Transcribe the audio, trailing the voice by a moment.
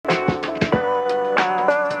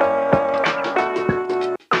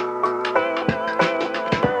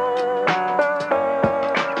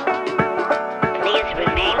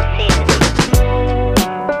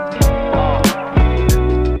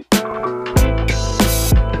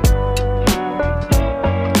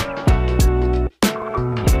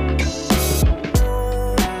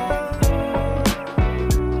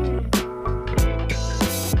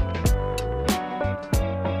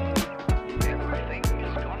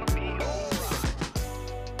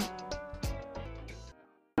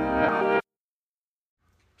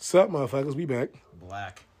Sup, motherfuckers? We back.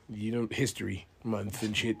 Black. You know, history month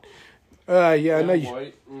and shit. Yeah, I know you.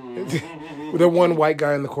 White. With the one white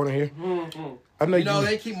guy in the corner here. I know You know,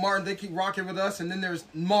 they keep rocking with us, and then there's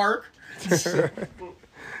Mark.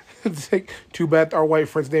 Too bad our white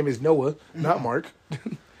friend's name is Noah, not Mark.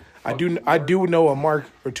 I do know a Mark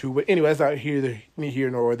or two, but anyway, that's not here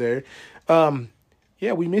nor there.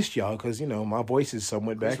 Yeah, we missed y'all because you know my voice is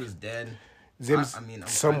somewhat back. Chris was dead. Zim's I'm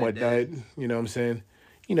somewhat dead. died. You know what I'm saying?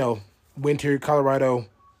 You know, winter, Colorado,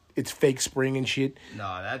 it's fake spring and shit. No,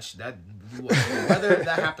 whether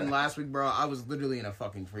that happened last week, bro, I was literally in a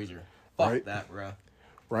fucking freezer. Fuck Right. that, bro.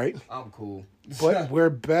 Right? I'm cool. But we're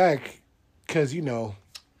back because, you know,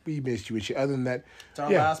 we missed you and shit. Other than that, It's our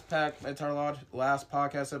last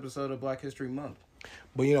podcast episode of Black History Month.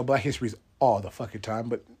 But, you know, Black History is all the fucking time,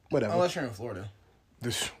 but whatever. Unless you're in Florida.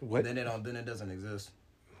 What? Then it doesn't exist.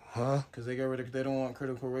 Huh? Because they don't want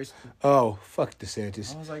critical race. Oh, fuck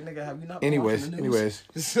DeSantis. I was like, nigga, have you not been Anyways. watching the news?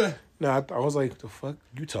 No, I was like, the fuck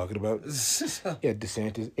you talking about? Yeah,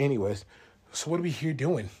 DeSantis. Anyways. So what are we here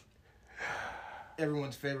doing?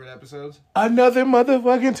 Everyone's favorite episodes. Another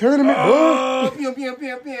motherfucking tournament. Pew, pew,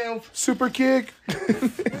 pew, pew. Super kick.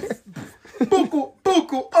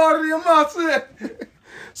 Buku, Ariamase.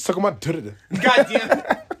 Suck on my duda.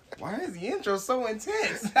 Goddamn. Why is the intro so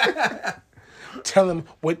intense? Tell him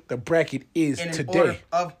what the bracket is And in today. order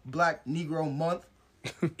of Black Negro Month,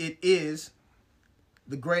 it is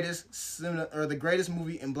the greatest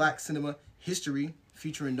movie in Black cinema history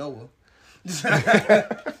featuring Noah. With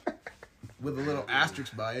a little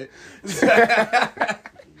asterisk by it.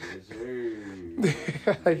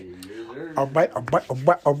 All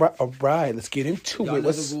right. Let's get into Y'all it.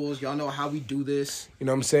 know the rules. Y'all know how we do this. You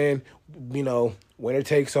know what I'm saying? You know, winner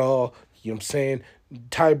takes all. You know what I'm saying?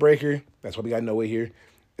 Tiebreaker. That's why we got Noah here.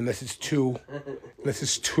 Unless it's two. Unless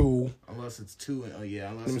it's two. Unless it's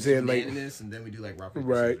unanimous, and then we do like rock, paper,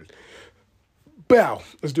 Right. scissors. Bow.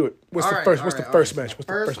 Let's do it. What's the first match? What's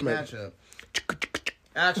the first matchup?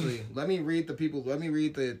 Actually, let me read the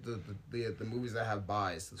movies that have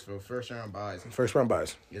buys. For first round buys. First round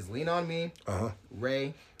buys. Is Lean on Me,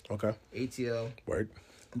 Ray, Okay. ATL, Word.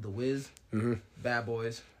 The Wiz, Bad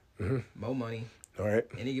Boys, Mo Money, All right.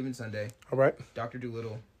 Any Given Sunday, All right. Dr.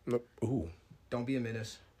 Doolittle, Ooh. Don't Be a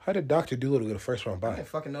Menace. How did Dr. Doolittle get a first round I buy? don't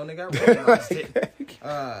fucking know, nigga. I recognized it.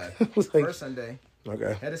 Like, First Sunday,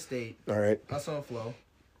 okay. Head of State, All right. Hustle and Flow,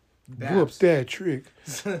 Whoop Babs, that trick.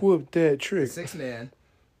 Whoop that trick. Six Man,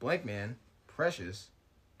 Blank Man, Precious,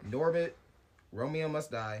 Norbit, Romeo Must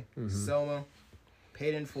Die, Selma,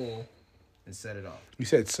 Paid in Full, and Set It Off. You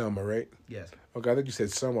said Selma, right? Yes. Okay, I thought you said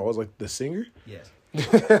Selma. I was like, the singer? Yes.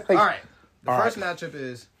 Like, All right. The all first matchup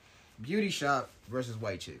is Beauty Shop versus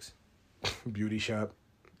White Chicks. Beauty shop.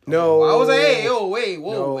 No. I was like, hey, yo, wait,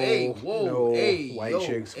 whoa, No, hey, whoa, no. hey, White yo,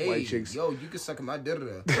 chicks, hey, white chicks. Yo, you can suck my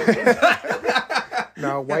da-da-da.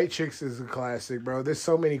 Now, White Chicks is a classic, bro. There's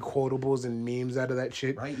so many quotables and memes out of that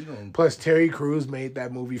shit. Right? Even Plus, Terry Crews made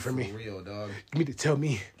that movie for me. for real, dog. You mean to tell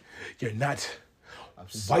me you're not I'm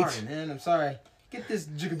sorry, white? man. I'm sorry. Get this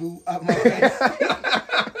jigaboo out my face.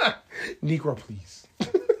 Negro, please.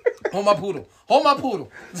 Hold my poodle. Hold my poodle.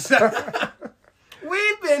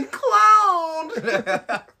 We've been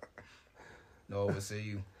cloned. No, what say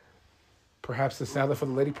you? Perhaps the salad for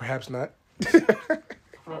the lady, perhaps not. It's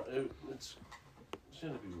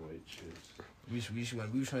gonna be white chicks. We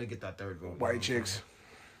were trying to get that third vote. White Chicks.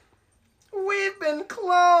 We've been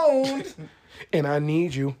cloned. And I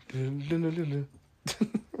need you.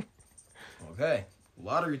 Okay.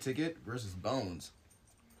 Lottery Ticket versus Bones.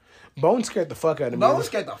 Bone scared the fuck out of me. Bones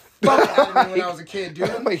scared the fuck out of me when I was a kid,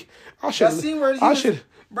 dude. Like, That scene where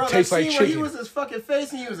bro, that taste like scene where he chicken. was his fucking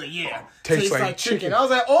face and he was like, yeah, Tastes like chicken. I was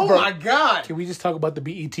like, oh Bro, my God. Can we just talk about the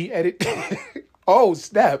BET edit? Oh,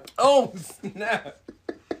 snap. Oh, snap.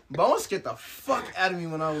 Bones scared the fuck out of me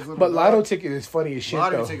when I was little. But dog. Lotto Ticket is funny as shit,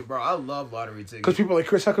 Lottery though. Ticket, bro. I love Lottery Ticket. Because people are like,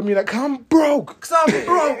 Chris, how come you're like, I'm broke? Cause I'm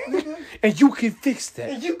broke, nigga. And you can fix that.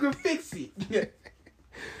 And you can fix it.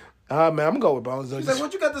 Man, I'm going with Bones, though. He's like,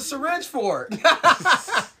 what you got the syringe for?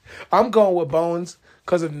 I'm going with Bones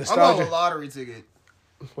because of I'm going nostalgia. with Lottery Ticket.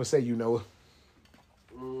 What say you, Noah?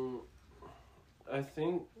 I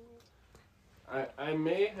think I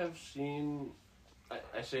may have seen.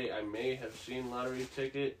 I say I may have seen Lottery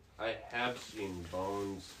Ticket. I have seen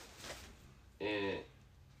Bones, and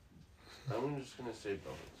I'm just gonna say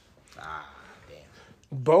Bones. Ah, damn.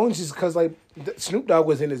 Bones is because, like, Snoop Dogg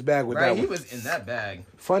was in his bag with that Right, one. he was in that bag.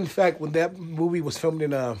 Fun fact, when that movie was filmed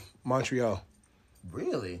in Montreal.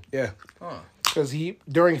 Really? Yeah. Huh. Because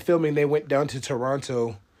during filming, they went down to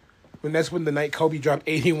Toronto. That's when the night Kobe dropped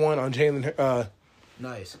 81 on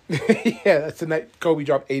Nice. Yeah, that's the night Kobe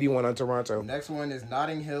dropped 81 on Toronto. Next one is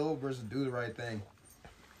Notting Hill versus Do the Right Thing.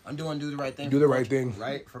 I'm doing Do the Right Thing. Do the right thing.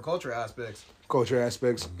 Right? For culture aspects. Culture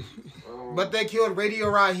aspects. But they killed Radio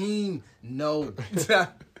Raheem. No.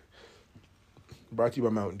 Brought to you by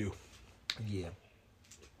Mountain Dew. Yeah.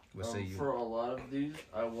 What say you? For a lot of these,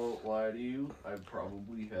 I won't lie to you, I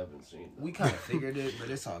probably haven't seen them. We kind of figured it, but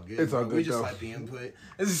it's all good. It's all bro. good, We just though. like the input.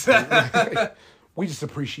 We just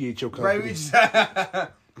appreciate your company. Right?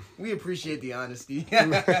 We appreciate the honesty.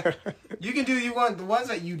 You can do you want the ones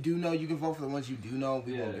that you do know. You can vote for the ones you do know.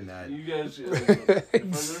 We won't be mad. You guys, if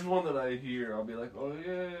there's one that I hear, I'll be like, oh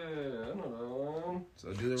yeah, I don't know.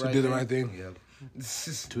 So do the So right do the thing. right thing. Yep.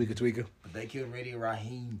 Tweaker. But they killed Radio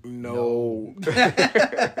Raheem. No.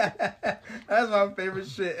 That's my favorite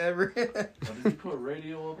shit ever. Oh, did you put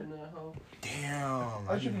radio up in that house? Damn.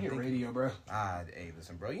 I should get radio, bro. Hey,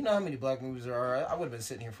 listen, bro. You know how many black movies there are? I would have been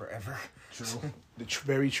sitting here forever. True.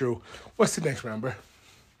 Very true. What's the next round, bro?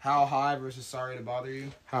 How High versus Sorry to Bother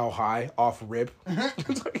You. How high? Off rip.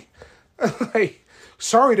 like,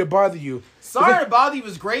 sorry to bother you. Sorry to Bother You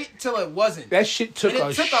was great till it wasn't. That shit took and a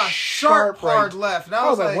it took a sharp, hard left. And I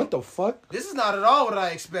was like, what the fuck? This is not at all what I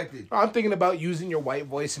expected. I'm thinking about using your white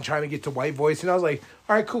voice and trying to get to white voice, and I was like,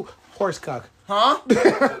 all right, cool. Horsecock. Huh?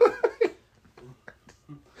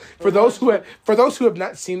 For those who have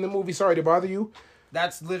not seen the movie Sorry to Bother You,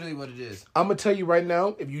 That's literally what it is. I'm gonna tell you right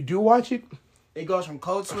now, if you do watch it, It goes from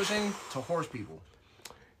code switching to horse people.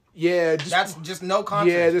 yeah, That's just no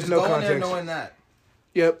context. Yeah, there's just no go in there context. knowing that.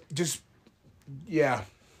 yep, just yeah.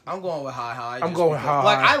 I'm going with High High. I'm just going because- High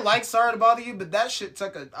Like, High. I like Sorry to Bother You, but that shit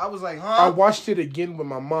took a... I was like, I huh? watched it again with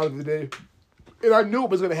my mom the other day, and I knew it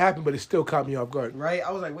was gonna happen, but it still caught me off guard. Right?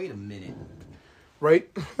 I was like, wait a minute. Right?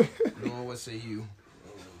 Lord, what say you?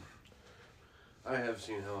 I have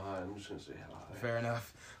seen How High. I'm just gonna say How High. Fair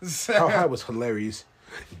enough. How High was hilarious.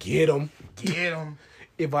 Get him. Get him.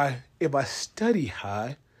 If I study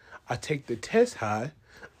high, I take the test high,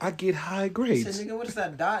 I get high Said, grades. nigga, what is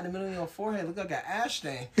that dot in the middle of your forehead? Look like an ash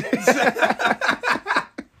stain.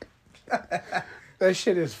 That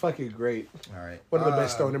shit is fucking great. All right. One of the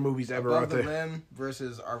best stoner movies ever Above out the there. Rim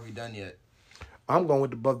versus Are We Done Yet? I'm going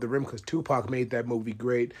with Above the Rim because Tupac made that movie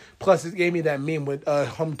great. Plus, it gave me that meme with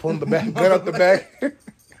him pulling the back, gun out the back.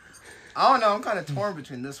 I don't know. I'm kind of torn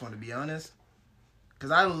between this one, to be honest.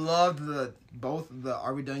 Because I loved both the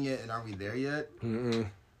Are We Done Yet and Are We There Yet? Mm-mm.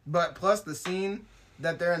 But plus the scene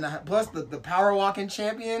that they're in plus the power walking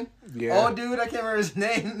champion. Yeah. Oh, dude, I can't remember his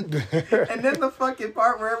name. And then the fucking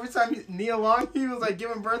part where every time Nia Long, he was like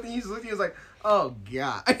giving birth and he was like, oh,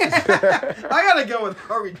 God. I got to go with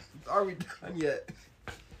Are We Done Yet?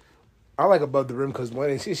 I like Above the Rim because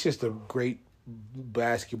it's just a great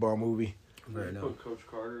basketball movie. Fair You enough. put Coach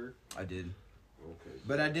Carter. I did.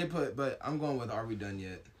 Okay. But I'm going with Are We Done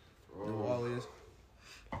Yet? The wall is.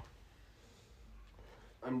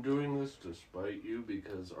 I'm doing this to spite you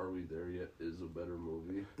because Are We There Yet is a better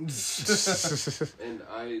movie. And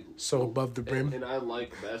I So Above the Rim. and I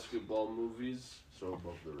like basketball movies, so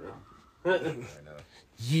Above the Rim.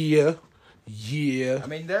 Yeah. I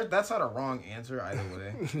mean, that's not a wrong answer either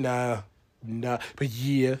way. Nah. But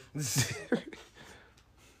yeah.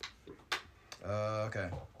 Okay.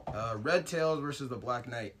 Red Tails versus the Black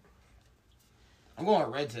Knight. I'm going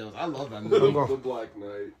with Red Tails. I love that movie. The Black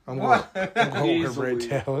Knight. I'm going with Red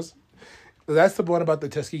Easily. Tails. That's the one about the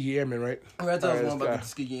Tuskegee Airmen, right? Red Tails Alright, one about the let's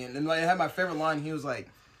Tuskegee, and like, I had my favorite line. He was like,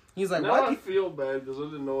 Now why I people... feel bad because I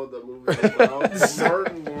didn't know what that movie was about.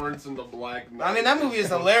 Martin Lawrence and the Black Knight. I mean, that movie is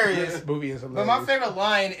hilarious. This movie is But hilarious. my favorite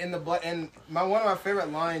line in one of my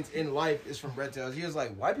favorite lines in life is from Red Tails. He was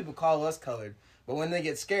like, "White people call us colored, but when they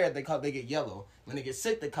get scared, they get yellow. When they get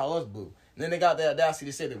sick, they call us blue. And then they got the audacity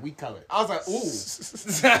to say that we colored." I was like,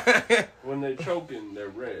 "Ooh." When they're choking, they're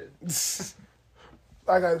red.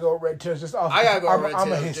 I gotta go with Red Tails. Just off. I gotta go with Red I'm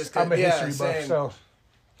Tails, a, just 'cause- I'm a yeah, history buff, same. so.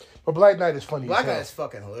 But Black Knight is funny. Black as Guy hell. is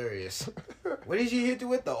fucking hilarious. What did you hit you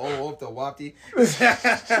with? The old the wapty.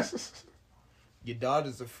 Your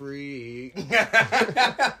daughter's a freak.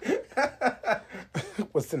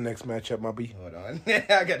 What's the next matchup, Mubby? Hold on.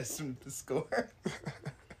 I gotta swim the score.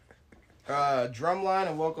 Drumline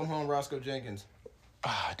and Welcome Home Roscoe Jenkins.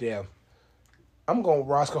 Ah, damn. I'm going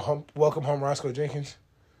Welcome Home, Roscoe Jenkins.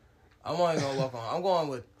 I'm only going Welcome Home. I'm going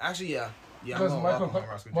with actually yeah. Yeah, I'm Because going Michael, Welcome Home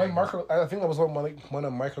Roscoe Jenkins. I think that was one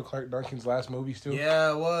of Michael Clark Duncan's last movies too.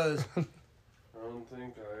 Yeah, it was. I don't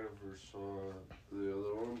think I ever saw the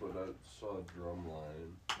other one, but I saw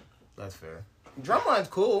Drumline. That's fair. Drumline's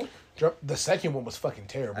cool. The second one was fucking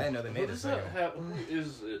terrible. I didn't know they made What a is that? second. Who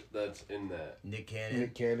is it that's in that? Nick Cannon.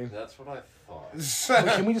 Nick Cannon. That's what I thought.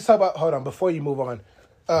 Wait, can we just talk about? Hold on, before you move on.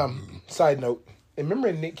 Side note: And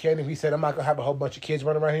remember Nick Cannon, he said, I'm not going to have a whole bunch of kids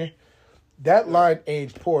running around here? That line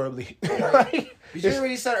aged poorly. Like, you hear what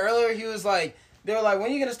he said earlier? He was like, they were like, when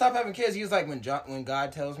are you going to stop having kids? He was like, when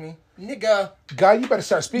God tells me. Nigga. God, you better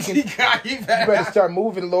start speaking. God, you better start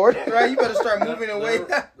moving, Lord. Right, you better start moving away.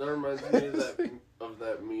 That reminds me of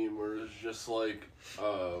that meme where it's just like,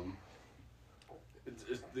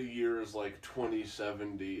 the year is like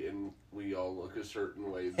 2070 and we all look a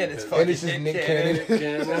certain way. And it's this is Nick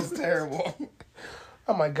Cannon. That's terrible.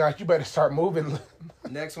 Oh my gosh, you better start moving.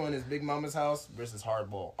 Next one is Big Mama's House versus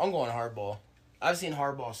Hardball. I'm going Hardball. I've seen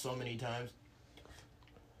Hardball so many times.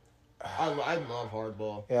 I love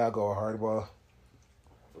Hardball. Yeah, I'll go with Hardball.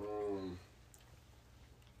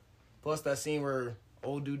 Plus that scene where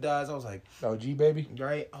old dude dies, I was like, Oh, G Baby?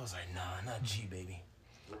 right? I was like, nah, not G Baby.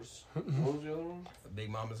 What was the other one? Big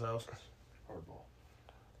Mama's House. Hardball.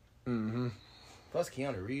 Mm-hmm. Plus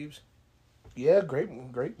Keanu Reeves. Yeah, great,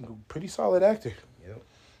 pretty solid actor. Yep.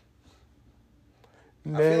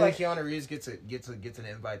 Nah, I feel like Keanu Reeves gets an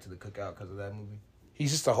invite to the cookout because of that movie.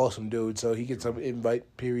 he's just a wholesome dude, so he gets an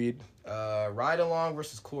invite, period. Ride Along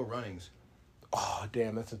versus Cool Runnings. Oh,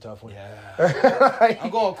 damn, that's a tough one. Yeah. I'm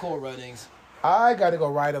going Cool Runnings. I gotta go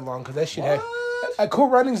Ride Along because that shit What? Cool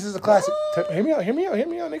Runnings is a classic. Hear me out,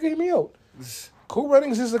 nigga, hear me out. Cool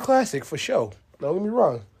Runnings is a classic for sure. Don't get me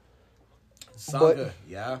wrong. Sanga,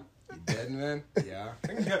 yeah. You dead, man? Yeah.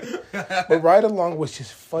 But Ride Along was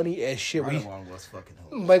just funny as shit. Ride Along was fucking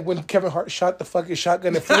hilarious. Like when Kevin Hart shot the fucking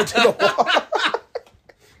shotgun and threw it to the wall.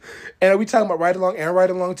 And are we talking about Ride Along and Ride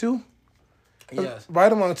Along 2? Yes.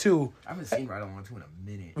 Ride Along 2, I haven't seen Ride Along 2 in a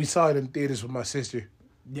minute. we saw it in theaters with my sister.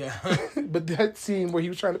 Yeah. But that scene where he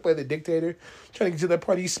was trying to play the dictator, trying to get to that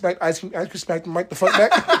part, he smacked Ice Cream smacked him right the fuck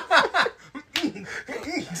back.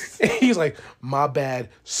 And he was like, "My bad,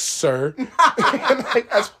 sir." And like,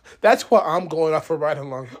 that's what I'm going off for Ride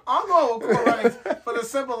Along. I'm going with Cool Runnings for the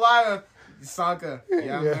simple line of Sanka.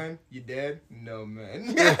 Yeah, Yeah. man. You dead? No,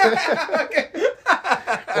 man.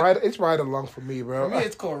 It's Ride Along for me, bro. For me,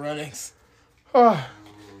 it's Cool Runnings. Ah.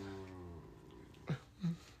 This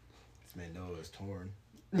man Noah is torn.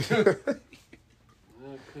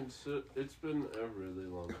 It's been a really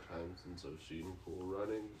long time since I've seen Cool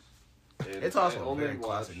Runnings. And It's also I a only very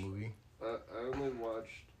classic watched- movie. I only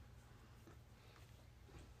watched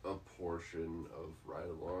a portion of Ride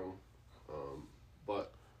Along,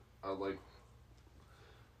 but I liked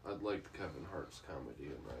Kevin Hart's comedy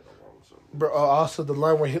in Ride Along so much. Bro, also the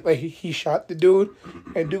line where he shot the dude,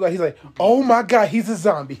 and dude, he's like, "Oh my god, he's a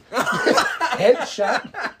zombie."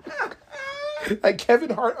 Headshot. Like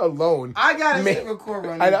Kevin Hart alone. I gotta made- stick with Cool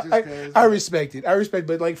Runnings. I respect it.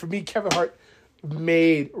 But like for me, Kevin Hart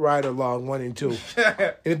made Ride Along 1 and 2.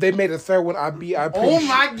 And if they made a third one, I'd pretty Oh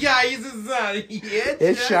my god, he's a zombie.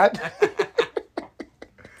 Headshot.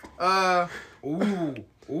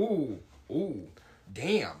 Ooh.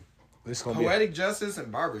 Damn. This gonna be Poetic Justice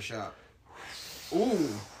and Barbershop. Ooh.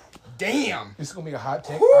 Damn. this is gonna be a hot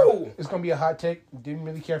take. Ooh. It's gonna be a hot take. Didn't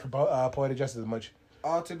really care for Poetic Justice as much.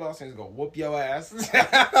 All Tim Ballson's gonna whoop your ass.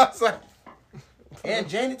 I was like, and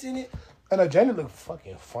Janet's in it. I know Janet looked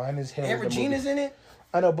fucking fine as hell. And in the Regina's movie. in it.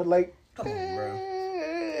 I know, but like, Come on, bro.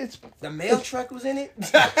 it's The mail truck was in it.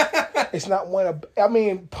 it's not one of. I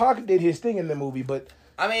mean, Pac did his thing in the movie, but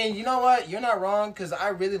I mean, you know what? You're not wrong because I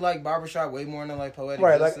really like Barbershop way more than like Poetic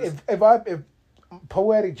right, Justice. like if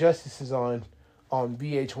Poetic Justice is on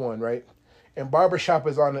VH1, right, and Barbershop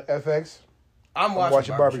is on the FX, I'm watching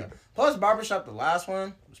watching Barbershop. Plus, Barbershop, the last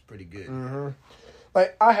one, was pretty good. Mm-hmm.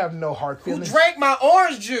 like I have no hard Who feelings. drank my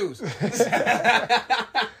orange juice?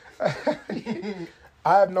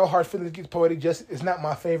 I have no hard feelings against Poetic Justice. It's not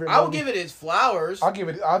my favorite. I would movie. give it its flowers. I'll give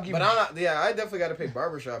it. But I'm not. Yeah, I definitely got to pick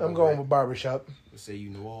Barbershop. I'm over going it. with Barbershop. Let's say you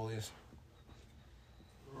New Orleans.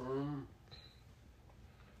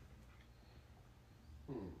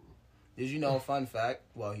 Did you know? Fun fact.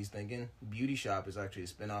 While he's thinking, Beauty Shop is actually a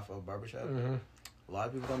spinoff of Barbershop. Mm-hmm. A lot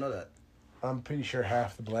of people don't know that. I'm pretty sure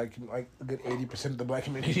half the black, like a good 80% of the black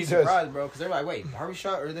community I'm does. surprised, bro, because they're like, wait,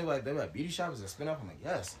 Barbershop, or they're like Beauty Shop is a spinoff. I'm like,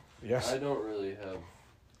 yes. Yes. I don't really have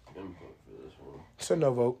input for this one. So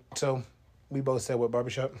no vote. So we both said what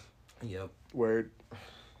Barbershop. Yep. Word.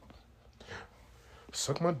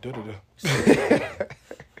 Suck my da-da-da.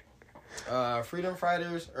 Freedom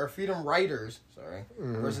Riders,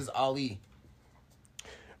 versus Ali.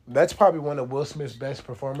 That's probably one of Will Smith's best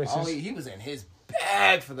performances. Ali, he was in his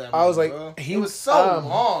bag for that. I was movie, like, bro. he it was so um,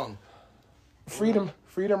 long. Freedom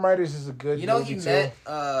Riders is a good You know, movie he too. met.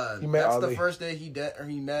 He met that's Ali. the first day he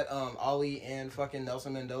met Ali and fucking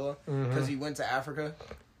Nelson Mandela because he went to Africa.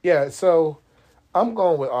 Yeah, so I'm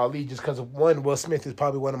going with Ali just because one, Will Smith is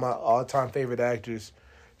probably one of my all-time favorite actors.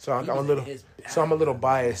 So He I'm a was little in his so I'm a little bag.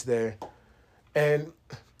 biased there. And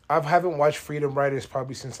I haven't watched Freedom Writers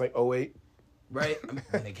probably since like 08. Right?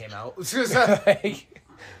 When it came out.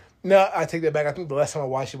 No, I take that back. I think the last time I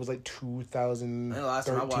watched it was like The 2013. last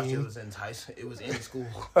time I watched it was in high school. It was in school.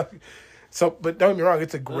 So, but don't get me wrong,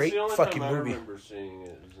 it's a That's great the only fucking time I movie. remember seeing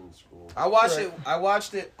it was in school. I watched Right. it. I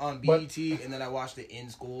watched it on But- BET, and then I watched it in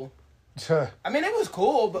school. I mean, it was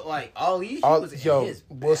cool, but like Ali, he was in his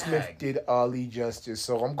Will Smith bag. did Ali justice,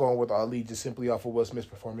 so I'm going with Ali just simply off of Will Smith's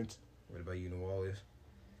performance. What about you, New Orleans?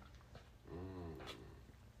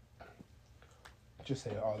 Just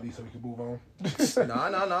say Ali so we can move on.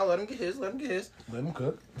 No. Let him get his. Let him get his. Let him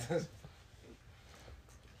cook. I'll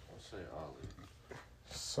say Ollie.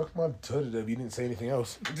 Suck my tut if you didn't say anything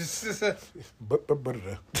else. Yeah,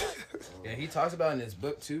 It's he talks about it in his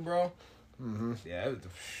book too, bro. Mm-hmm. Yeah, it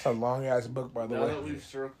was a long ass book, by the Now way. that we've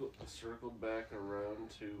circled back around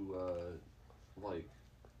to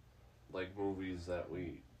like movies that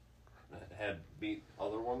we had beat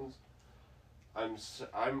other ones, I'm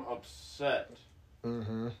upset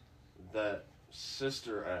Mm-hmm. that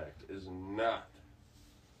Sister Act is not.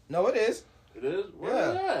 no, it is. It is? Where Yeah.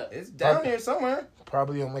 is that? It's down here somewhere.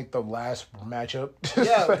 Probably on like the last matchup.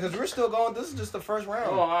 Yeah, because we're still going. This is just the first round.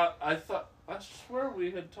 Oh, I swear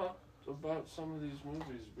we had talked about some of these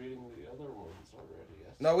movies beating the other ones already.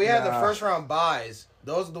 No, we had the Nah. first round buys.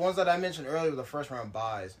 Those are the ones that I mentioned earlier were the first round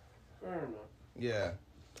buys. Fair enough.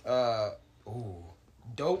 Yeah.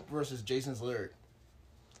 Dope versus Jason's Lyric.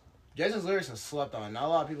 Jason's Lyrics is slept on. Not a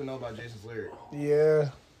lot of people know about Jason's Lyric. Yeah.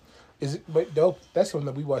 Is it? But dope. That's the one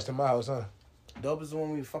that we watched in my house, huh? Dope is the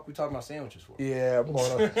one we talking about sandwiches for. Yeah, I'm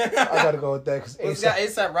going on. I gotta go with that because What's got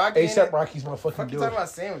ASAP, ASAP Rocky in ASAP it? Rocky's my fucking Fuck you dude. talking about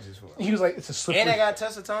sandwiches for? He was like, it's a slippery. And I got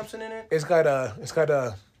Tessa Thompson in it. It's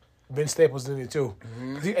got Vince Staples in it too.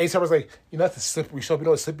 Cause ASAP was like, you know, that's a slippery slope. You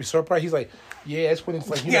know what slippery slope, right? He's like, yeah, that's when it's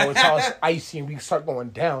like, you know, it's all icy and we start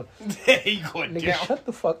going down. He going Nigga, down. shut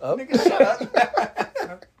the fuck up. Nigga, shut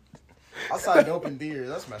up. I saw Dope in theaters.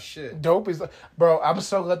 That's my shit. Dope is, bro. I'm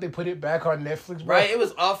so glad they put it back on Netflix, bro. Right? It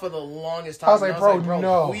was off for the longest time. I was like, bro,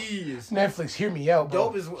 no. please. Netflix, hear me out, bro.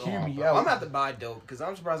 Dope is hear me bro, out. I'm gonna have to buy Dope because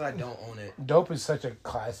I'm surprised I don't own it. Dope is such a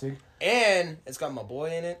classic. And it's got my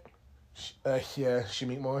boy in it. Yeah,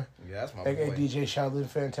 Shamik Moore. Yeah, that's my Aka boy. DJ Shaolin,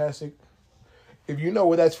 fantastic. If you know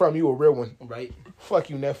where that's from, you a real one. Right? Fuck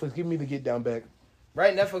you, Netflix. Give me the Get Down back.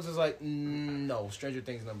 Right? Netflix is like, no, Stranger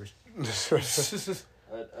Things numbers.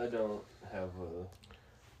 I don't have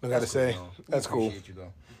a. I gotta say, Cool, though. that's cool. Appreciate you,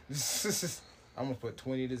 though. I almost put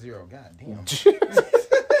 20-0. God damn.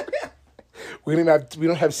 We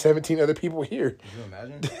don't have 17 other people here. Can you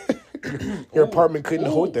imagine? Your apartment couldn't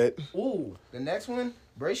Ooh. hold that. Ooh, the next one,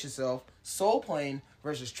 brace yourself. Soul Plane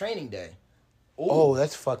versus Training Day. Ooh. Oh,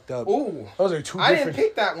 that's fucked up. Ooh. Those are two I different. didn't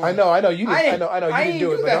pick that one. I know. You didn't. I know. You didn't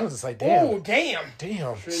do it, but that. I was just like, damn, Ooh, damn.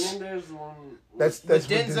 damn. Training Day is the one. That's With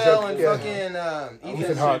what Denzel and yeah. fucking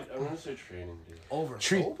Ethan Hawke. I'm gonna say Training Day. over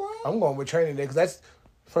Treat. Soul Plane? I'm going with Training Day because that's,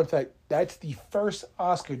 fun fact, that's the first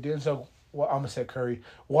Oscar Denzel. Well, I'm gonna say Curry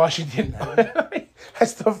Washington.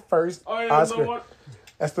 That's the first Oscar. What?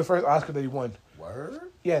 That's the first Oscar that he won. Word?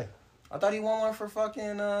 Yeah, I thought he won one for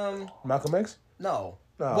fucking Malcolm X. no.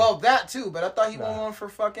 No. Well, that too, but I thought he won Nah. one for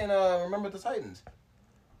fucking Remember the Titans.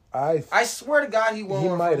 I swear to God, he won He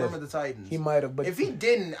one for might have. Remember the Titans. he might have, but If he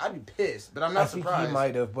didn't, I'd be pissed. But I'm I not think surprised. he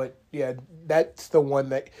might have. But yeah, that's the one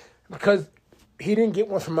that because he didn't get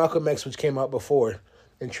one from Malcolm X, which came out before,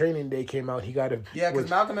 and Training Day came out. He got a Yeah, because which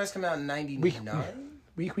Malcolm X came out in '99.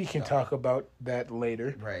 we can talk about that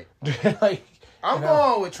later. Right. Like, I'm you know,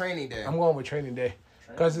 going with Training Day. I'm going with Training Day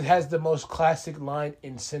because it has the most classic line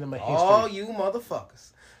in cinema history. All you motherfuckers.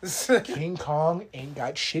 King Kong ain't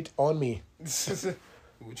got shit on me.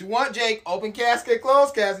 What you want, Jake? Open casket,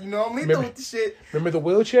 closed casket. You know I'm lethal Remember- with the shit. Remember the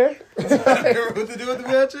wheelchair? Remember what to do with the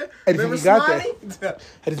wheelchair? I didn't Remember think he got Smiley?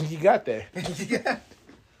 I didn't think he got there.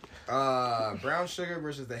 Yeah. Brown Sugar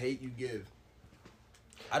versus The Hate You Give.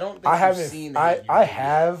 I don't think I you've haven't. seen The Hate You I Give.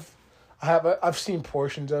 have. I've seen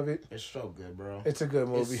portions of it. It's so good, bro. It's a good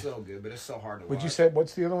movie. It's so good, but it's so hard to Would watch. you say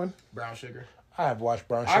what's the other one? Brown Sugar? I have watched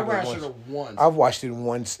Brown I Sugar Brown once. Sugar once. I've watched it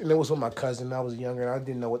once, and it was with my cousin. I was younger, and I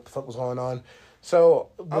didn't know what the fuck was going on. So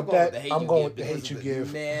I'm with going that, with The Hate I'm You going Give with the because hate you of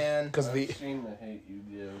give Man. because I've the seen The Hate You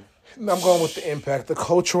Give. I'm going with the impact, the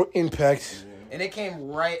cultural impact. And it came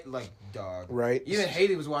right, like, dog. Right. Even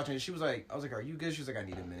Haiti was watching it. She was like, I was like, are you good? She was like, I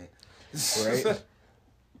need a minute. Right.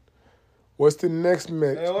 What's the next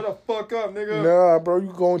match? Hey, what the fuck up, nigga? Nah, bro,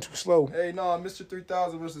 you going too slow. Hey, nah, Mr.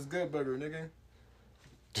 3000 versus Good Burger, nigga.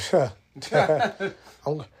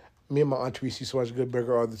 Me and my aunt Teresa used to watch Good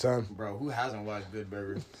Burger all the time. Bro, who hasn't watched Good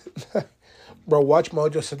Burger? Bro, Watch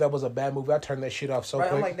Mojo said that was a bad movie. I turned that shit off so Right,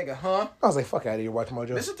 quick. I'm like, nigga, huh? I was like, fuck out of here, Watch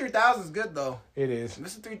Mojo. Mr. 3000 is good, though. It is.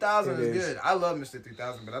 Mr. 3000 It is is. good. I love Mr.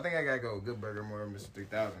 3000, but I think I gotta go with Good Burger more than Mr.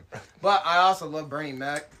 3000. But I also love Bernie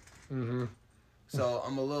Mac. Mm-hmm. So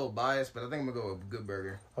I'm a little biased, but I think I'm gonna go with Good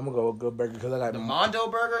Burger. I'm gonna go with Good Burger because I got The Mondo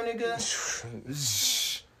Burger,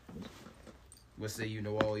 nigga. What say you,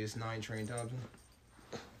 Noalius 9 Train Thompson?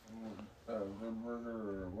 Good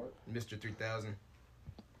Burger or what? Mr. 3000.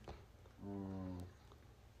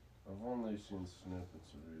 I've only seen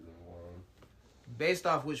snippets of either one. Based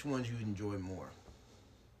off which ones you enjoy more.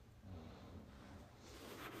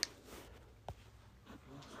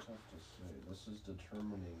 It's tough to say. This is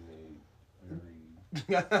determining a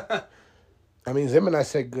very... I mean, Zim and I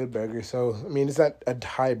said Good Burger, so I mean, it's not a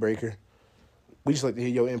tiebreaker. We just like to hear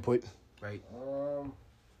your input. Right.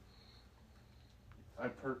 I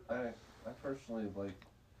personally like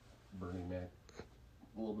Bernie Mac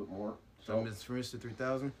a little bit more. So Mr.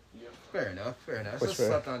 3000? Yep. Fair enough. It's What's a fair?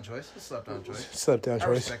 slept on choice. Slept down I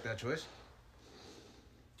choice. respect that choice.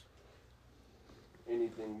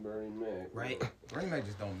 Anything Bernie Mac. Right. Bernie Mac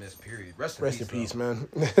just don't miss, period. Rest in peace, though. man.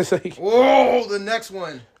 It's like, Whoa, the next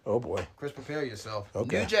one. oh boy. Chris, prepare yourself.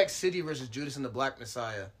 Okay. New Jack City versus Judas and the Black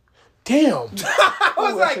Messiah. Damn. I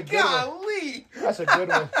was Ooh, that's a like, good one. golly. That's a good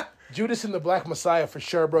one. Judas and the Black Messiah for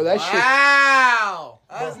sure, bro. That shit. Wow.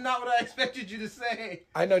 That's not what I expected you to say.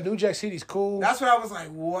 I know New Jack City's cool, That's what I was like,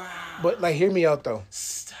 wow. but like, hear me out though.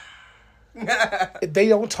 Stop. They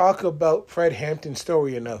don't talk about Fred Hampton's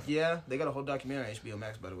story enough. Yeah, they got a whole documentary on HBO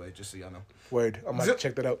Max, by the way, just so y'all know. Word, I'm gonna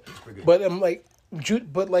check that out. pretty good. But I'm like,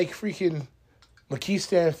 freaking Lakeith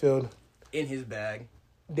Stanfield, In his bag.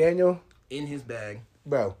 Daniel, In his bag.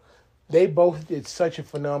 bro, they both did such a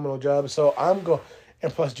phenomenal job. So I'm going,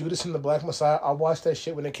 and plus Judas and the Black Messiah. I watched that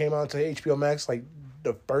shit when it came out to HBO Max, like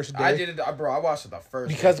the first day. I did it, bro. I watched it the first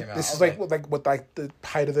because day it came out. this I is was like the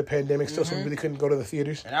height of the pandemic still, so we really couldn't go to the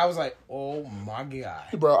theaters. and I was like, oh my god.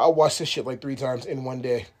 Bro, I watched this shit like 3 times in one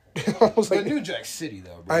day. I was But like, New Jack City,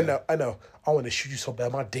 though, bro. I know. I want to shoot you so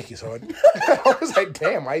bad, my dick is hard. I was like,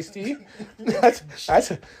 damn, Ice-T.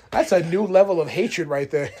 That's a new level of hatred right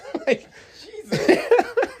there. Like, Jesus.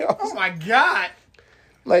 Oh my god.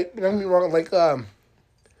 like, don't get me wrong, like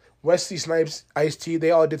Wesley Snipes, Ice-T,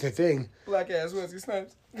 they all did their thing. Black ass Wesley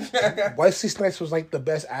Snipes. Wesley Snipes was like the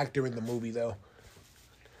best actor in the movie though.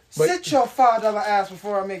 But- Sit your $5 ass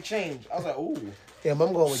before I make change. I was like, ooh. Yeah, but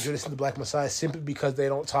I'm going with Judas and the Black Messiah simply because they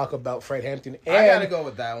don't talk about Fred Hampton. And, I gotta go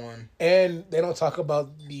with that one. And they don't talk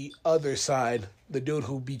about the other side, the dude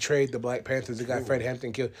who betrayed the Black Panthers, the guy Fred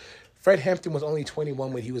Hampton killed. Fred Hampton was only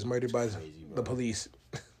 21 when he was murdered by the police.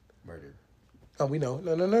 Murdered. Oh, we know.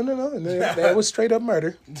 No. And that was straight up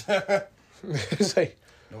murder. It's like,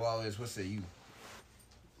 No, always, what say you?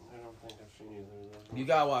 I don't think I've seen either of those. You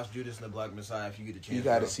gotta watch Judas and the Black Messiah if you get a chance. You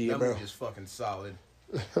gotta bro. see it, that bro. That movie is fucking solid.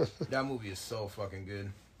 That movie is so fucking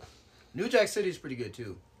good. New Jack City is pretty good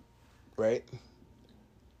too. right?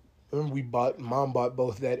 Remember Mom bought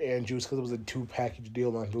both that and Juice because it was a 2-package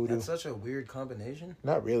deal on Voodoo. That's such a weird combination.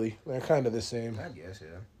 Not really. They're kind of the same. I guess,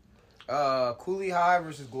 yeah. Cooley High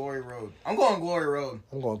versus Glory Road. I'm going Glory Road.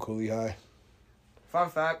 I'm going Cooley High. Fun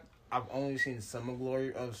fact, I've only seen some of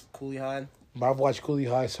Cooley High. But I've watched Cooley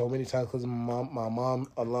High so many times because of my mom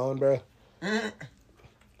alone, bro.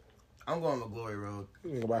 I'm going with Glory Road.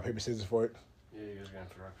 You can buy paper scissors for it. Yeah, you guys are going to have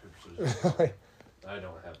to rock, paper, scissors. I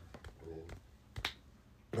don't have...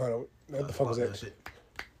 Hold on. What the fuck was that? Shit.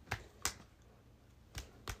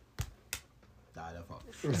 Nah, that fuck.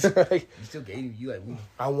 You still gave me, you like winning.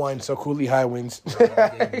 I won, so Cooley High wins.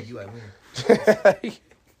 You like winning.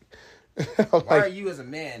 I'm Why are like, you as a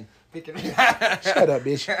man picking? shut up,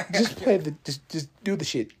 bitch. Just play just do the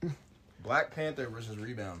shit. Black Panther versus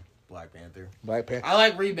Rebound. Black Panther. Black Panther. I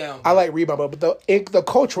like Rebound. I like Rebound, but the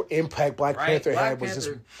cultural impact Black Right? Panther Black had was just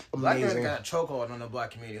Panther- Black Panther amazing. got a chokehold on the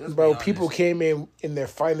black community. Let's Bro, be people honest. came in their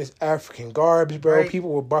finest African garbs, bro. Right.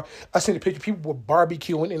 People were I seen the picture. People were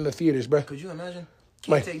barbecuing in the theaters, bro. Could you imagine?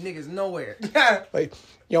 Like- Can't take niggas nowhere. Like,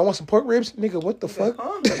 y'all want some pork ribs, nigga? What the fuck?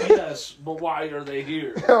 Huh? Yes, but why are they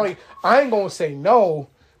here? Like, I ain't gonna say no,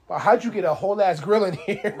 but how'd you get a whole ass grill in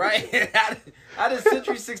here? Right? How did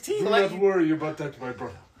Century 16 let you? worry about that, my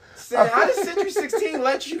brother. How did Century 16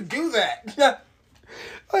 let you do that?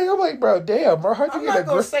 Like, I'm like, bro, damn, bro, how'd you I'm get a not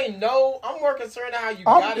gonna grill? say no. I'm more concerned how you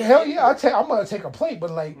got it. Hell in yeah, there. I'm gonna take a plate,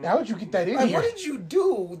 but like, how'd you get that in Like, here, what did you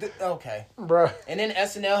do? Okay. bro? And then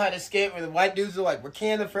SNL had a skit where the white dudes are like, "We're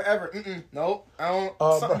Canada forever." Nope, I don't.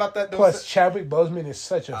 Something Bro, about that. Don't Plus, say- Chadwick Boseman is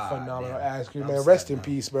such a phenomenal damn. actor, I'm man. sad Rest in now.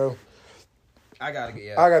 peace, bro. I gotta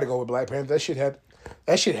get. I gotta go with Black Panther. That shit had.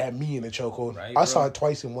 That shit had me in the chokehold. Right, I bro? saw it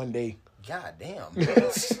twice in one day. God damn.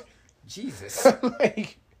 Jesus.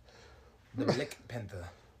 Like, The Black Panther.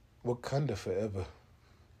 Wakanda forever.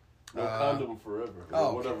 No condom forever. Or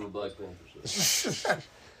oh, whatever Black Panther says.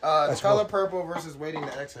 The Color Purple versus Waiting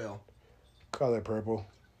to Exhale. Color purple.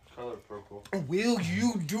 Color purple. Will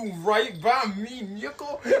you do right by me,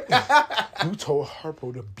 nickel? You told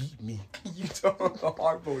Harpo to beat me. You told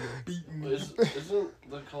Harpo to beat me. Isn't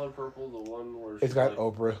the Color Purple the one where It's she's got like,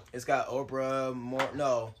 Oprah. It's got Oprah,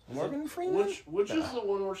 Morgan Freeman? Which is the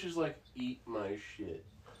one where she's like, eat my shit?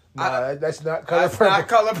 Nah, that's not color That's purple. not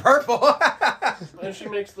Color Purple. And she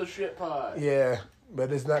makes the shit pie. Yeah,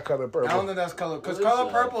 but it's not color I don't purple. think that's Color, because What is Color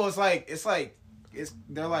that? Purple is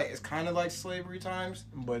it's kind of like slavery times,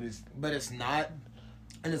 But it's but it's not.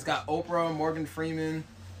 And it's got Oprah, Morgan Freeman.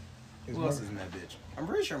 It's Who else Morgan- is in that bitch? I'm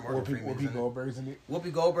pretty sure Morgan Freeman's Whoopi in Goldberg's in it. it.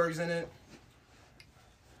 Whoopi Goldberg's in it.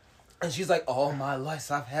 And she's like, all my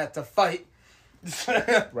life I've had to fight.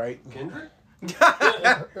 Right? Kendrick?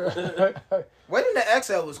 Waiting to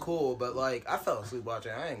Exhale was cool, but like I fell asleep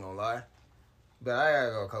watching it, I ain't gonna lie. But I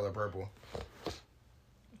gotta go Color Purple.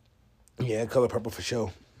 Yeah, color purple for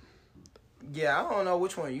sure. Yeah, I don't know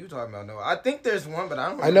which one you talking about. No, I think there's one, but I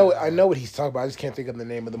don't. I know remember that what he's talking about. I just can't think of the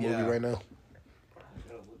name of the movie Yeah. right now.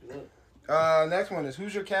 Gotta look it one. Next one is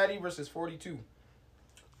Who's Your Caddy versus 42.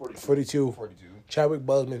 up. 42. 42. Chadwick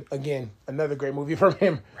Boseman. Again, another great movie from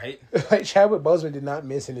him. Right? Like, Chadwick Boseman did not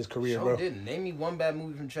miss in his career, Sure bro. didn't. Name me one bad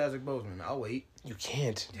movie from Chadwick Boseman. I'll wait. You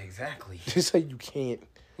can't. Exactly. Just like you can't.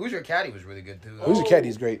 Who's Your Caddy was really good too. Who's your Caddy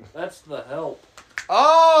is great. That's The Help.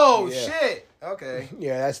 Oh Yeah. shit. Okay.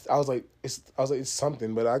 Yeah, I was like, it's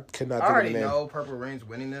something, but I could not I think of already the name. know Purple Rain's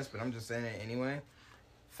winning this, but I'm just saying it anyway.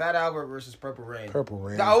 Fat Albert versus Purple Rain. Purple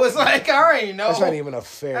Rain. I was like, I already know. That's not even a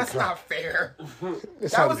fair. That's not fair.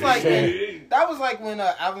 It's That not was even like fair. that was like when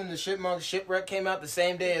Alvin the Chipmunk Shipwreck came out the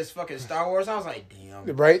same day as fucking Star Wars. I was like,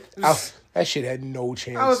 damn. Right? That shit had no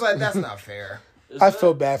chance. I was like, that's not fair. Is I that-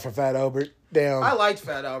 feel bad for Fat Albert. Damn. I liked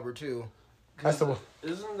Fat Albert too. That's the one.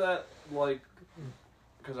 Isn't that like...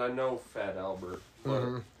 Because I know Fat Albert, but...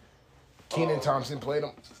 Mhm. Kenan Thompson played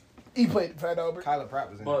him. He played Fat Albert. Kyla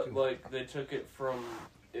Pratt was in it But, too. like, they took it from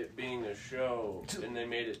it being a show, and they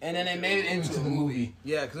made it... And then they made it into the movie.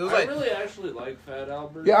 Yeah, because it was I like really actually like Fat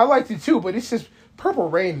Albert. Yeah, I liked it too, but it's just Purple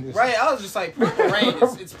Rain. Is, right. I was just like, Purple Rain.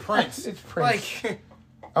 It's Prince. It's Prince. Like,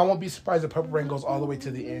 I won't be surprised if Purple Rain goes all the way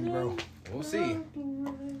to the end, bro. we'll see.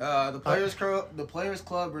 The Players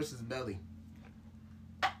Club versus Belly.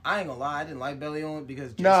 I ain't gonna lie, I didn't like Belly on it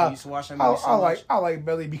because Jason Nah, used to watch that movie so much. I like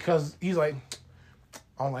Belly because he's like,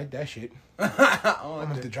 I don't like that shit. I don't I'm like gonna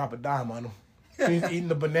have that. to drop a dime on him. He's eating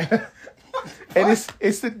the banana, and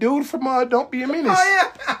it's the dude from Don't Be a Menace.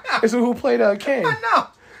 Oh yeah, It's who played Ken. I know.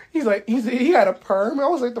 He's like he had a perm. I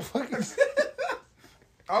was like, the fuck is.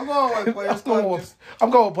 I'm going with Players I'm going Club. with, I'm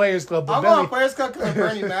going with Players Club. But I'm going Belly, with Players Club because of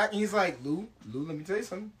Bernie Mac. And he's like, Lou, let me tell you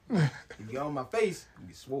something. You get on my face, you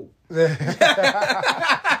get swole.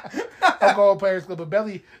 I'm going with Players Club. But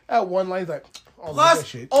Belly, that one line, he's like, oh, that Plus,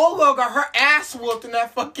 shit. Olo got her ass whooped in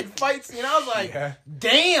that fucking fight scene. I was like, Yeah.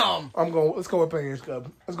 damn. Let's go with Players Club.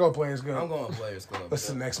 Let's go with Players Club. I'm going with Players Club. What's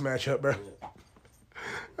the next matchup, bro?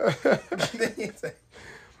 He's like,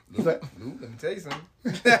 He's like, Lou, let me tell you something.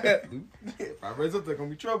 Lou, if I raise up, there's gonna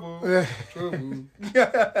be trouble. Trouble.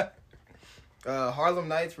 Harlem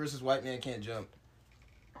Nights versus White Man Can't Jump.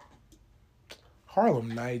 Harlem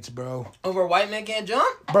Nights, bro. Over White Man Can't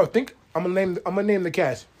Jump? Bro, I'm gonna name the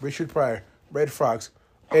cast: Richard Pryor, Red Fox,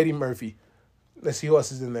 Eddie Murphy. Let's see who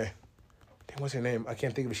else is in there. Damn, what's her name? I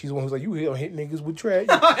can't think of it. She's the one who's like, you gonna hit niggas with trash. You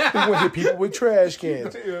gonna hit people with trash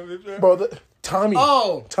cans, bro. Tommy.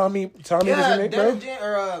 Oh. Tommy was Yeah, in it, Dead bro.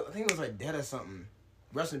 or I think it was like Dead or something.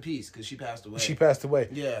 Rest in peace, because she passed away. She passed away.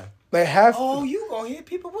 Yeah. Like half Oh, you gonna hit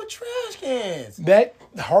people with trash cans. that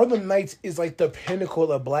Harlem Nights is like the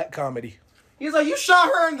pinnacle of black comedy. He's like, you shot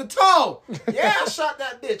her in the toe. Yeah, I shot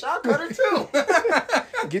that bitch. I'll cut her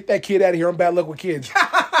too. Get that kid out of here. I'm bad luck with kids.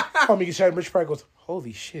 Homie gets shot and Richard Pryor goes,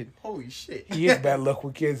 holy shit. Holy shit. He is bad luck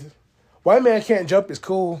with kids. White Man Can't Jump is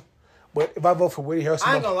cool, but if I vote for Woody Harrelson,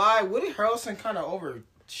 I ain't gonna lie, Woody Harrelson kind of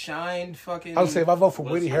overshined fucking. I would say if I vote for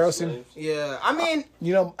Woody Wesley Harrelson, Snipes. Yeah, I mean,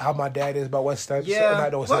 you know how my dad is about West Snipes. yeah. And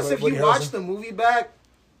I don't Plus, say if Woody you watch Harrelson. the movie back,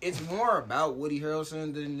 it's more about Woody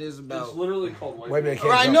Harrelson than it is It's about. literally called White Man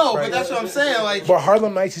Can't I Jump, know, right. but that's what I'm saying. Like, But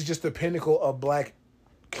Harlem Nights is just the pinnacle of black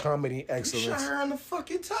comedy you excellence. shot her in the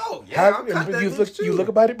fucking toe. Yeah, I'll cut Have, that you bitch look, too. you look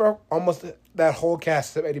about it, bro. Almost that whole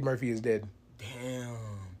cast of Eddie Murphy is dead. Damn.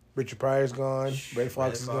 Richard Pryor's gone. Red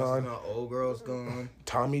Fox is gone. Old girl's gone.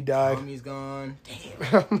 Tommy died. Tommy's gone.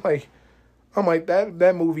 Damn. I'm like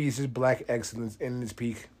that movie is just black excellence in its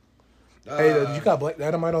peak. Hey, did you got Black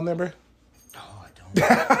Dynamite on there, bro? Oh, I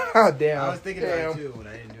don't. Damn. I was thinking about it too, but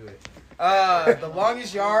I didn't do it. The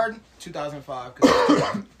Longest Yard, 2005.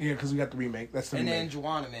 Yeah, because we got the remake. That's the and remake. then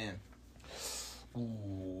Juwanna Man.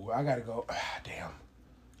 Ooh, I gotta go. Damn.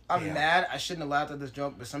 I'm mad. I shouldn't have laughed at this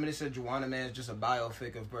joke, but somebody said Juwanna Man is just a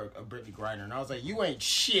biopic of Brittany Griner, and I was like, you ain't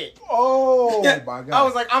shit. Oh my god. I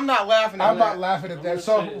was like, I'm not laughing at I'm that. not laughing at that.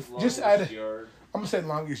 So just add I'm gonna say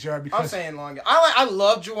Longest Yard because I'm saying Longest. I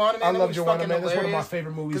love Juwanna Man. I love Juwanna Man. That's one of my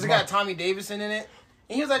favorite movies. Because it got Tommy Davidson in it.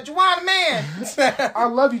 And he was like, Juwanna Man. I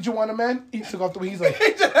love you, Juwanna Man. He took off the he's like,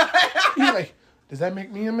 does that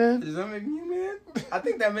make me a man? Does that make me a man? I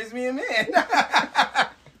think that makes me a man.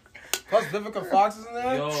 Plus Vivica Fox is in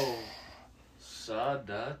there. Yo,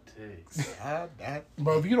 Sadate.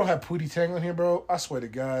 Bro, if you don't have Pootie Tang on here, bro, I swear to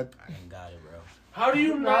God. I ain't got it, bro. How do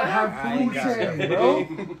you not have Pootie Tang,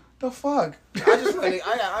 bro? The fuck?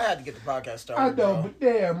 I had to get the podcast started. I know, bro. but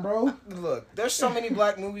damn, bro. Look, there's so many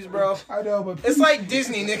black movies, bro. I know, but It's like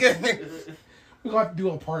Disney, nigga. we're gonna have to do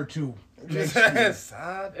a part 2. It's gonna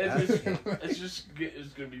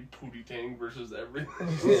be Pootie Tang versus everything.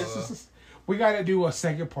 We gotta do a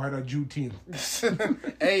second part on Juneteenth.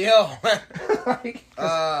 Hey yo, Like,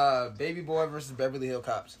 Baby Boy versus Beverly Hills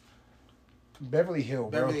Cops. Beverly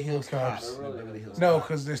Hills, bro. Beverly Hills Cops. Beverly Hills No, Cops.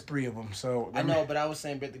 because there's 3 of them. So I know, but I was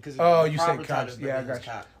saying because oh, the you proper said title cops. is Yeah, I Beverly Hills got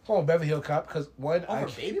you. Cop. Oh, Beverly Hills Cop, because one, Over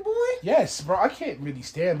Baby Boy? yes, bro, I can't really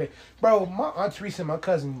stand it. Bro, my Aunt Teresa and my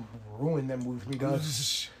cousin ruined that movie for me, dog.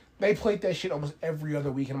 They played that shit almost every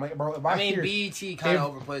other week, and I'm like, bro, if I mean, hear... BET kind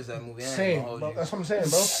of overplays that movie. Same, bro. That's what I'm saying,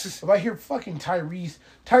 bro. If I hear fucking Tyrese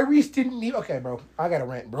didn't need... Okay, bro, I got to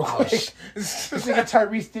rant, bro. Oh, This nigga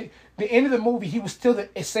Tyrese did... The end of the movie, he was still the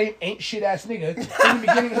same ain't shit ass nigga in the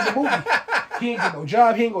beginning of the movie. He ain't get no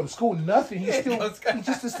job, he ain't go to school, nothing. He's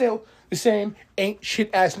just the same ain't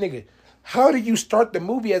shit ass nigga. How do you start the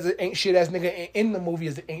movie as an ain't shit ass nigga and end the movie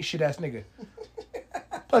as an ain't shit ass nigga?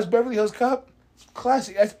 Plus, Beverly Hills Cop,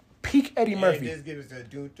 classic. That's peak Eddie Murphy.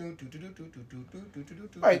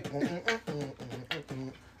 Right.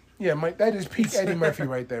 Yeah, Mike, that is peak Eddie Murphy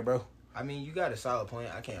right there, bro. I mean, you got a solid point.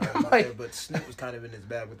 I can't argue about that, but Snoop was kind of in his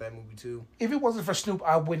bag with that movie too. If it wasn't for Snoop,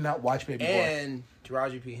 I would not watch Baby Boy. And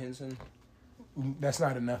Taraji P. Henson. That's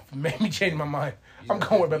not enough. It made me change my mind. I'm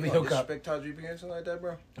going with Beverly Hills Cop. Respect Taraji P. Henson like that,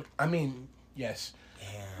 bro? I mean, yes.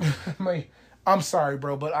 Damn. I'm sorry,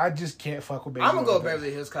 bro, but I just can't fuck with Baby Boy. I'm gonna go with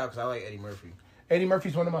Beverly Hills Cop because I like Eddie Murphy. Eddie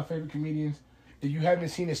Murphy's one of my favorite comedians. If you haven't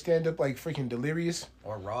seen his stand up like freaking Delirious,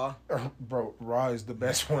 Or Raw. Bro, Raw is the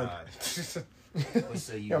best one.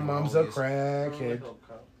 Your mom's a crackhead.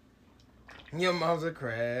 Your mom's a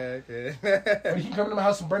crackhead. When you come to my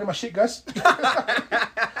house and burning my shit, Gus?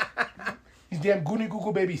 These damn Goonie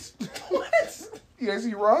Google babies. What? You guys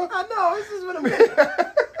see Raw? I know. This is what I'm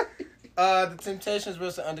The Temptations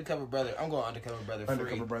versus Undercover Brother. I'm going Undercover Brother.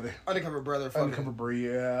 Undercover Brother. Undercover Brother. Fucking. Undercover Brother.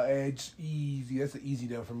 Yeah, it's easy. That's an easy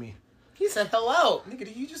deal for me. He said hello. Nigga,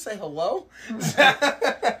 did you just say hello?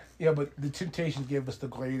 Yeah, but the Temptations gave us the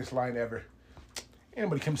greatest line ever. Ain't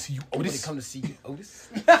nobody come to see you, Otis. Nobody come to see you, Otis.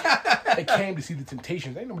 They came to see the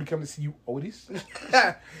Temptations. Ain't nobody come to see you, Otis.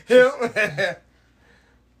 They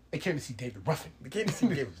came to see David Ruffin. They came to see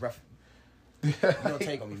David Ruffin. You don't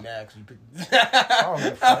take on me mad because you picked. I don't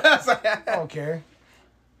give a fuck. I don't care.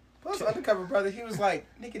 Plus, Undercover Brother, he was like,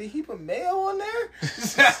 nigga, did he put mayo on there?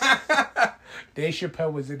 Dave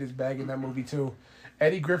Chappelle was in his bag in that movie too.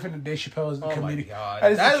 Eddie Griffin and Dave Chappelle is the comedian. Oh my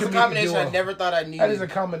God. That is a combination I never thought I needed. That is a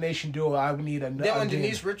combination duo I would need. Then when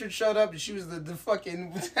Denise Richards showed up, she was the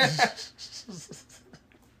fucking...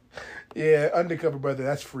 Yeah, Undercover Brother,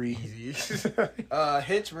 that's free. Easy.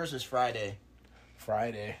 Hitch versus Friday.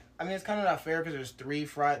 Friday. I mean, it's kind of not fair because there's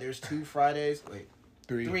 2 Fridays. Wait.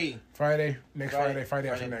 3. Friday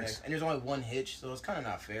after next. And there's only 1 Hitch, so it's kind of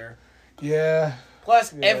not fair. Yeah.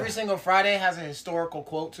 Plus, every single Friday has a historical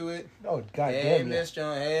quote to it. Oh, goddamn. Hey, Miss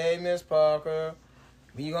John. Hey, Miss Parker.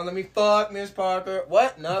 When you gonna let me fuck, Miss Parker?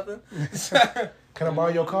 What? Nothing. Can I borrow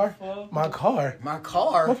your car? My car? My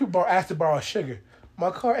car? Most people ask to borrow sugar.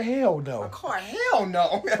 My car? Hell no. My car? Hell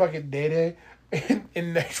no. Fucking Day.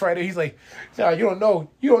 And next Friday, he's like, "Nah, you don't know,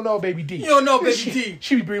 Baby D. You don't know, Baby D."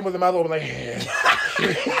 She be breathing with her mouth open like, yeah.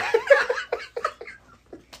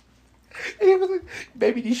 And he was like,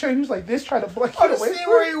 Baby D, he was like this, trying to block Oh, you the away. scene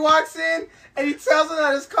where he walks in and he tells him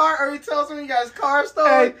that his car, or he tells him he got his car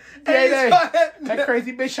stolen. Hey, that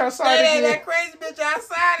crazy bitch outside again. That crazy bitch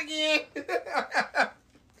outside again.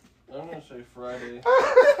 I'm gonna say Friday.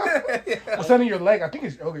 What's that in your leg? I think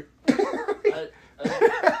it's yogurt.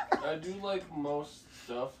 I do like most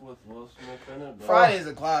stuff with Will Smith in it. But Friday's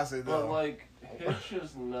a classic, though. But, like, Hitch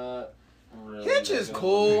is not... really Hitch is like a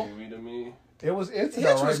cool. movie to me. It's an Hitch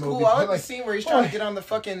alright was cool. movie. I like Like, the scene where he's trying to get on the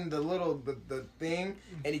fucking the thing,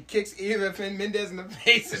 and he kicks Eva Mendez in the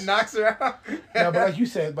face and knocks her out. yeah, but like you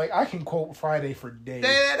said, like I can quote Friday for days.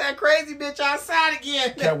 that crazy bitch outside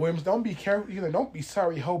again. Cat Williams, don't be careful. Either don't be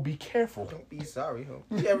sorry, ho. Be careful. Don't be sorry, ho.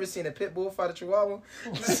 You ever seen a pit bull fight a chihuahua?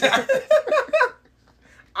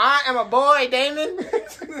 I am a boy, Damon.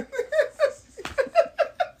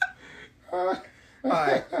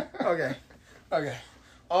 Alright. Okay.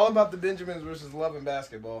 All About the Benjamins versus Love and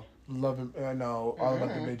Basketball. Love him. No, all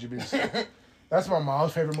about the Benjamins. That's my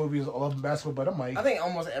mom's favorite movie is Love and Basketball, but I'm like, I think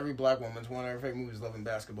almost every black woman's one of her favorite movies, Love and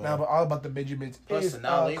Basketball. nah, but all about the Benjamins Plus is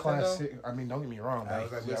Sanaa a Lathan, classic. I mean, don't get me wrong. I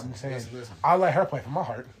was Like, like, yeah, listen, I'm saying, listen. I let her play for my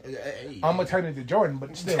heart. Hey, I'm gonna turn into Jordan,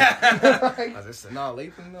 but still, I was like, Sanaa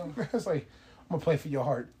Lathan, though. it's like I'm gonna play for your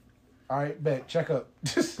heart. All right, bet. Check up.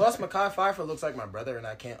 Plus, Mekhi Phifer looks like my brother, and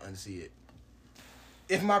I can't unsee it.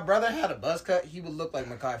 If my brother had a buzz cut, he would look like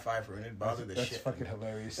Mekhi Phifer, and it bothered the That's shit. fucking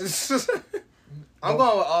hilarious. I'm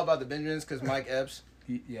going with All About the Benjamins because Mike Epps.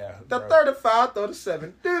 Yeah. The bro. 35,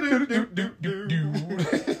 37. I'm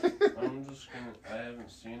just gonna. I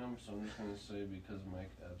haven't seen him, so I'm just gonna say because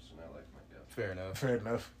Mike Epps and I like Mike Epps. Fair enough. Fair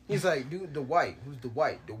enough. He's like, dude, the white. Who's the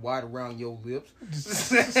white? The white around your lips.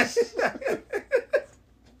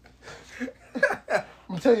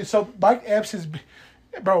 I'm telling you. So Mike Epps is,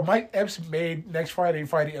 bro. Mike Epps made Next Friday,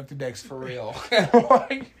 Friday After Next. For real.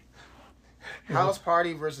 Like, House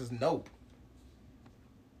Party versus Nope.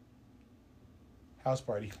 House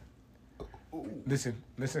Party. Listen.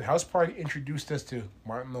 House Party introduced us to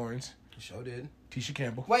Martin Lawrence, Sure did. Tisha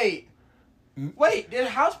Campbell. Wait, did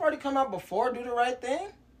House Party come out before Do the Right Thing?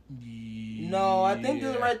 No, I think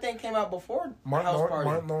Do the Right Thing came out before House Party.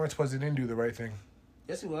 Martin Lawrence wasn't in Do the Right Thing.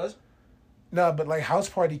 Yes, he was. No, but like House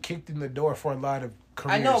Party kicked in the door for a lot of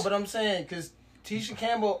careers. I know, but I'm saying because Tisha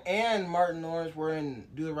Campbell and Martin Lawrence were in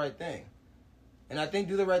Do the Right Thing. And I think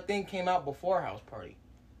Do the Right Thing came out before House Party.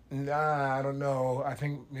 Nah, I don't know. I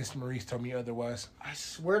think Miss Maurice told me otherwise. I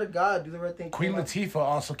swear to God, Do the Right Thing Queen came out. Latifah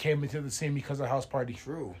also came into the scene because of House Party.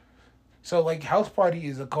 True. So like House Party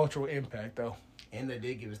is a cultural impact though. And they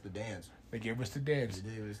did give us the dance. They gave us the dance. They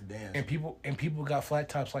did give us the dance. And people got flat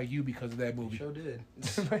tops like you because of that movie. Sure did.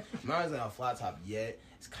 Mine's not a flat top yet.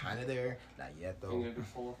 It's kind of there. Not yet, You though. think I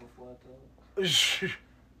could pull off a flat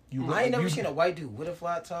top? I ain't never seen a white dude with a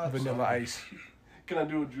flat top. Vanilla Ice. Can I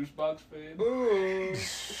do a juice box fade? Ooh.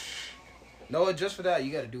 No, just for that,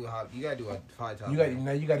 you gotta do a high top. You got to get a Gumby.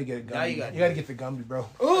 Now you You gotta got to do get the Gumby, bro.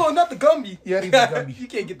 Oh, not the Gumby. You gotta get the Gumby. You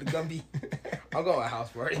can't get the Gumby. I'm going with House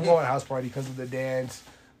Party. I'm going House Party because of the dance,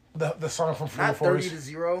 the song from Full Not Force.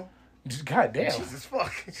 30-0. Just goddamn. Jesus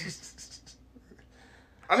fuck.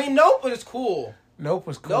 I mean, Nope was cool. Nope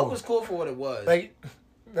was cool. Nope was cool for what it was. Like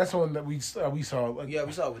that's the one that we saw. Like, yeah,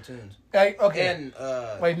 we saw it with Tunes. Like, okay. And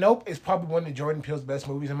like Nope is probably one of Jordan Peele's best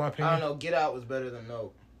movies in my opinion. I don't know. Get Out was better than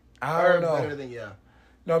Nope. I don't know. Better than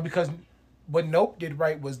No, because what Nope did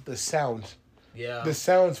right was the sounds. Yeah. The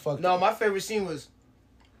sounds fucked. No, my favorite scene was.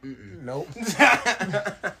 Nope.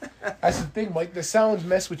 That's the thing. Like the sounds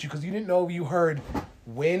mess with you because you didn't know if you heard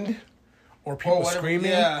wind or people whatever,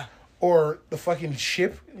 screaming yeah. or the fucking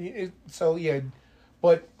ship. So yeah,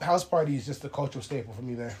 but House Party is just a cultural staple for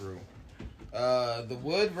me there. True. The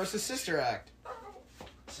Wood versus Sister Act.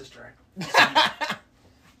 Sister Act.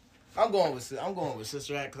 I'm going with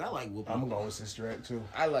Sister Act because I like Whoopi. I'm going with Sister Act too.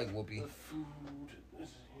 I like Whoopi. The food is,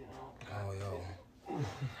 Oh yo. All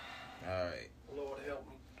right. Lord help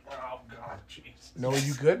me. Oh God, Jesus. No,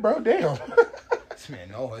 you good, bro? Damn. This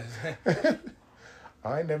man knows.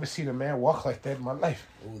 I ain't never seen a man walk like that in my life.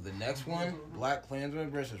 Ooh, the next one, Black Klansman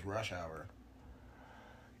versus Rush Hour.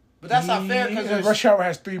 But that's not fair because Rush Hour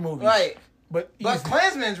has 3 movies. Right. But Black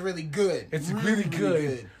Klansman's really good. It's really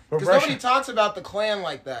good. But Because Rush- nobody talks about the Klan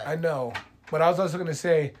like that. I know. But I was also gonna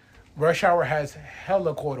say Rush Hour has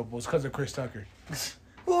hella quotables because of Chris Tucker.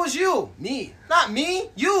 Who was you? Me. Not me.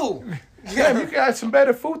 You. Damn, you got some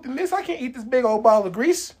better food than this. I can't eat this big old ball of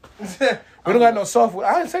grease. We don't got no soul food.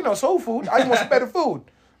 I didn't say no soul food. I just want some better food.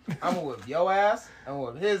 I'm gonna whip your ass. I'm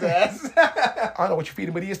gonna whip his ass. I don't know what you're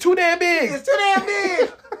feeding, but he is too damn big. It's too damn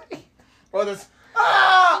big. Or this.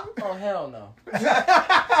 Ah! Oh hell no.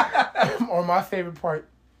 Or my favorite part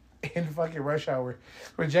in fucking Rush Hour,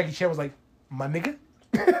 where Jackie Chan was like, "My nigga."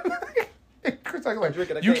 Chris Tucker like,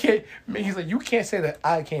 Drinking a "You cake." can't." He's like, "You can't say that.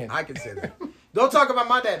 I can." I can say that. Don't talk about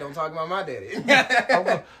my dad. Don't talk about my daddy. I'm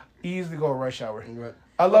gonna easily go Rush Hour. But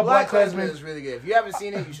I love Black Black Klansman Klansman. is really good. If you haven't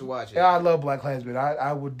seen it, you should watch it. Yeah, I love Black Klansman.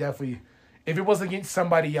 I would definitely, if it was against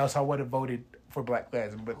somebody else, I would have voted for Black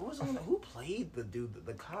Klansman. But Who played the dude,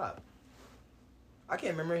 the cop? I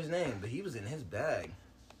can't remember his name, but he was in his bag.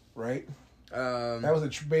 right? That That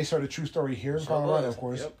was based on a true story here in Colorado, of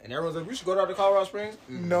course. Yep. And everyone's like, we should go down to Colorado Springs.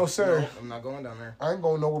 No, sir. No, I'm not going down there. I ain't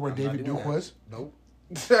going nowhere where I'm not David doing Duke that. was. Nope.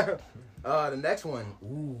 The next one.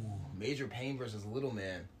 Ooh, Major Payne versus Little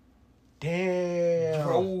Man. Damn.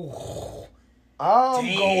 Bro. I'm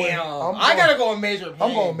Damn. going. I gotta go with Major Payne.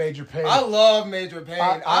 I'm going Major Payne. I love Major Payne.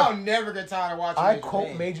 I- I'll never get tired of watching I Major quote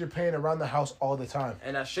Payne. Major Payne around the house all the time.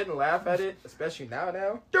 And I shouldn't laugh at it, especially now.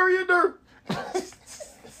 Don't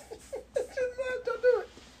do it.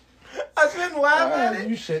 I shouldn't laugh at it.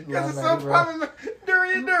 You shouldn't Because laugh it's at so it, bro.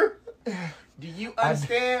 problematic. Do you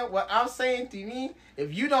understand what I'm saying to me?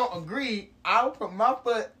 If you don't agree, I'll put my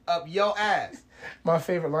foot up your ass. My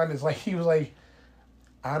favorite line is like, he was like,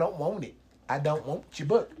 I don't want it. I don't want your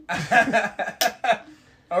book.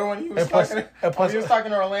 Or when he was, when he was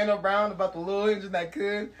talking to Orlando Brown about the little engine that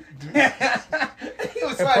could. He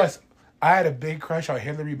was And like, plus, I had a big crush on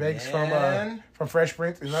Hillary Banks Man. from Fresh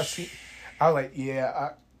Prince, and I was like,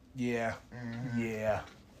 yeah. you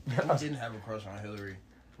didn't have a crush on Hillary.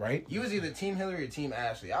 Right? You was either Team Hillary or Team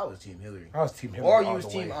Ashley. I was Team Hillary. I was Team Hillary. Or you all was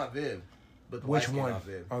the Team way. Aunt Viv. But the Which light-skinned one? Aunt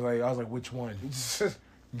Viv. I was like, which one? Just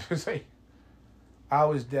like, I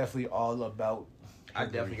was definitely all about. I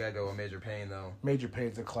definitely gotta go with Major Payne though. Major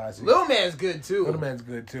Payne's a classic. Little Man's good too. Little Man's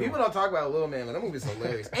good too. People don't talk about Little Man, but that movie's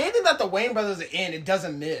hilarious. Anything that the Wayne brothers are in, it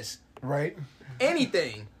doesn't miss. Right?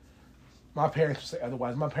 Anything. My parents would say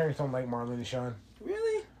otherwise. My parents don't like Marlon and Sean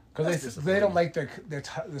Really? because they don't like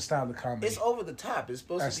the style of comedy. It's over the top. It's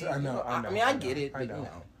supposed to be. I know. I mean, I get it, but you know,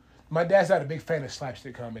 My dad's not a big fan of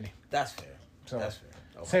slapstick comedy. that's fair. So That's fair.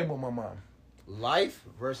 Okay. same with my mom. Life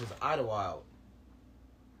versus Idlewild.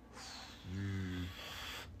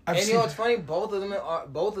 I've And seen, you know what's funny? Both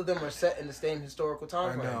of them are set in the same historical I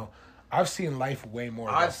time frame. know. I've seen Life way more.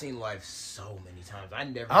 I've though. seen Life so many times. I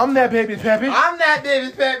never. I'm that baby Peppy. I'm that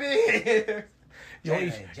baby Peppy. You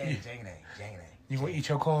want Jang, you want to eat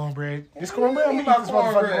your cornbread? This cornbread? I'm Eat gonna my eat this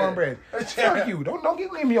motherfucking cornbread. cornbread. Fuck you! Don't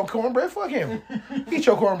give me your cornbread. Fuck him. Eat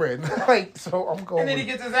your cornbread. Like so, I'm going. And then he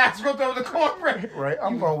with, gets his ass ripped over the cornbread. right.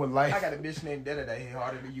 I'm going with Life. I got a bitch named Detta that hit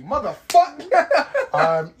harder than you, motherfucker.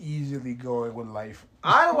 I'm easily going with Life.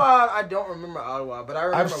 Idlewild, I don't remember Idlewild, but I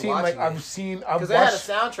remember I've watching it. I've Because they had a watched.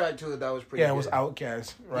 soundtrack to it that was pretty Yeah, good. it was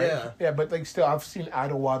Outkast, right? Yeah. But like still, I've seen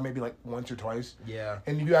Idlewild maybe like once or twice. Yeah.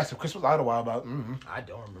 And if you asked if Chris was Idlewild about, I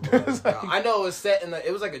don't remember. What I know it was set in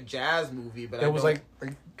it was like a jazz movie, but it was like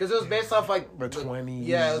because it was based off like the 20s.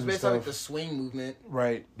 Yeah, it was and based off like stuff. the swing movement.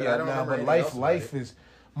 Right. But Yeah, I don't remember but anything else Life about is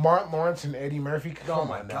Martin Lawrence and Eddie Murphy. Oh Come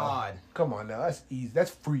my on now. God, Come on now. That's easy. That's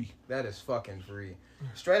free. that is fucking free.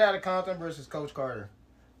 Straight Outta Compton versus Coach Carter.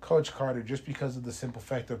 Coach Carter, just because of the simple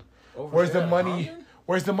fact of Over where's Straight the Outta money? Compton?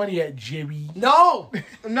 Where's the money at, Jerry? No,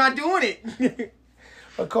 I'm not doing it.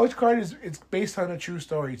 But Coach Carter it's based on a true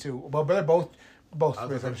story too. But they're both I was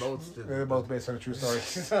based on gonna say both. they're both based on a true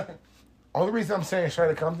story. Only reason I'm saying Straight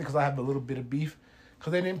Outta Compton because I have a little bit of beef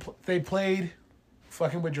because they played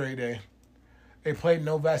fucking with Dre Day. They played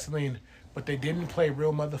No Vaseline, but they didn't play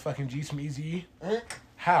Real Motherfucking G's from Eazy-E.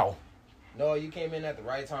 How? No, you came in at the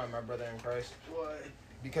right time, my brother in Christ. What?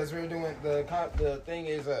 Because we were doing the thing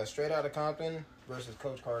is Straight Outta Compton versus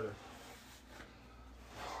Coach Carter.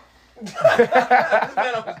 This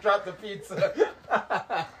man almost dropped the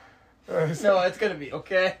pizza. No, it's gonna be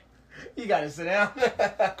okay. You gotta sit down.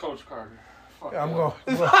 Coach Carter. Fuck I'm yeah.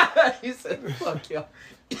 going. He said, "Fuck you."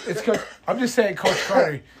 It's I'm just saying, Coach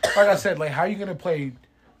Carter. Like I said, like how you gonna play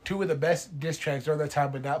two of the best diss tracks during that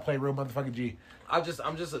time, but not play Real Motherfucking G? I'm just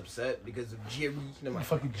upset because of Jimmy. And I'm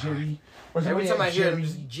Fucking like, Jimmy. every time I hear him,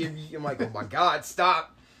 just Jimmy, I'm like, oh my god,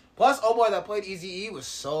 stop. Plus, oh boy, that played Eazy-E was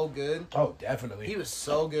so good. Oh, definitely. He was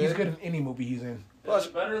so good. He's good in any movie he's in. It's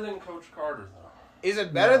better than Coach Carter, though. Is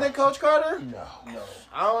it better than Coach Carter? No.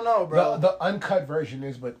 I don't know, bro. The uncut version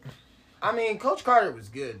is, but I mean, Coach Carter was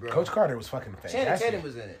good, bro. Coach Carter was fucking Channing fantastic. Tatum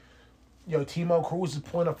was in it. Yo, Timo Cruz is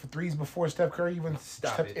pulling up for threes before Steph Curry even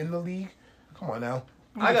Stop stepped it. in the league. Come on now.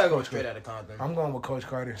 I gotta go Coach straight Carter. out of Compton. I'm going with Coach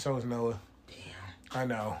Carter. So is Noah. Damn. I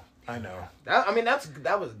know.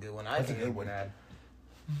 That was a good one. I That's a think good it one. had.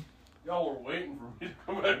 Y'all were waiting for me to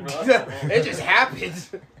come back. It just happened.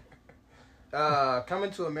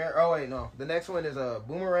 Coming to America. Oh wait, no. The next one is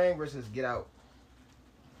Boomerang versus Get Out.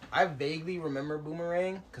 I vaguely remember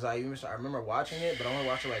Boomerang because I remember watching it, but I only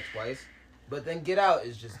watched it like twice. But then Get Out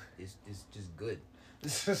is just good.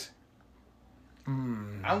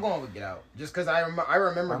 I'm going with Get Out just because I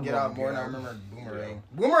remember I'm Get going Out with more Get than I Out. remember Boomerang.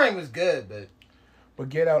 Boomerang was good, but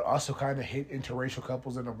Get Out also kind of hit interracial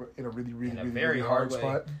couples in a really, in a really, very really hard hard way.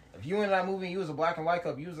 spot. If you in that movie, and you was a black and white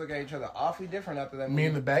couple, you was looking at each other awfully different after that movie. Me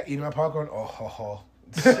in the back eating my popcorn. Oh, ho, ho.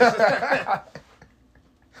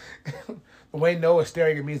 The way Noah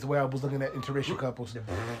staring at me is the way I was looking at interracial couples.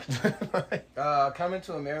 Coming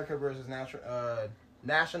to America versus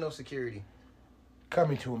national security.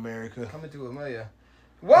 Coming to America. Coming to America.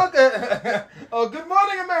 Welcome. Oh, good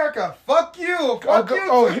morning, America. Fuck you. Fuck you.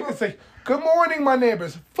 Too. It's like, good morning, my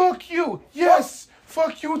neighbors. Fuck you. Yes.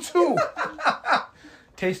 Fuck you too.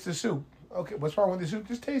 Taste the soup. Okay, what's wrong with the soup?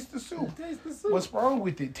 Just taste the soup. Taste the soup. What's wrong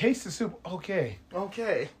with it? Taste the soup. Okay.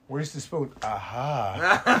 Okay. Where's the spoon?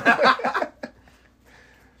 Aha.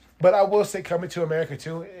 But I will say, Coming to America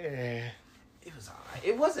too. It was alright.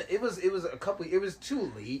 It wasn't. It was a couple. It was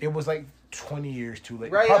too late. It was like 20 years too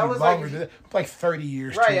late. Right, Probably I was longer like- than that. Like 30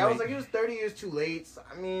 years too Right. late. I was like, it was 30 years too late. So,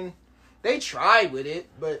 I mean, they tried with it,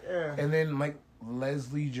 but. And then like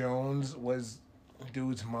Leslie Jones was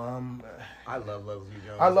dude's mom. I love Leslie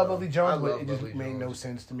Jones. I love though. Leslie Jones, I but love it just Leslie made no Jones.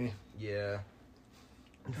 sense to me. Yeah.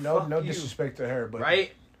 No, Fuck no you. disrespect to her, but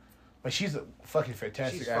Right. But she's a fucking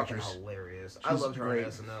fantastic She's actress. fucking hilarious. I She's loved her great.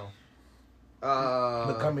 on SNL.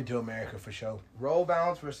 But Coming to America for sure. Roll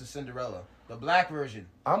Bounce versus Cinderella, the black version.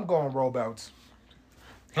 I'm going Roll Bounce.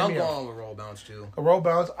 Hit I'm me up. going with Roll Bounce too. Roll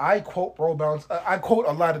Bounce. I quote Roll Bounce. I quote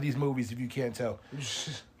a lot of these movies if you can't tell.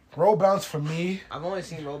 Roll Bounce for me. I've only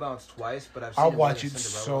seen Roll Bounce twice, but I've seen I'll it watch more it than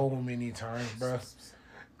so many times, bro.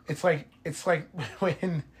 It's like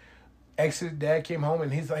when Ex's dad came home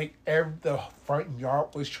and he's like, the front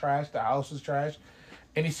yard was trash, the house was trash,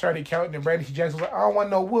 and he started counting. And Brandon T. Jackson was like, I don't want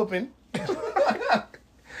no whooping.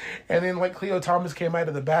 And then like Cleo Thomas came out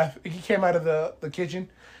of the bath. He came out of the kitchen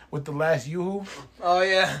with the last yoo-hoo. Oh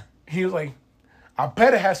yeah. He was like, I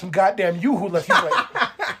better have some goddamn yoo-hoo left. He's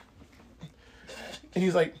like, and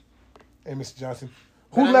he's like, hey, Mr. Johnson,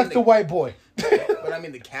 who But I left mean the white boy? But I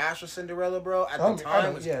mean, the cast of Cinderella, bro, at the I time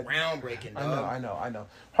know, was yeah. groundbreaking. I Dog. know.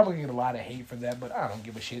 Probably gonna get a lot of hate for that, but I don't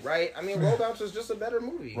give a shit. Right? I mean, Roll Bounce was just a better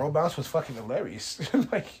movie. Roll Bounce was fucking hilarious.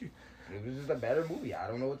 Like, It was just a better movie. I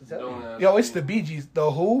don't know what to tell Don't you. ask yo, it's me. the Bee Gees.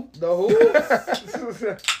 The Who? The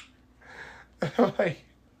Who? I'm like,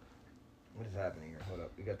 What is happening here? Hold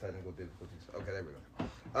up. We got technical difficulties. Okay, there we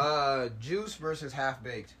go. Juice versus Half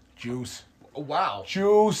Baked. Juice. Oh, wow.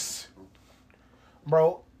 Juice.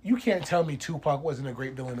 Bro, you can't tell me Tupac wasn't a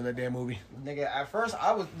great villain in that damn movie. Nigga, at first,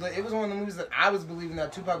 it was one of the movies that I was believing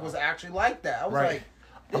that Tupac was actually like that. I was Right. like,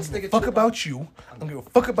 I this don't give nigga a fuck Tupac. about you. I don't give a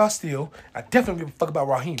fuck about Steel. I definitely don't give a fuck about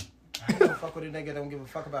Raheem. I don't give a fuck with a nigga that don't give a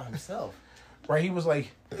fuck about himself. Right? He was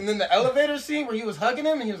like, And then the elevator scene where he was hugging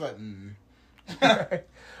him and he was like,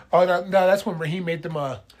 oh, no, that's when Raheem made them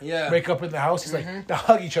Yeah. break up in the house. He's like, they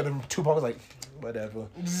hug each other. And Tupac was like, whatever.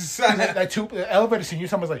 And the elevator scene, you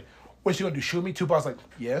was like, what's she gonna do? Shoot me? Tupac's like,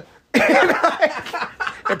 yeah.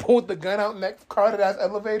 And pulled the gun out in that crowded ass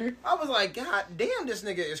elevator. I was like, God damn, this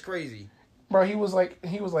nigga is crazy. Bro, he was like,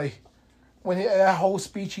 when that whole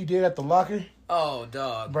speech he did at the locker, Oh,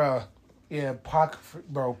 dog. bro. Yeah, Pac.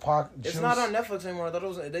 It's Juice, not on Netflix anymore. I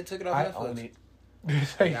thought they took it off I Netflix. own it.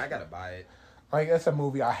 It's like, Yeah, I gotta buy it. like, that's a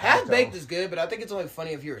movie I have Half to Baked own. is good, but I think it's only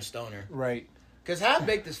funny if you're a stoner. Right. Because Half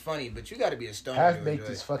Baked is funny, but you gotta be a stoner Half to Baked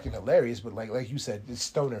enjoy is it. fucking hilarious, but like you said, it's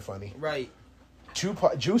stoner funny. Right.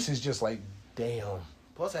 Juice is just like, damn.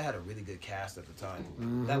 Plus, I had a really good cast at the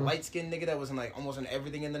time. That light skinned nigga that was in like almost in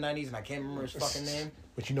everything in the 90s, and I can't remember his fucking name.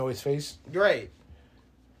 But you know his face? Right.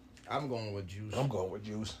 I'm going with Juice. I'm going with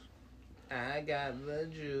Juice. I got the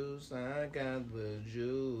juice. I got the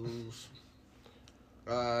juice.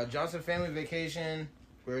 Johnson Family Vacation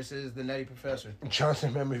versus The Nutty Professor.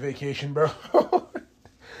 Johnson Family Vacation, bro.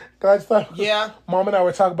 Guys, Yeah. Mom and I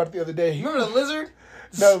were talking about it the other day. Remember the lizard?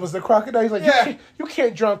 No, it was the crocodile. He's like, Yeah. you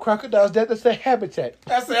can't drown crocodiles. That's their habitat.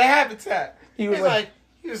 That's their habitat. He was He's like-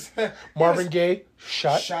 he was Marvin Gaye,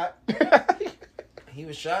 shot. shot. He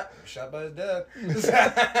was shot by his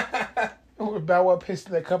dad. Bow Wow pissed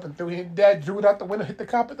in that cup and threw him. Dad drew it out the window, hit the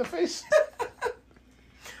cop in the face.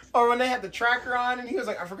 Or when they had the tracker on and he was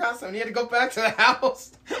like, I forgot something. He had to go back to the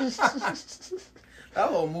house. That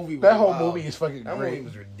whole movie was That whole wild. ese fucking That great. movie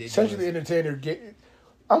was ridiculous. Cedric the Entertainer,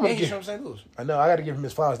 I'm gonna And he's give. from St. Louis. I know I got to give him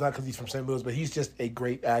his flowers, not because he's from St. Louis, but he's just a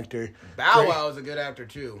great actor. Bow Great- Wow is a good actor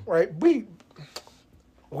too. Right? We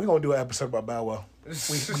gonna do an episode about Bow Wow.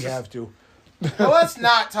 We have to. Well, let's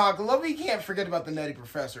not talk. We can't forget about the Nutty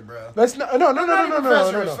Professor, bro. Let's not. No. Nutty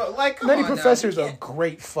Professor is like, come Nutty on now, Professor is we a can't-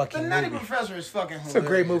 great fucking The Nutty movie. Professor is fucking hilarious. It's a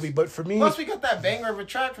great movie, but for me, Plus, we got that banger of a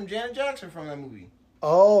track from Janet Jackson from that movie.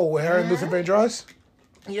 oh, with her and Luther Vandross.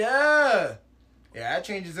 Yeah. Yeah, that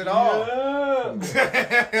changes it all.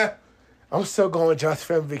 Yeah. I'm still going Johnson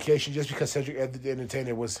Family Vacation just because Cedric the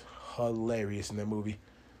Entertainer was hilarious in that movie.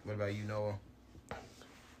 What about you, Noah?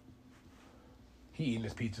 He eating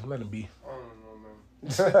his pizza. Let him be. I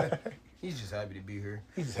don't know, man. He's just happy to be here.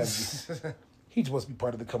 He just has to be. He just wants to be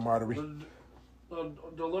part of the camaraderie. the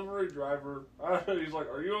delivery driver. He's like,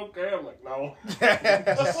 "Are you okay?" I'm like, "No."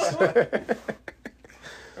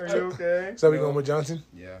 Are you okay? So we going with Johnson?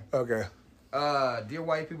 Yeah. Okay. Dear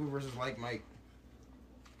White People versus Like Mike.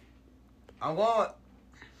 I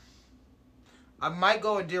might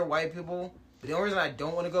go with Dear White People. But the only reason I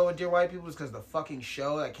don't want to go with Dear White People is because the fucking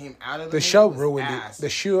show that came out of The movie show was ruined ass. it. The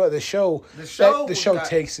show got-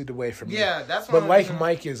 takes it away from me. Yeah, that's But when Like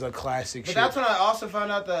Mike is a classic But shit. that's when I also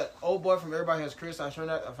found out that old boy from Everybody Has Chris. I found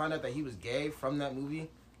out that he was gay from that movie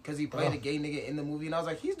because he played a gay nigga in the movie, and I was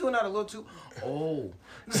like, he's doing that a little too. Oh,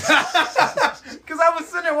 because I was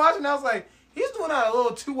sitting there watching, and I was like, he's doing that a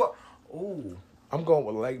little too. Oh, I'm going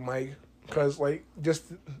with Like Mike because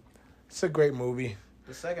it's a great movie.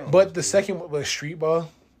 the second one. But was the cool. second one was Street Ball.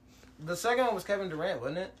 The second one was Kevin Durant,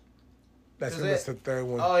 wasn't it? That's Is the third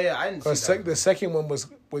one. Oh yeah, I didn't see that. The second one was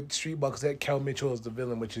with Street Ball because that Kel Mitchell is the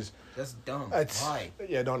villain, which is That's dumb. that's Why?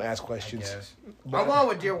 yeah. Don't ask I questions. guess. But I'm going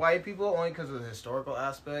with Dear White People only because of the historical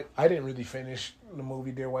aspect. I didn't really finish the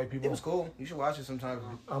movie Dear White People. It was cool. You should watch it sometime.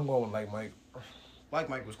 I'm going with Like Mike. Like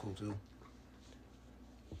Mike was cool too.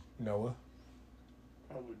 Noah.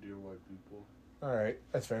 Probably Dear White People. All right,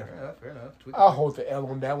 that's fair. Fair enough. I'll hold the L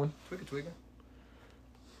on that one. Tweaker.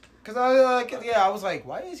 Cause I was like,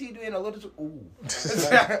 why is he doing a little too? Ooh.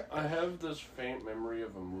 I have this faint memory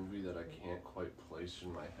of a movie that I can't quite place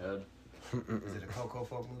in my head. Is it a Coco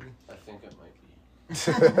folk movie? I think it might be.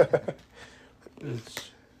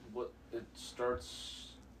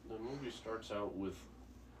 The movie starts out with,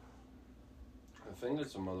 I think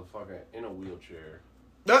it's a motherfucker in a wheelchair.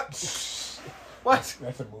 What?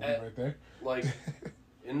 That's a movie right there. Like,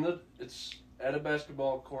 it's at a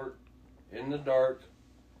basketball court, in the dark,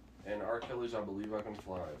 and R. Kelly's I Believe I Can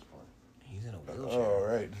Fly is playing. He's in a wheelchair. All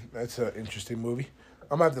right, that's an interesting movie.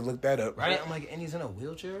 I'm gonna have to look that up. Right? I'm like, and he's in a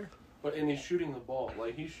wheelchair? And he's shooting the ball.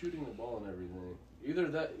 Like, he's shooting the ball and everything.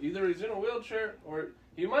 Either he's in a wheelchair, or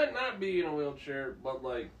he might not be in a wheelchair, but,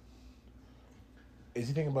 like... Is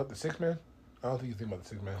he thinking about the Six Man? I don't think he's thinking about the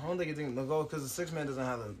Six Man. I don't think he's thinking, no, because the Six Man doesn't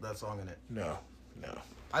have that song in it. No.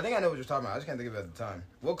 I think I know what you're talking about. I just can't think of it at the time.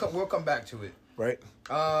 We'll come back to it. Right?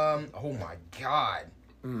 Oh my God.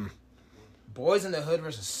 Boys in the Hood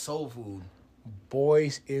versus Soul Food.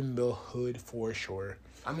 Boys in the Hood for sure.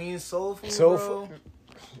 I mean, Soul Food, Soul bro. Food.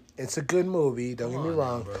 It's a good movie. Don't get me on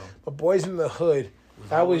wrong. now, bro. But Boys in the Hood,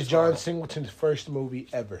 that was always John hard. Singleton's first movie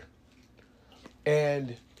ever.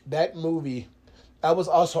 And that movie, that was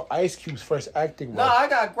also Ice Cube's first acting Nah, role. I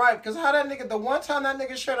got gripe because how that nigga, the one time that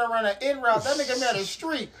nigga should have run an in route, that nigga made a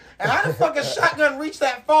streak. And how the fucking shotgun reach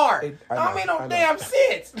that far? I I know, mean, I no know. damn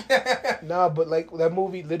sense. Nah, but like that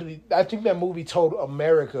movie literally, I think that movie told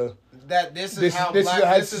America That this is how this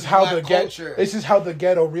black is how the culture. ghetto. This is how the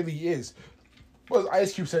ghetto really is. Well,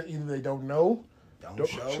 Ice Cube said either they don't know, Don't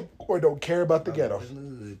show. or don't care about the ghetto.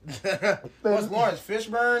 What's Lawrence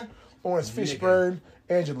Fishburne? Lawrence Nigga. Fishburne,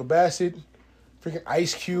 Angela Bassett, freaking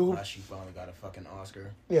Ice Cube. Wow, she finally got a fucking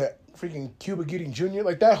Oscar. Yeah, freaking Cuba Gooding Jr.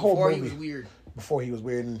 Like that whole Before movie. he was weird. Before he was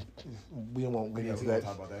weird, and we won't get Yeah, into we won't that.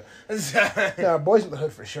 talk about that. Yeah, Boys in the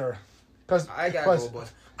Hood for sure. Cause I got plus, Gold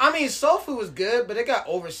Boys. I mean, Soul Food was good, but it got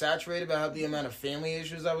oversaturated by the amount of family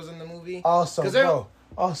issues that was in the movie. Also, 'Cause they're-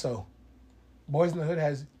 also, Boys in the Hood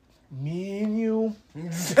has Me and You.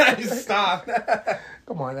 Stop.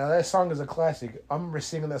 Come on now, that song is a classic. I remember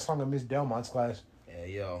singing that song in Miss Delmont's class. Yeah,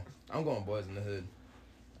 yo. I'm going Boys in the Hood.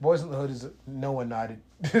 Boys in the Hood is no one nodded.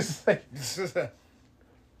 It's like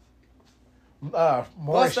Plus,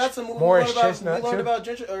 Morris, that's a movie Morris we learned Chestnut too. about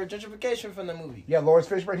gentrification from the movie. Yeah, Lawrence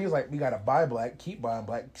Fishburne. He was like, "We gotta buy black, keep buying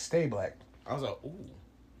black, stay black." I was like, ooh.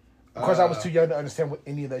 Of course, I was too young to understand what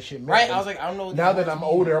any of that shit meant. Right, but I was like, I don't know what now these that I'm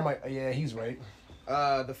words mean. older, I'm like, yeah, he's right.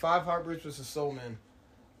 The Five Heartbeats versus Soul Man.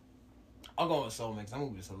 I'm going with Soul Man because that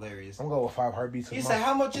movie was hilarious. I'm going with Five Heartbeats. He said,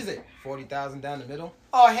 how much is it? 40,000 down the middle?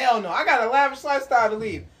 Oh, hell no. I got a lavish lifestyle to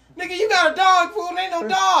leave. Nigga, you got a dog, fool. Ain't no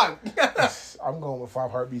dog. I'm going with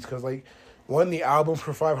Five Heartbeats because, like, one, the album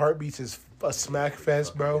for Five Heartbeats is a smack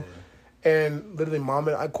fest, bro. And literally, Mom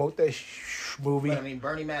and I quote that movie. But I mean,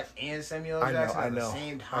 Bernie Mac and Samuel I know, Jackson I at the know,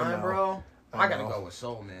 same I time, know, bro. I I gotta know. go with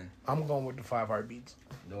Soul Man. I'm going with the Five Heartbeats.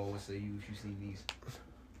 No, what say you if you see these?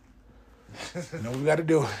 You know what we got to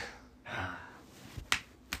do.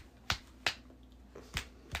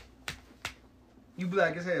 You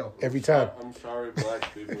black as hell. Every time. I'm sorry,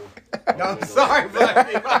 black people. No, I'm sorry, black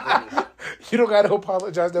people. You don't got to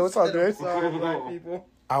apologize, though. It's all I'm good. sorry, black people.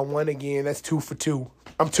 I won again. That's 2 for 2.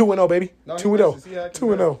 I'm 2-0, baby. No, he 2-0. misses. He had to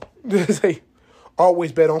 2-0. Say,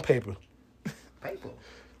 always bet on paper. Paper.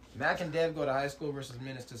 Mac and Dev go to high school versus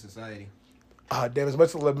Menace to Society. Damn, as much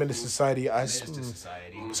as I love Menace Society, Menace to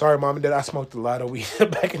Society. sorry, Mom and Dad, I smoked a lot of weed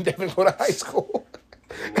back in Devon going to high school.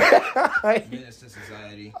 Menace to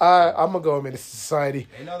Society. I'm gonna go with Menace to Society.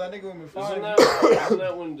 Hey, no, that nigga would be fine. Isn't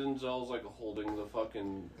that when Denzel's like holding the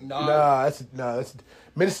fucking? Nah, that's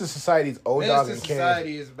Menace to Society's old dog Menace and to Kane.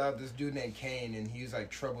 Society is about this dude named Kane, and he's like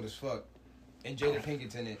troubled as fuck. And Jada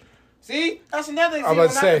Pinkett's in it. See, that's another thing. I'm about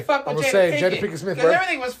to say, fuck with Jada Pinkett Smith, because right?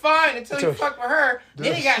 everything was fine until he fucked with her.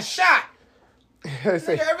 Then he got shot. Say,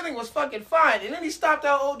 Nigga, everything was fucking fine, and then he stopped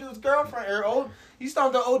out old dude's girlfriend he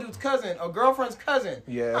stopped out old dude's cousin or girlfriend's cousin.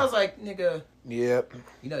 Yeah. I was like, nigga, yep,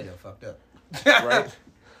 you know you done fucked up. right.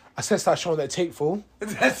 I said stop showing that tape, fool.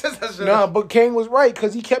 That's Nah, but Kane was right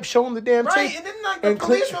because he kept showing the damn right, tape. and then like the And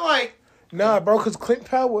police were like, Nah, bro, because Clint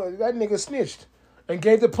Powell, that nigga snitched and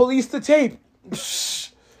gave the police the tape.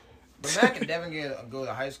 but Mac and Devin go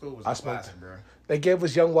to high school was a classic, bro. They gave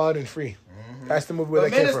us Young, Wild, and Free. Mm-hmm. That's the movie where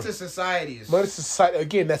But they came Menace from. to Society is Menace to Society,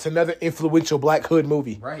 again, that's another influential Black Hood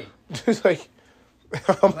movie. right. It's like,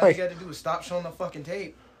 I'm All you like, got to do is stop showing the fucking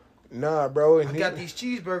tape. nah, bro. I And got these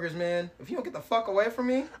cheeseburgers, man. If you don't get the fuck away from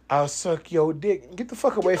me, I'll suck your dick. Get the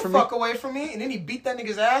fuck away get the from fuck me. away from me. And then he beat that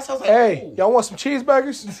nigga's ass. I was like, Hey, ooh. y'all want some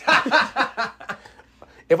cheeseburgers?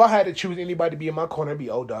 If I had to choose anybody to be in my corner, it'd be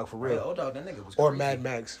Old Dog for Yeah, real. Old Dog, that nigga was Or crazy. Mad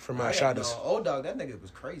Max from Yeah, Shadows. no, Old Dog, that nigga was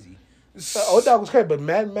crazy. Old Dog was crazy, but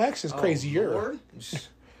Mad Max is crazier. Lord.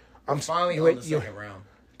 I'm Finally you- on the you- second round.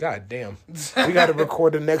 God damn. We got to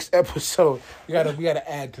record the next episode. We got to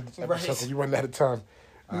add to this episode Right. because we run out of time.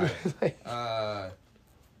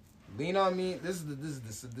 Lean on Me. This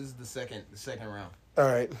is the second round. All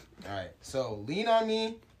right. All right. So Lean on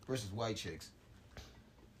Me versus White Chicks.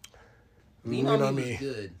 Lean on Me. was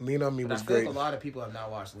good. Lean on Me But was I feel great. like a lot of people have not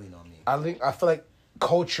watched Lean on Me. I feel like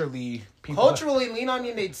culturally people. Culturally, Lean on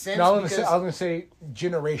Me made sense. No, I was because, gonna say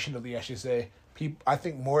generationally. I should say people. I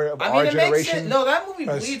think more of I our mean, it makes generation. sense. No, that movie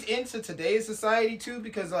has- bleeds into today's society too,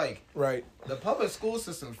 because like Right. the public school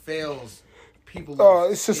system fails people. Oh,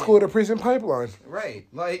 of it's the skin. school to prison pipeline, Right,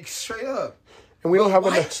 like straight up. and we don't have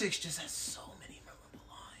White enough. Chicks just has so many memorable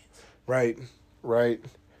lines. Right. Right.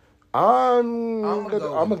 I'm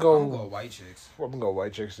gonna go White Chicks.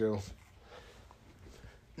 White Chicks still.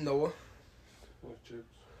 Noah.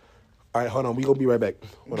 All right, hold on. We gonna be right back.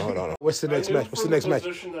 Hold on. What's the next match? What's the next match?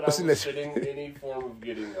 What's the next? Sitting, any form of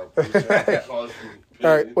getting up. That caused me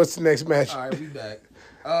All right, what's the next match? All right, we back.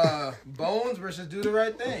 Bones versus Do the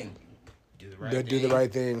Right Thing. Do the right Do the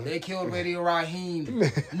right thing. They killed Radio Raheem.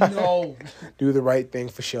 No. Do the right thing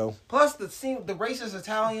for show. Plus the racist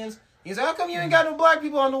Italians. He's like, how come you ain't got no black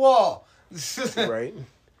people on the wall? Right.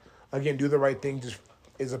 Again, do the right thing just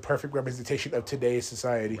is a perfect representation of today's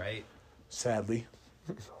society. Right. Sadly.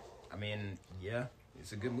 I mean, yeah,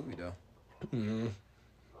 it's a good movie though. Mm-hmm.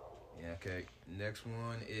 Yeah. Okay. Next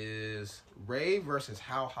one is Ray versus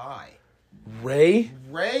How High. Ray.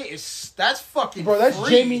 That's fucking. Bro, that's free.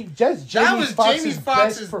 Jamie. That's Jamie was Foxx's Jamie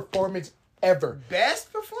Foxx's best performance ever.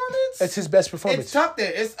 Best performance. That's his best performance. It's up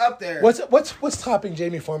there. It's up there. What's topping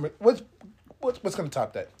Jamie performance? What's gonna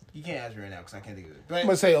top that? You can't ask me right now because I can't think of it. I'm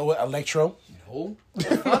gonna say Electro. No.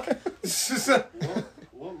 Fuck.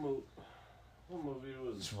 What movie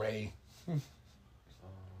was? It's Ray.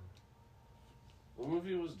 What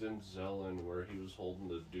movie was Denzel in where he was holding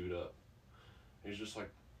the dude up? He's just like,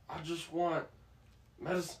 I just want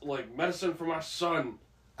medicine for my son.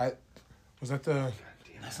 Was that the?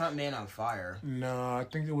 That's not Man on Fire. No, I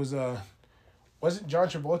think it was wasn't John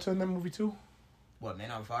Travolta in that movie too? What,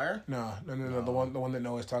 Man on Fire? No. The one that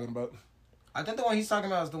Noah's talking about. I think the one he's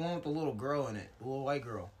talking about is the one with the little girl in it, the little white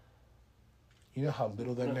girl. You know how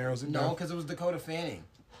little that narrows it No, down. because it was Dakota Fanning.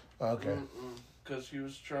 Oh, okay. Because he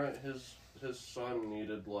was trying. His son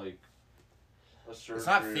needed like a surgery. It's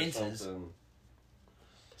not or fences. something.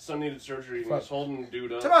 His son needed surgery. And Fuck. he's holding the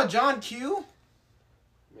dude up. Talk about John Q.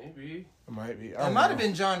 Maybe. It might be. It might have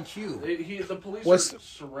been John Q. The police What's- are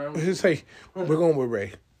surrounded. Just say we're going with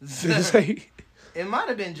Ray. Just say It might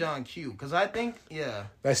have been John Q. Because I think, yeah.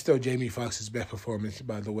 that's still Jamie Foxx's best performance,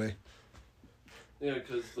 by the way. Yeah,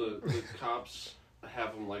 because the cops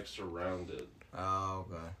have him like surrounded, Oh,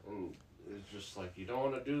 okay. and it's just like you don't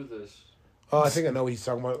want to do this. Oh, I think I know what he's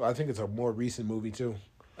talking about. I think it's a more recent movie too.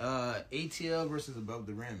 ATL versus Above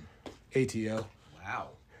the Rim. ATL. Wow.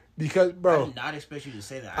 Because, I bro, did not expect you to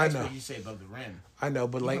say that. I I know. expect you to say Above the Rim. I know,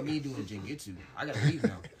 but Look like, at me doing Jingetsu. I gotta leave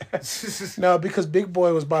now. no, because Big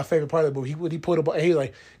Boy was my favorite part of the movie. He put up, he was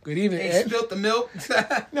like, "Good evening." He Ed." spilled the milk.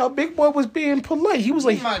 No, Big Boy was being polite. He was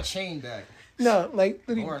Give like, my chain back. no, like,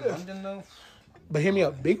 Or in London though. but hear me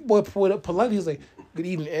out. Big Boy put up polite. He was like, "Good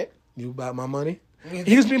evening, Ed. You about my money?"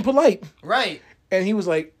 He was being polite, Right. and he was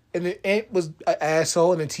like, and then Ant was an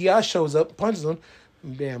asshole, and then T.I. shows up, punches him.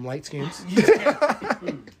 Damn light skins.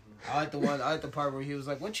 I like the part where he was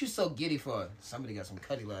like, "What you so giddy for?" Somebody got some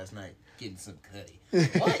cutty last night. Getting some cutty.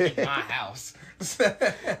 What in my house?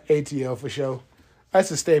 ATL for sure. That's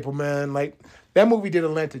a staple, man. Like that movie did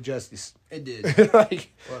Atlanta justice. It did.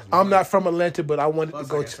 Like I'm not from Atlanta, but I wanted to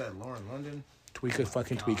go. Like I said, Lauren London. Tweaker,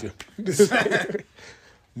 fucking tweaker.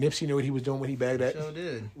 Nipsey knew what he was doing when he bagged that. Sure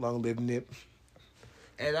did. Long live Nip.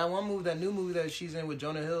 And that new movie that she's in with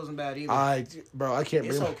Jonah Hill isn't bad either. I can't.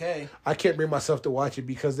 It's okay. I can't bring myself to watch it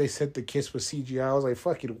because they said the kiss was CGI. I was like,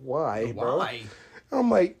 fuck it, why, bro? Why? I'm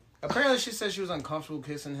like, apparently she said she was uncomfortable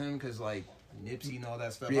kissing him because like Nipsey and all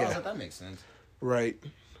that stuff. Yeah. I was like, that makes sense. right.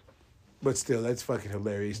 But still, that's fucking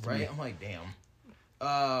hilarious to Right? me. I'm like, damn.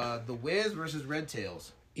 The Wiz versus Red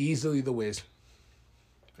Tails. Easily the Wiz.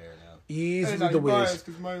 Fair enough. Easily the Wiz.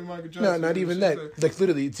 No, not even that. Like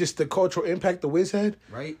literally, it's just the cultural impact the Wiz had.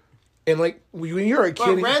 Right? And like when you're a But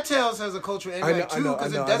kid, Red Tails has a cultural impact too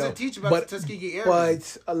because it doesn't teach about the Tuskegee Airmen.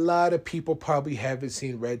 But a lot of people probably haven't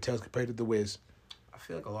seen Red Tails compared to the Wiz. I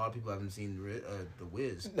feel like a lot of people haven't seen the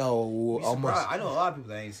Wiz. No, almost. I know a lot of people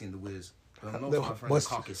that ain't seen the Wiz. But I know my friend the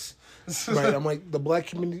caucus. Right, I'm like the black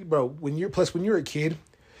community, bro. When you're a kid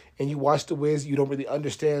and you watch the Wiz, you don't really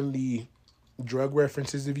understand the drug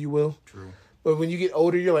references, if you will. True. But when you get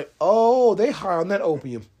older, you're like, oh, they high on that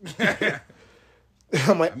opium.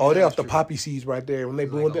 I'm like, oh, they off the poppy seeds right there. When they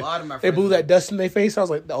blew they blew that dust in their face, I was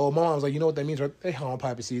like, oh, mom, I was like, you know what that means, right? They high on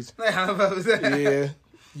poppy seeds. Yeah. I mean,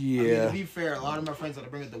 to be fair, a lot of my friends that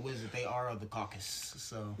bring up the Wiz, they are of the caucus.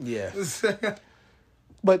 So yeah.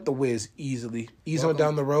 But the Wiz easily on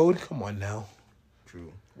down the road. Come on now.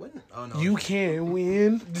 True. What? Oh no. You can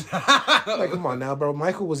win. Like, come on now, bro.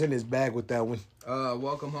 Michael was in his bag with that one.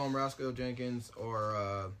 Welcome Home, Roscoe Jenkins,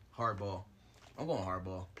 or Hardball. I'm going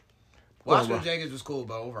Hardball. Roscoe Jenkins was cool,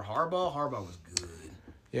 but over Hardball was good.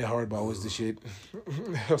 Yeah, Hardball was the shit.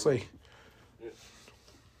 I was like,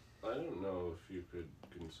 I don't know if you could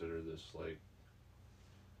consider this like,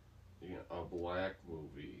 a black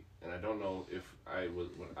movie, and I don't know if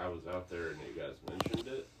when I was out there and you guys mentioned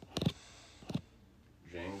it.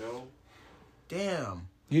 Django. Damn.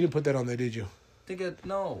 You didn't put that on there, did you?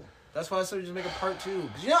 No. That's why I said just make a part 2.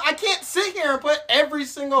 I can't sit here and put every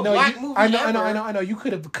single black movie ever. I know. You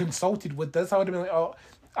could have consulted with us. I would have been like, oh,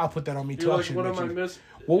 I'll put that on me too. Like, what am I missing?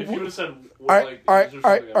 Well, if you would have said, all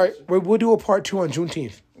right. We'll do a part 2 on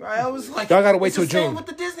Juneteenth. I was like, y'all gotta wait till June. Same with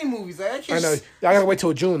the Disney movies. I know. Y'all gotta wait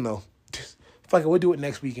till June though. Fuck it, we'll do it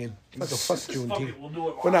next weekend. Fuck Juneteenth. We'll do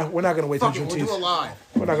it live. We're not gonna wait till Juneteenth. We'll do it live.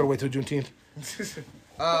 We're not gonna wait till Juneteenth.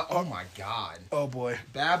 Oh my God. Oh boy.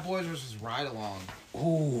 Bad Boys versus Ride Along.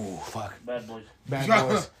 Ooh, fuck. Bad Boys.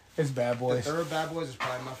 It's Bad Boys. The third Bad Boys is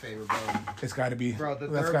probably my favorite, bro. It's got to be. Bro, the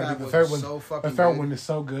third Bad Boys is so fucking good. The third one is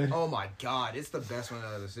so good. Oh my God, it's the best one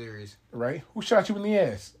out of the series. Right? Who shot you in the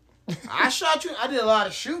ass? I shot you. I did a lot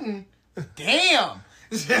of shooting. Damn.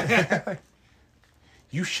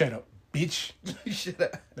 You shut up, bitch. You shut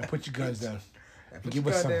up. Now put your guns down. Put your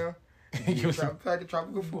gun down. Give us some pack of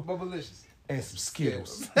tropical food, Bubblicious. And some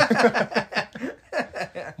Skittles.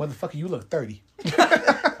 Motherfucker, you look 30.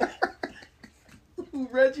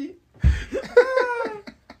 Reggie?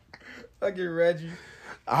 Fucking Reggie.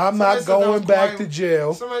 I'm not going back to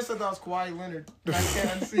jail. Somebody said that was Kawhi Leonard. I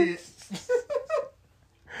can't see it.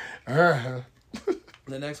 The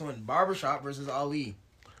next one, Barbershop versus Ali.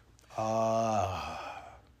 I'm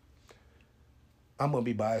going to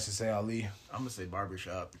be biased to say Ali. I'm going to say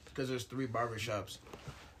Barbershop because there's 3 Barbershops.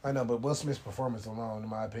 I know, but Will Smith's performance alone, in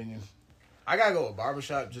my opinion. I got to go with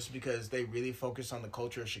Barbershop just because they really focus on the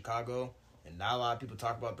culture of Chicago. And not a lot of people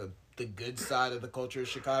talk about the good side of the culture of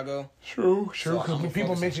Chicago. True. Because when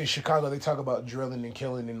people mention Chicago, they talk about drilling and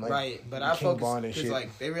killing and like right. But I focus because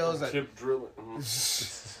like they realize that chip drilling.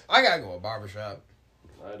 I gotta go with Barbershop.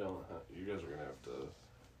 I don't. You guys are gonna have to.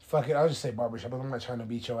 Fuck it. I'll just say Barbershop. But I'm not trying to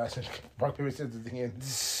beat your ass and rock paper scissors again.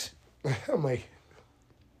 I'm like,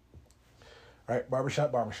 all right,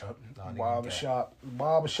 Barbershop.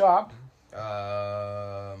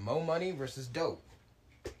 Mo Money versus Dope.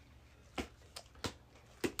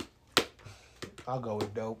 I'll go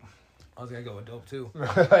with Dope. I was gonna go with Dope too.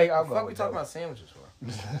 Like, I'll go. What we talking about sandwiches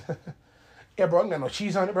for? Yeah, bro, I ain't got no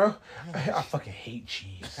cheese on it, bro. I fucking hate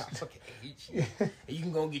cheese. I fucking hate cheese. You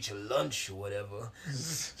can go get your lunch or whatever.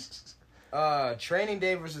 Training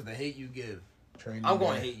Day versus The Hate You Give. I'm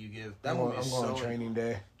going Hate You Give. That movie is so... I'm going Training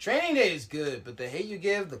Day. Training Day is good, but The Hate You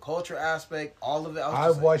Give, the culture aspect, all of it...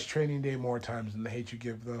 I've watched Training Day more times than The Hate You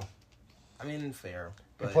Give, though. I mean, fair.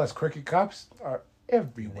 But and plus, cricket cops are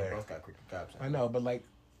everywhere. They both got cricket cops. I know, but like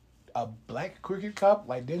a black cricket cop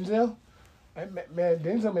like Denzel, man,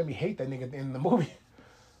 Denzel made me hate that nigga in the movie.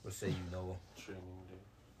 Let's say you know. Training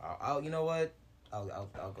Day. You know what?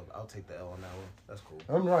 I'll take the L on that one. That's cool.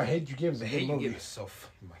 I'm wrong. Hate You Give is a The good Hate You movie. Give is so.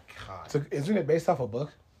 My God. So, isn't it based off a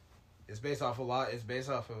book? It's based off a lot. It's based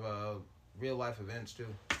off of real life events too.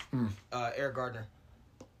 Eric Gardner.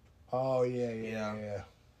 Oh yeah.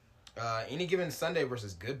 Any Given Sunday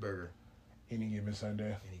versus Good Burger. Any Given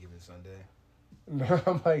Sunday. Any Given Sunday. No,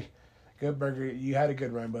 I'm like, Good Burger. You had a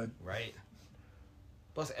good run, bud. Right.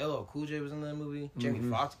 Plus, LL Cool J was in that movie. Jamie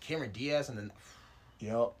Foxx, Cameron Diaz, and then.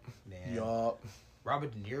 Yup. Man. Yup.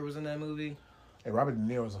 Robert De Niro was in that movie. Hey, Robert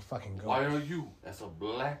De Niro was a fucking goat. Why are you, as a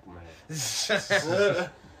black man?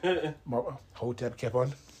 Hotep kept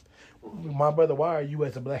on. My brother, why are you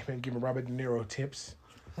as a black man giving Robert De Niro tips?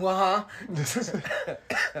 Well,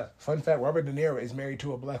 Fun fact, Robert De Niro is married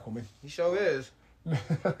to a black woman. He sure is.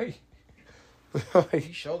 Like,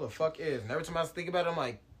 He sure the fuck is. And every time I think about it, I'm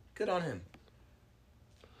like, good on him.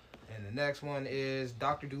 And the next one is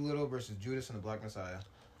Dr. Dolittle versus Judas and the Black Messiah.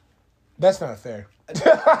 that's not fair. I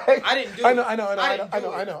didn't do it. I know. I didn't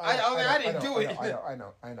do it. I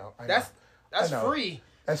know. That's I know. free.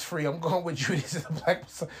 That's free. I'm going with Judas and the Black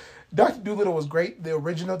Messiah. Dr. Dolittle was great, the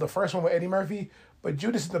original, the first one with Eddie Murphy, but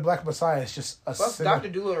Judas and the Black Messiah is just a Plus, sinner. Dr.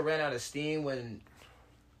 Dolittle ran out of steam when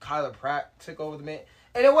Kyla Pratt took over the man.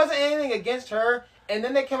 And it wasn't anything against her. And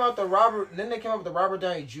then they came out with the Robert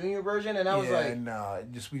Downey Jr. version, and I was like, no,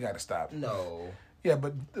 just we gotta stop. no. Yeah,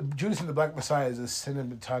 but Judas and the Black Messiah is a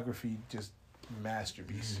cinematography just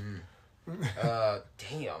masterpiece.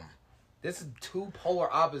 Damn. This is two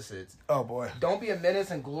polar opposites. Oh boy. Don't Be a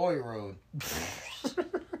Menace and Glory Road.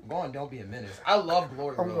 I'm going Don't Be a Menace. I love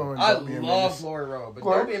Glory Road. I love Glory Road. But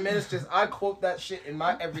Don't Be a Menace, just I quote that shit in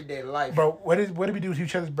my everyday life. Bro, what do we do with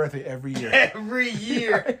each other's birthday every year? Every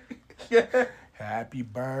year. Happy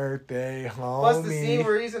birthday, homie. Plus the scene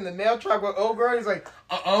where he's in the mail truck with old girl, he's like,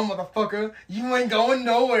 motherfucker, you ain't going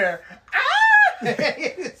nowhere.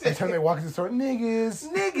 Every time they walk in the store, niggas.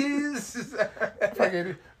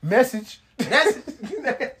 Fucking message.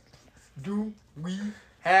 Do we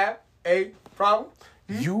have a problem?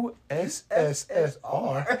 USSR.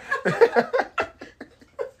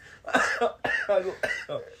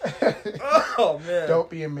 Oh man. Don't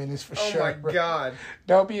be a menace for sure. Oh my bro. God.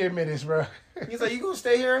 Don't be a menace, bro. He's like, you gonna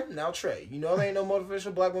stay here? Now Trey, you know there ain't no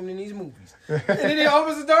motivational black woman in these movies. And then he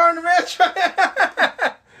opens the door in the man Trey.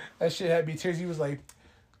 That shit had me tears. He was like,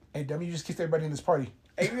 hey, dummy, you just kissed everybody in this party.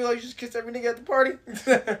 Hey, you realize you just kissed every nigga at the party?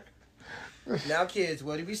 Now kids,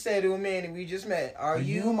 what did we say to a man that we just met? Are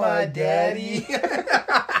you my daddy?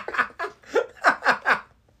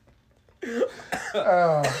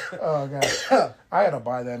 Oh god. I had to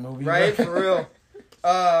buy that movie. Right, for real.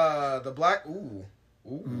 The Black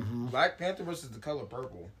Black Panther versus The Color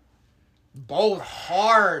Purple. Both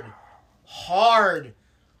hard fucking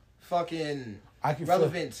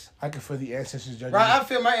relevance. I can feel the ancestors judging. Right, I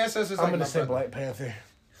feel my ancestors. I'm gonna say Black Panther.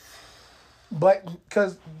 But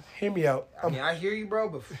because hear me out. I mean, I hear you, bro,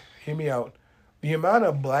 but Hear me out. The amount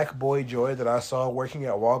of black boy joy that I saw working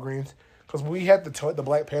at Walgreens, because we had the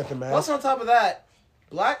Black Panther mask. plus on top of that,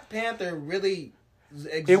 Black Panther really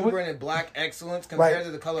exuberant in black excellence compared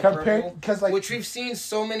to The Color Purple, which we've seen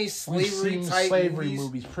so many slavery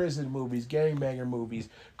movies, prison movies, gangbanger movies,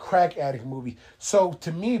 crack addict movies. So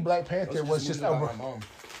to me, Black Panther was just about my mom.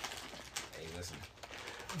 Hey, listen.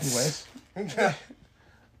 Anyways,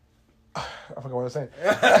 I forgot what I was saying.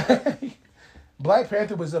 Black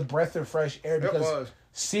Panther was a breath of fresh air because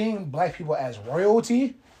seeing black people as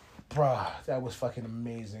royalty, bruh, that was fucking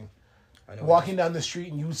amazing. Walking down the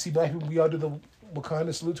street and you see black people, we all do the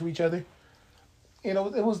Wakanda salute to each other. You know,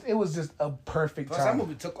 it was just a perfect Plus, time. that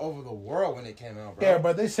movie took over the world when it came out, bro. Yeah,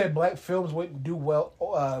 but they said black films wouldn't do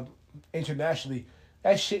well internationally.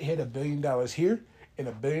 That shit hit $1 billion here and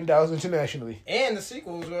 $1 billion internationally. And the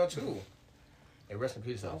sequel as well too. Hey, rest in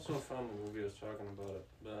peace. I also found a movie I was talking about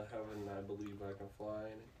having I Believe I Can Fly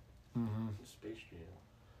in it. Space Jam.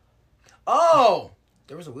 Oh,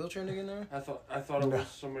 there was a wheelchair nigga in there. I thought it was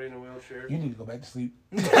somebody in a wheelchair. You need to go back to sleep.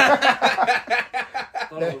 I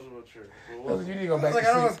thought it was a wheelchair. You need to go back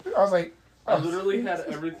to sleep. I was like, I literally had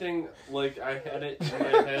everything like I had it in my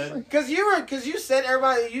head. Cause you said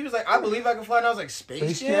everybody. You was like, I Believe I Can Fly, and I was like,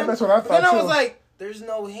 Space Jam. That's what I thought. But then I was like, there's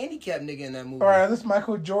no handicapped nigga in that movie. All right, this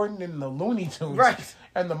Michael Jordan and the Looney Tunes, right?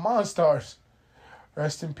 And the Monstars.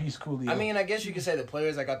 Rest in peace, Coolio. I mean, I guess you could say the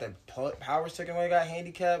players that got their powers taken away got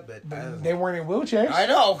handicapped, but they weren't in wheelchairs. I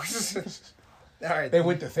know. All right, they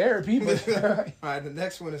went to therapy, but all right. The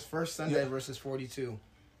next one is First Sunday versus 42.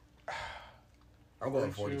 I'm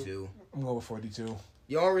going 42. I'm going with 42.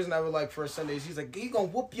 The only reason I would like First Sunday is he's like, he gonna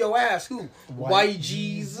whoop your ass. Who? White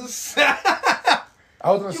Jesus. I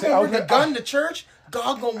was gonna say, bring a gun to church.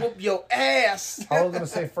 God gonna whoop your ass. I was gonna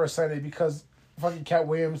say First Sunday because fucking Cat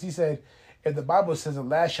Williams. He said, if the Bible says the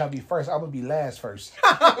last shall be first, I'm gonna be last first.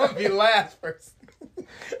 I'm gonna be last first.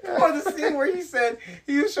 Or the scene where he said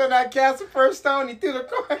he was trying to cast the first stone, he threw the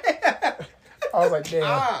coin. I was like, damn.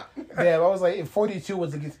 Ah. Damn, I was like, if 42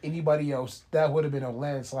 was against anybody else, that would have been a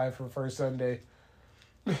landslide for first Sunday.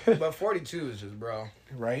 But 42 is just, bro.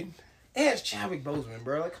 Right? And it's Chadwick Boseman,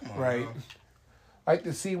 bro. Like, come on, Right. bro. Like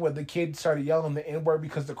the scene where the kid started yelling the N-word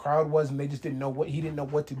because the crowd was and they just didn't know what he didn't know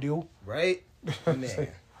what to do. Right? Man.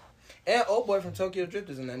 And old boy from Tokyo Drift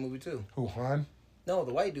is in that movie too. Who, Han? No,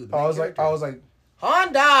 the white dude. The I main was character. like,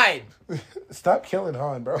 Han died. stop killing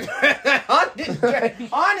Han, bro. Han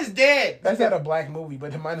is dead. That's not a black movie,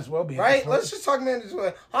 but it might as well be. Right? Let's just talk about this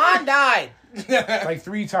way. Han died. like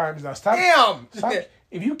 3 times now. Stop. Damn. Stop.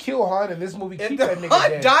 If you kill Han in this movie, If keep the that nigga Han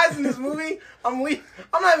dead. dies in this movie, I'm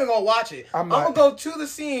not even gonna watch it. I'm not. gonna go to the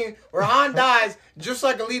scene where Han dies just so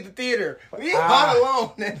I can leave the theater. Leave Han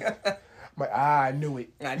alone. I knew it.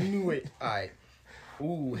 I knew it. All right.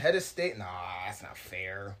 Ooh, Head of State. Nah, that's not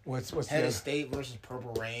fair. What's Head the? of State versus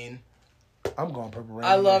Purple Rain. I'm going Purple Rain.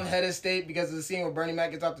 I love Head of State because of the scene where Bernie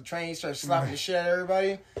Mac gets off the train, he starts slapping the shit out of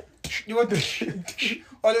everybody. You want the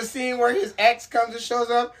or the scene where his ex comes and shows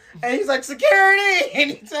up and he's like, security,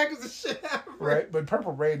 and he tackles the shit out of her. Right, but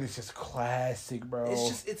Purple Rain is just classic, bro. It's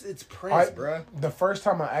just it's Prince, bro. The first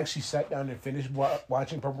time I actually sat down and finished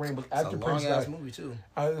watching Purple Rain was It's a after long Prince ass died. movie too.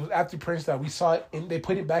 It was after Prince died. We saw it and they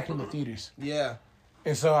put it back in the theaters. Yeah.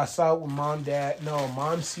 And so I saw it with Mom,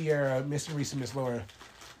 Sierra, Miss Marisa, Miss Laura.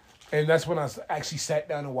 And that's when I actually sat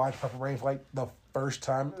down and watched Purple Rain for like the first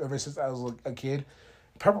time ever since I was a kid.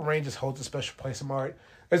 Purple Rain just holds a special place in my heart.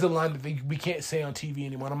 There's a line that we can't say on TV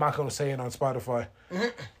anymore. And I'm not going to say it on Spotify.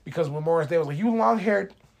 Because when Morris Day was like, you long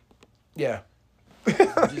haired. Yeah.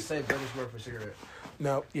 Just say British word for cigarette.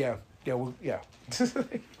 No, yeah. Yeah, well, yeah. I was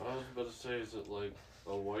about to say, is it like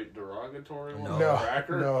a white derogatory one? No.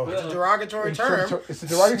 Cracker? No. It's a derogatory term. It's a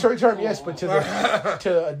derogatory term, yes, but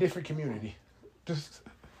to a different community. Just,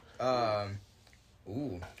 Hustle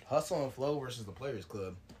and Flow versus the Players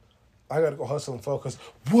Club. I gotta go hustle and focus.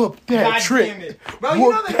 Whoop that God trick. damn it. Bro,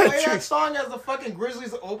 you know they play that trick. song as the fucking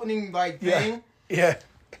Grizzlies opening thing? Yeah.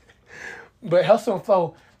 But Hustle and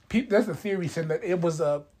Flow, there's a theory saying that it was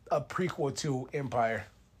a prequel to Empire.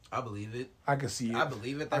 I believe it. I can see it. I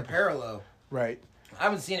believe it. They're parallel. Right. I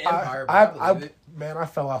haven't seen Empire, but I believe it. Man, I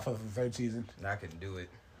fell off of the third season. I couldn't do it.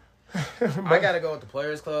 I gotta go with the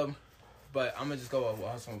Players Club, but I'm gonna just go with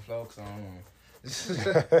Hustle and Flow because I don't want.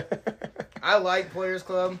 I like Players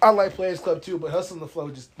Club. I like Players Club too, but Hustle and Flow,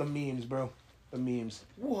 just the memes, bro. The memes.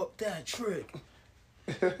 Whoop that trick.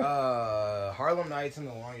 Harlem Nights in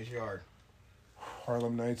the Longest Yard.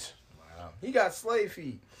 Harlem Nights. Wow. He got slave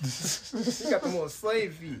feet. He got the most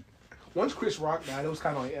slave feet. Once Chris Rock died, it was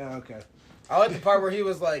kind of like, yeah, okay. I like the part where he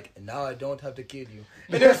was like, "Now I don't have to kill you."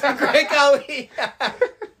 And it was a great Ali.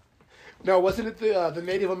 No, wasn't it the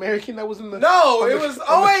Native American that was in the? No, it was.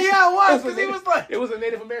 Oh wait, yeah, it was because he was like, it was a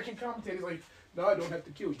Native American commentator. He's like, no, I don't have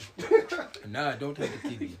to kill you. "Nah, I don't have to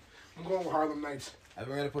kill you." I'm going with Harlem Nights. I've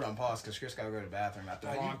been ready to put it on pause because Chris got to go to the bathroom after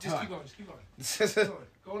a long Just time. keep going. Just keep going.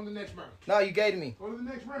 Go to the next round. No, you gave me. Go to the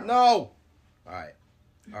next round. No. All right,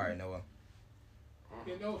 Noah.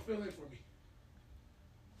 Get no feeling for me.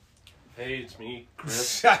 Hey, it's me,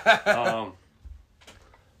 Chris.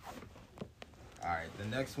 All right, the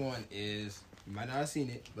next one is, you might not have seen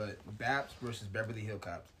it, but Baps versus Beverly Hill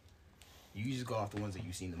Cop. You just go off the ones that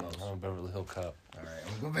you've seen the most. I'm Beverly Hill Cop. All right,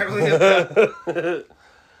 I'm going to go Beverly Hill Cop.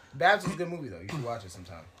 Baps is a good movie, though. You should watch it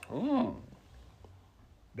sometime.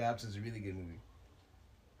 Baps is a really good movie.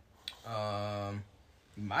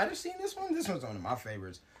 You might have seen this one. This one's one of my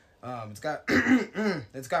favorites. It's got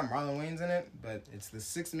it's got Marlon Wayans in it, but it's the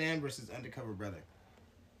 6th Man versus Undercover Brother.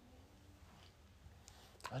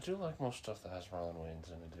 I do like most stuff that has Marlon Wayans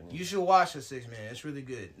in it, didn't You should watch the 6th Man. It's really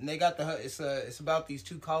good. And they got it's about these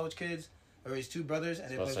 2 college kids, or his 2 brothers,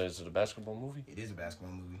 and I was about to say, is it a basketball movie? it is a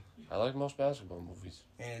basketball movie. I like most basketball movies.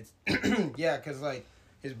 And it's yeah, because like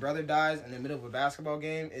his brother dies in the middle of a basketball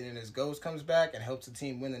game, and then his ghost comes back and helps the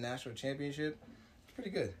team win the national championship. It's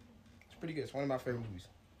pretty good. It's one of my favorite movies.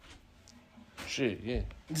 Shit, yeah.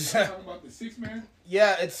 Talking about the 6th Man.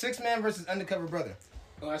 Yeah, it's 6th Man versus Undercover Brother.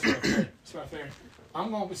 Oh, that's not fair. That's not fair. I'm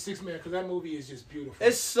going with 6th Man because that movie is just beautiful.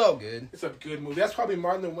 It's so good. It's a good movie. That's probably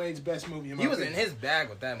Marlon Wayne's best movie. He was in his bag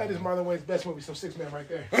with that That movie. is Marlon Wayne's best movie. So 6th Man right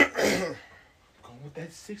there. Going with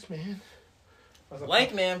that 6th Man.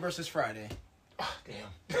 Blank Man versus Friday. Oh, damn.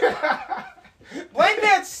 Blank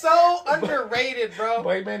Man's so underrated, bro.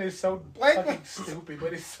 Blank Man is so fucking stupid,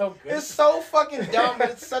 but it's so good. It's so fucking dumb,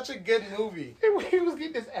 but it's such a good movie. He was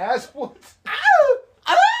getting his ass whooped. Ow!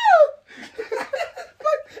 Ow! And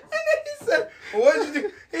then he said, What did you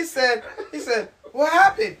do? He said, what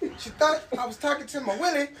happened? She thought I was talking to my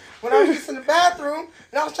Willie when I was just in the bathroom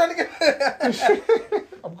and I was trying to get.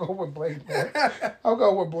 I'm going with Blake, man. I'm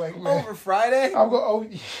going with Blake, man. Over Friday? I'm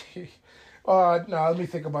going. No, let me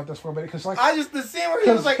think about this for a minute, because like I just the scene where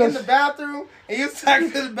he was like in the bathroom and he was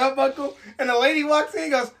talking to his belt buckle and the lady walks in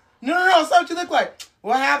and goes, no, that's not what you look like.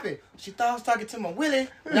 What happened? She thought I was talking to my Willie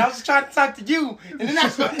and I was just trying to talk to you. And then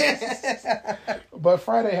that's what But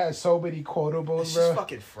Friday has so many quotables, It's bro. just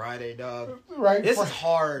fucking Friday, dog. Right? This is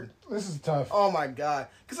hard. This is tough. Oh my god.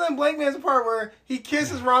 Because then Blank Man's the part where he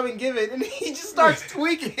kisses Robin Gibbon and he just starts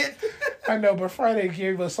tweaking it. I know, but Friday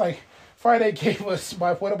gave us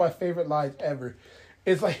one of my favorite lines ever.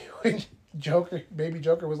 It's like when Baby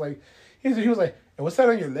Joker was like, he was like, "And what's that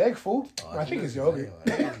on your leg, fool?" I think it's yogurt.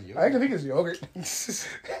 I think it's yogurt.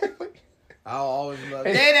 I'll always love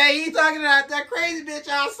it. Day, you talking about that crazy bitch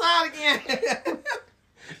outside again.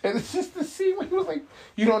 And it's just the scene where he was like,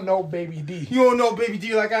 "You don't know Baby D." You don't know Baby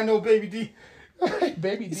D like I know Baby D.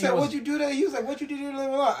 Baby D He said, was, what'd you do that? He was like, what you do to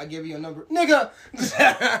blah, I give you a number. Nigga!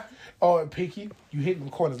 oh, and Pinky, you hit them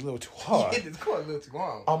corners a little too hard. Hit this court a little too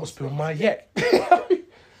long. Almost spilled my yak.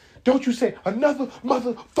 Don't you say another And he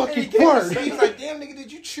motherfucking gave word. us- He was like, damn, nigga,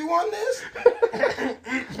 did you chew on this?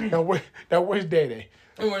 Now where's Day?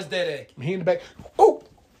 And where's Day? He in the back. Oh!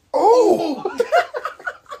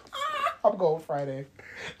 I'm going Friday.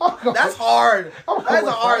 That's hard. I'm going That's a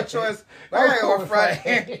with hard Friday. choice. I gotta go with Friday.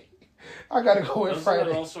 Friday. I gotta go with Doesn't Friday.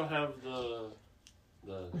 it also have the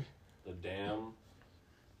dam?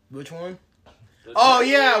 Which one? The Oh, dam?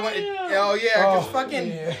 yeah. Oh, yeah. Just fucking.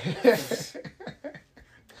 Yeah.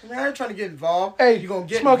 Man, I ain't trying to get involved. Hey, you gonna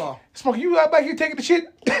get Smokey, involved. Smokey, you out back here taking the shit?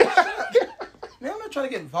 Man, I'm not trying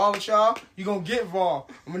to get involved with y'all. You gonna get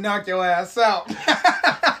involved. I'm gonna knock your ass out.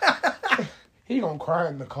 He gonna cry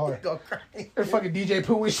in the car. Go crazy. And fucking DJ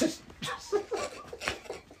Pooh is just.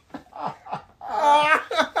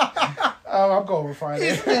 Oh, I'm going with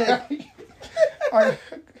Friday.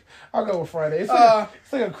 I'll go with Friday. It's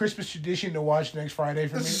like a Christmas tradition to watch next Friday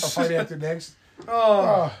for me, or Friday after next.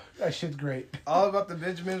 Oh, that shit's great. All About the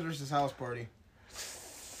Benjamins versus House Party.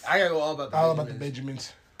 I gotta go All About the All Benjamins. about the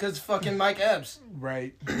Benjamins. Because fucking Mike Epps.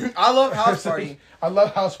 Right. I love House Party. I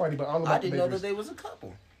love House Party, but all about I the didn't know Benjamins. that they was a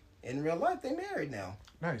couple. In real life, they married now.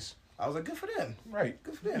 Nice. I was like, good for them. Right.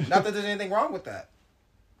 Good for them. Not that there's anything wrong with that.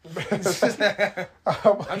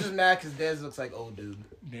 I'm just mad because Dez looks like old dude.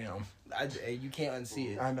 Damn. You can't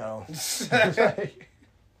unsee it. I know.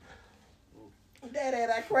 Dad,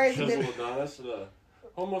 that crazy Chisel bitch. Adonis,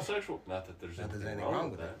 homosexual. Not that there's anything wrong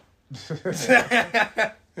with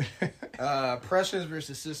that. Precious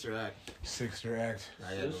versus Sister Act. Sister Act.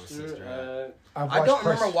 I gotta go with Sister Act. Sister, I don't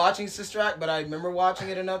remember watching Sister Act, but I remember watching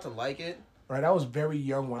it enough to like it. Right, I was very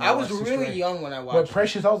young when I was watched Sister really Act. young when I watched But it.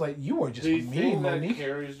 Precious, I was like, you are just the mean, thing that Monique.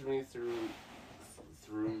 carries me through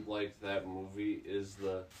like that movie is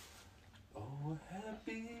the "Oh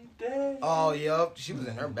Happy Day." Oh, yep. She was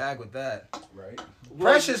in her bag with that. Right.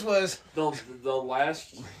 Precious was... the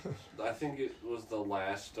last. I think it was the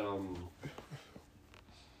last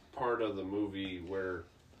part of the movie where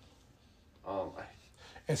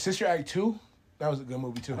And Sister Act 2, that was a good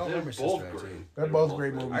movie too. I don't they're remember both Sister Act great. They're both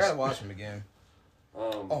great movies. I gotta watch them again.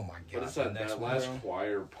 Oh my god. But it's the that next one, last bro.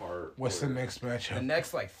 choir part. What's the where- next matchup? The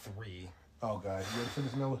next, like, 3. Oh god, you ready for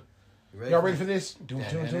this, Noah? You Y'all ready for this?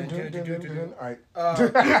 All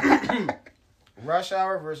right. Rush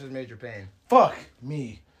Hour versus Major Payne. Fuck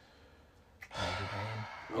me.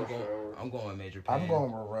 I'm going with Major Payne. I'm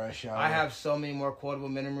going with Rush Hour. I have so many more quotable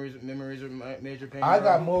memories of Major Payne. I bro.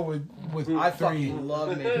 got more with I 3. fucking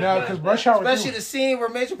love Major No, Payne. because Rush Hour Especially 3. the scene where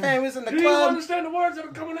Major Payne was in the Do you club. understand the words that are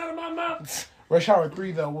coming out of my mouth? Rush Hour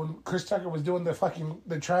 3 though, when Chris Tucker was doing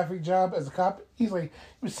the traffic job as a cop, he was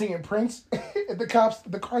singing Prince at the car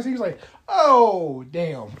scene. He was like, "Oh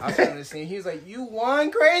damn." I saw the scene. He was like, "You one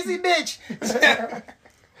crazy bitch."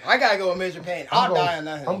 I gotta go with Major Payne. I'll die on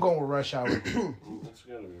that hill. I'm going with Rush Hour. That's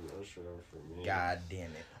gotta be Rush Hour for me. God damn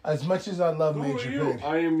it. As much as I love Who Major are you? Payne.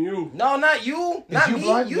 I am you. No, not you. Is Not you me.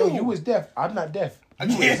 blind? You. No, you was deaf. I'm not deaf.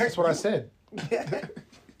 You is. That's what I said.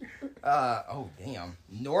 Oh damn.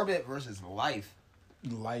 Norbit versus Life.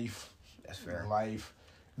 Life. That's fair. Life.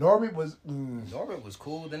 Norbit was. Norbit was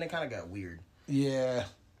cool. Then it kind of got weird. Yeah.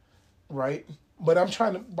 Right. But I'm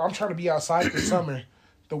trying to be outside for summer.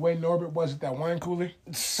 The way Norbit was at that wine cooler.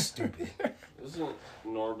 Stupid. Isn't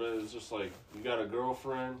Norbit? It's just like, you got a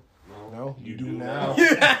girlfriend? No, you do now.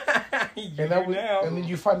 And And then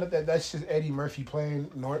you find out that that's just Eddie Murphy playing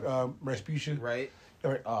Rasputia. Right.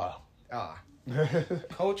 Right.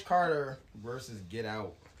 Coach Carter versus Get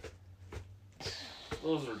Out.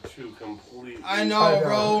 Those are two complete. I know,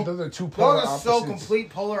 bro. Those are two polar Those are opposites. so complete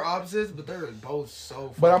polar opposites, but they're both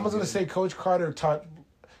so. But I'm fucking gonna good. say Coach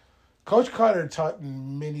Carter taught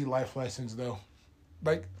many life lessons though.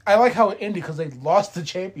 Like I like how it ended because they lost the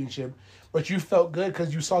championship, but you felt good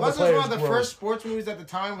because you saw the This was players one of the grow. first sports movies at the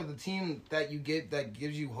time where the team that you get that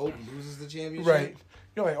gives you hope loses the championship. Right.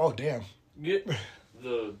 You're like, oh damn. Get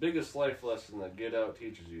the biggest life lesson that Get Out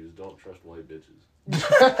teaches you is don't trust white bitches.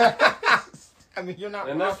 I mean, you're not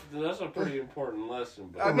And wrong. that's a pretty important lesson.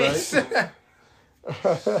 But I mean, Samuel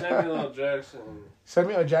L. Jackson.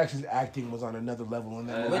 Samuel L. Jackson's acting was on another level in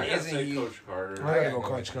that And movie. When I gotta isn't say you- Coach Carter. I gotta go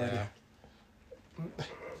Coach Carter. Yeah.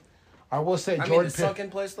 I will say I mean, Jordan the sunken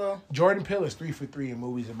place though, Jordan Peele is 3 for 3 in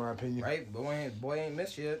movies in my opinion. right? Boy ain't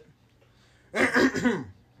missed yet. Let's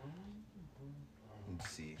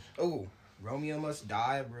see. Oh, Romeo Must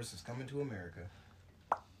Die versus Coming to America.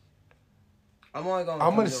 I'm only going.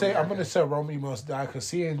 I'm gonna say Romeo Must Die because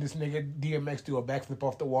seeing this nigga DMX do a backflip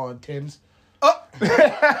off the wall in Tim's.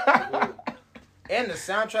 And the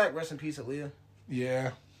soundtrack, rest in peace, Aaliyah.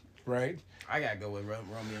 Yeah, right. I gotta go with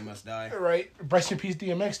Romeo Must Die. Right. Rest in peace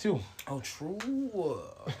DMX too. Oh, true.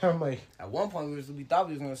 I'm like, At one point, we thought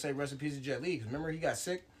we was gonna say rest in peace to Jet Li because remember he got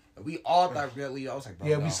sick, and we all thought Jet Li. I was like, bro,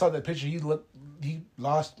 yeah, no. we saw that picture. He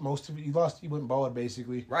lost most of it. He went bald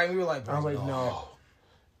basically. Right, and we were like, bro, I was like,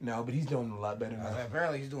 no, but he's doing a lot better I was now. like,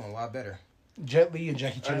 apparently, he's doing a lot better. Jet Li and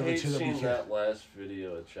Jackie I Chan are the hate two that we seeing care. that last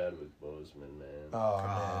video of Chadwick Boseman, man. Oh man.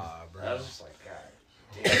 Ah, I bro. was just like,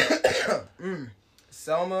 God damn.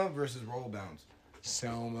 Selma versus Roll Bounce.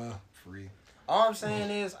 Selma. Free. All I'm saying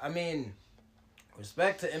is, I mean,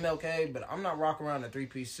 respect to MLK, but I'm not rocking around in a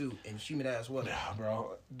 3-piece suit and shimmy ass weather. Nah,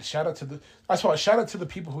 bro. Shout out to the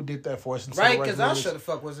people who did that for us. And Right, civil because rights I movements. sure the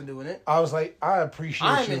fuck wasn't doing it. I was like, I appreciate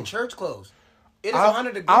I'm you. in church clothes. It is I'll,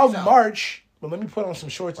 100 degrees I'll out. march, but let me put on some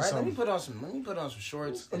shorts or Right, let something. me put on some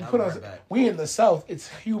shorts and I'll Put be on. right back. We in the South. It's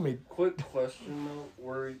humid. Quick question though,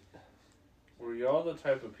 were y'all the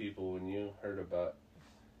type of people when you heard about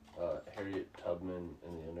Harriet Tubman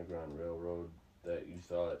and the Underground Railroad that you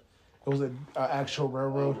thought It was an actual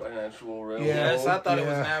railroad. an actual railroad? Yeah. Yes, I thought it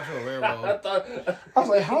was an Yeah. actual I railroad. thought I was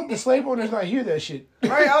like, how did the slave owners not hear that shit?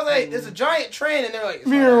 Right, I was like, it's a giant train, and they're like, it's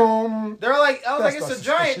not a- Meow. they're like, I was That's like, not it's a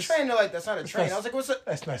giant suspicious. train. They're like, that's not a train. not- I was like, what's it?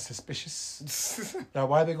 That's not suspicious. Now,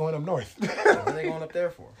 why are they going up north? What are they going up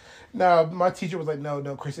there for? No, my teacher was like,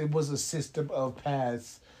 no, Chris, it was a system of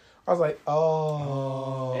paths. I was like,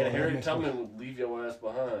 oh. and that Harriet makes sense. Tubman would leave your ass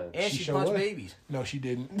behind. And She she sure punched was. babies. No, she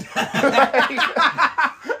didn't.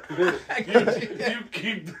 you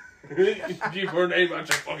keep her name out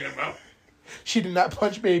your fucking mouth. She did not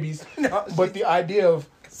punch babies. No, But the idea of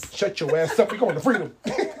shut your ass up, we're going to freedom.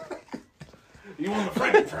 You want the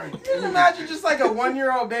friend, friend. Can you imagine just like a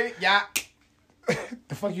 1-year-old baby? Yeah,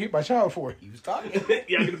 The fuck you hit my child for? he was talking.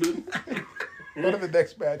 Yeah, I'm gonna do Go to the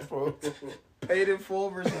next match, bro. Paid in full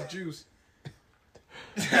versus juice.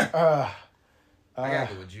 I I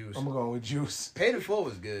gotta go with juice. I'm going with Juice. Paid in full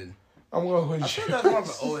was good. I'm going with I Juice. think that's more of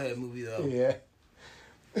an old head movie though. Yeah.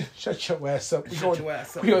 Shut your ass up. We Shut going, your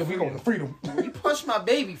ass up we for going to freedom. You punched my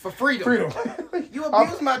baby for freedom. Freedom. You I'll-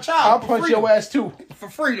 abused my I'll child. for punch freedom. your ass too. For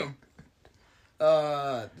freedom.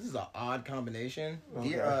 This is an odd combination. Okay.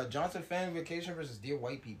 Dear Johnson Family Vacation versus Dear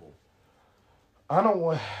White People. I don't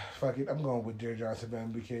want. Fuck it. I'm going with Dear Johnson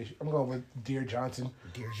Family Vacation. I'm going with Dear Johnson.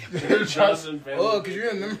 Dear Johnson family. Oh, cause you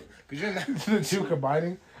remember? The two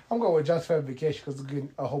combining. I'm going with Johnson Family Vacation because it's getting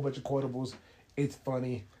a whole bunch of quotables. It's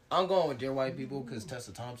funny. I'm going with Dear White People because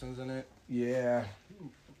Tessa Thompson's in it. Yeah.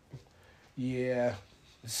 Yeah.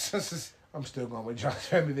 I'm still going with Johnson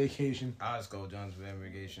Family Vacation. I'll just go with Johnson Family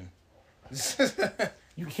Vacation.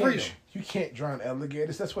 You can't. Freedom. You can't drown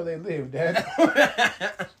alligators. That's where they live, Dad.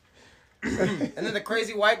 And then the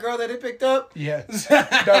crazy white girl that they picked up. Yeah.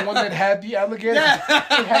 That one that had the alligator.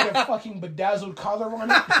 It had a fucking bedazzled collar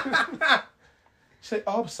on it. She said,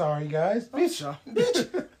 "Oh, I'm sorry, guys."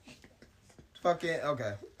 Bitch. Fucking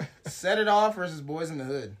okay. Set It Off versus Boys in the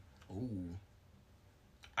Hood. Ooh.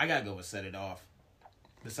 I gotta go with Set It Off.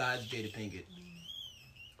 Besides Jada Pinkett.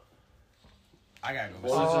 I gotta go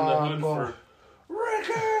with Boys Set It in the I'm hood going- for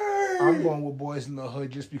I'm going with Boys in the Hood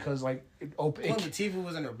just because, like, it open. Queen Latifah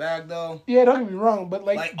was in her bag though. Yeah, don't get me wrong, but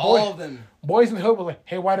Like all of them. Boys in the Hood was like,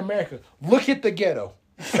 "Hey, white America, look at the ghetto."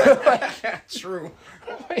 True.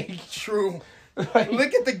 Like, True. like-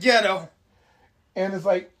 Look at the ghetto. and it's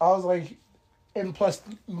like I was like, and plus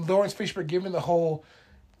Lawrence Fishburne giving the whole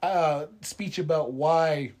speech about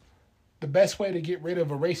why the best way to get rid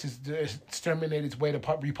of a race is to exterminate its way to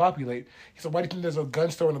repopulate. He said, "Why do you think there's a gun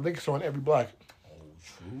store and a liquor store on every block?"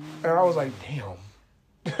 And I was like, "Damn."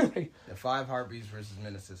 Like, The 5 Heartbeats versus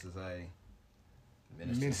Menace to Society.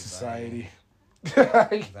 Men's Society. That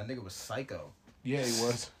nigga was psycho. Yeah, he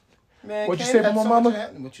was. Man, What you Kane say had about my so much mama?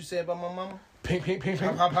 happening. What you say about my mama? Pink.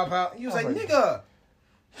 Pop, pop, pop, pop. He was like, Alright. nigga.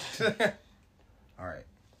 All right.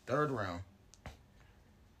 Third round.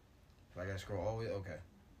 If I gotta scroll all the way,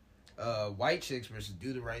 okay. White chicks versus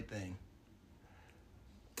Do the Right Thing.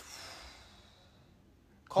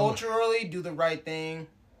 Culturally, Do the Right Thing.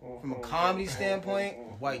 From a comedy standpoint,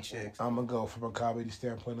 white chicks. I'm gonna go from a comedy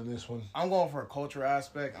standpoint on this one. I'm going for a culture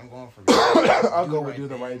aspect. I'm going for. I'll go with Do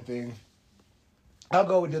the Right Thing. I'll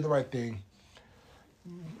go with Do the Right Thing.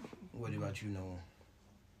 What about you, Noah?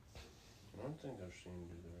 I don't think I've seen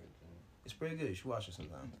Do the Right Thing. It's pretty good. You should watch it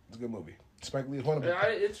sometime. It's a good movie. Spike Lee is one of Yeah,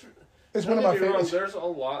 it's one of my favorites. There's a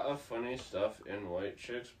lot of funny stuff in White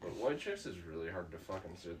Chicks, but White Chicks is really hard to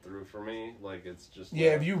fucking sit through for me. Like, it's just Yeah,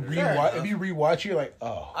 if you rewatch, you're like,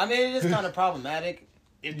 oh. I mean, it is kind of problematic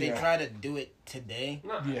if they Yeah. try to do it today.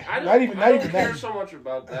 No, Yeah, I not even don't care that. so much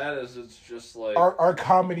about that as it's just like Our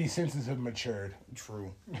comedy senses have matured.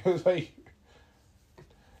 True. It's like,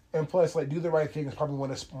 and plus, like, Do the Right Thing is probably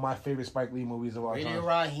one of my favorite Spike Lee movies of all Radio time.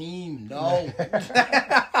 Raheem, no.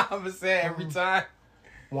 I'm gonna say it every time.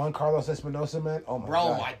 Juan Carlos Espinosa, man. Oh my Bro,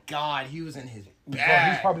 god. my God, he was in his Bro,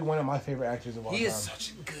 bag. he's probably one of my favorite actors of all He time. is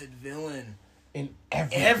such a good villain. In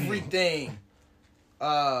everything. Everything.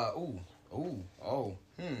 Oh. All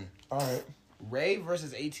right. Ray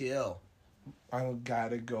versus ATL. I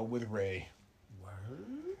gotta go with Ray.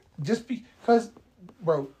 Word? Just because,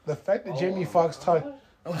 bro, the fact that Jamie Foxx taught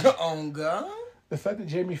On God? the fact that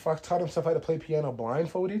Jamie Foxx taught himself how to play piano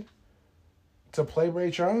blindfolded to play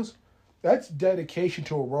Ray Charles, that's dedication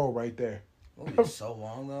to a role right there. Movie's so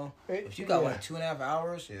long though. If you got Yeah. like 2.5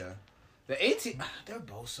 hours, yeah. The 18, they're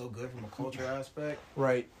both so good from a culture aspect.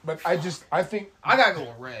 Right. But I think I gotta go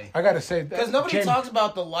with Ray. I gotta say that Because nobody Jamie- talks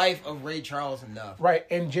about the life of Ray Charles enough. Right,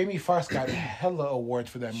 and Jamie Foxx got hella awards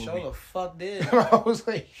for that movie. Show the fuck did. I was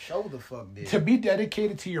like, Show the fuck did. to be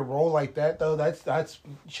dedicated to your role like that though, that's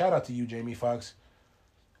shout out to you, Jamie Foxx.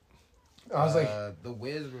 I was like, The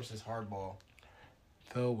Wiz versus Hardball.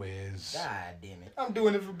 The Wiz. God damn it. I'm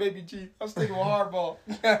doing it for Baby G. I'm sticking with Hardball.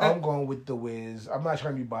 I'm going with The Wiz. I'm not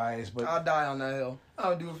trying to be biased, but I'll die on that hill.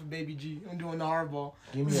 I'll do it for Baby G. I'm doing the Hardball.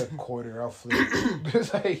 give me a quarter, I'll flip.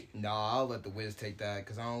 It's like, Nah, I'll let the Wiz take that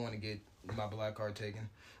because I don't want to get my black card taken.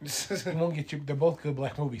 it won't get you. They're both good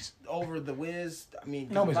black movies. Over the Wiz, I mean,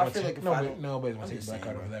 Nobody's I gonna feel take. like if I don't, Nobody's gonna I'm take just black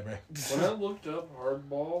card saying, over that, bro. when I looked up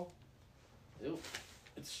Hardball, it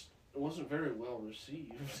wasn't very well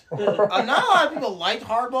received. not a lot of people liked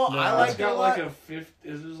Hardball. No, I It's liked it got a lot. like a 50.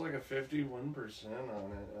 Is this like a 51% on it?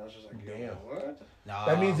 And I was just like, Damn. what? Nah,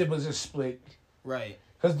 That means it was a split. right.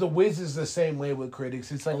 Because The Wiz is the same way with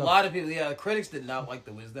critics. It's A like lot of people, yeah, critics did not like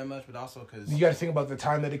the Wiz that much, but also because you got to think about the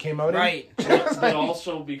time that it came out. right, But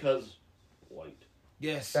also because white.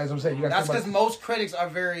 yes, That's what I'm saying. You got that's to because think about most critics are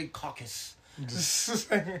very caucus.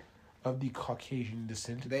 of the Caucasian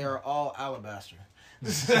descent. They are all alabaster.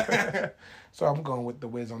 So I'm going with The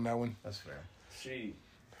Wiz on that one. That's fair. See,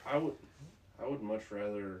 I would much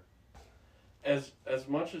rather, as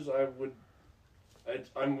much as I would,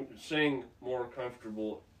 I'm saying more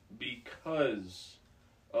comfortable because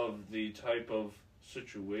of the type of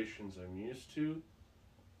situations I'm used to.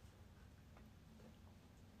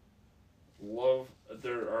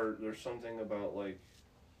 There's something about like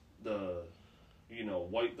the,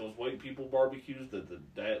 those white people barbecues that the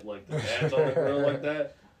dads on the grill like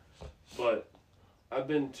that. But I've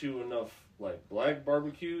been to enough like black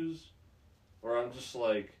barbecues where I'm just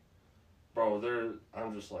like, bro,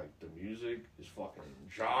 I'm just like, the music is fucking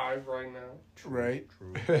jive right now. Right?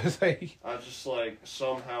 True. It's like, I just like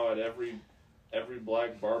somehow at every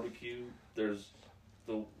black barbecue there's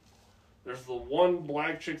the one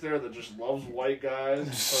black chick there that just loves white guys,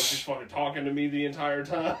 so she's fucking talking to me the entire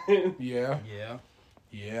time. yeah. Yeah.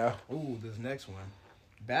 Yeah. Ooh, this next one,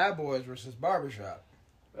 Bad Boys versus Barbershop.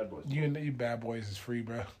 Bad boys. You Bad Boys is free,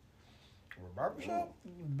 bro. Or Barbershop?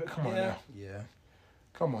 But come on yeah. now. Yeah.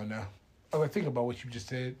 Come on now. I like, think about what you just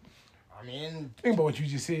said. I mean, Think about what you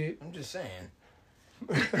just said. I'm just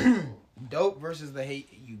saying. Dope versus The Hate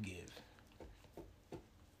You Give.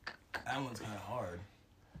 That one's kind of hard.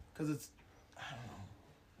 Because it's, I don't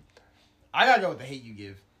know. I gotta go with The Hate You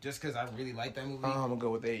Give. Just because I really like that movie. I'm going to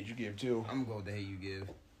go with The Age You Give, too. I'm gonna go with The Hate You Give.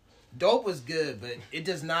 Dope was good, but it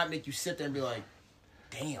does not make you sit there and be like,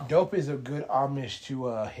 damn. Dope is a good homage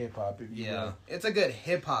to hip-hop, if you Yeah. will. It's a good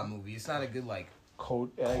hip-hop movie. It's not a good, like,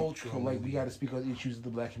 Cultural Like, movie. we got to speak on the issues of the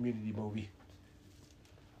black community movie.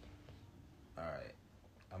 alright.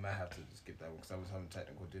 I might have to skip that one because I was having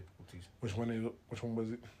technical difficulties. Which one was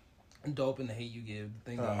it? Dope and The Hate You Give. The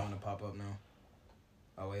thing that Oh. want to pop up now.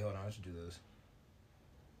 Oh, wait, hold on. I should do this.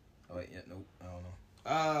 Oh wait, yeah, nope, I don't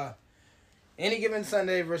know. Any Given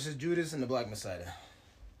Sunday versus Judas and the Black Messiah.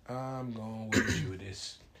 I'm going with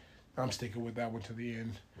Judas. I'm sticking with that one to the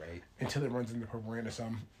end. Right. Until it runs into Purple Rain or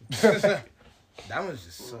something. That one's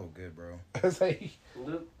just so good, bro. It's like,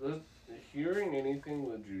 Hearing anything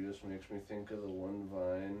with Judas makes me think of the one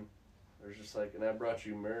Vine. There's just like, and I brought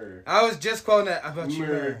you myrrh. I was just quoting that. I brought you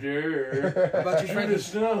Murder. I brought you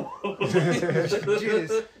Judas, no.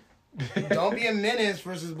 Judas. Don't Be a Menace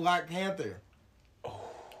versus Black Panther.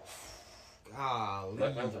 Golly.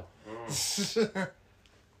 Black Panther.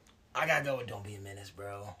 I gotta go with Don't Be a Menace,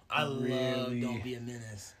 bro. I love Really? Don't Be a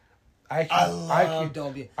Menace. I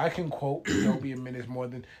Don't Be. I can quote Don't Be a Menace more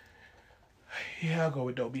than. Yeah, I'll go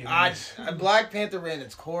with Don't Be a Menace. Black Panther ran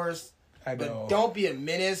its course, I know. but Don't Be a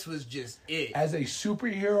Menace was just it. As a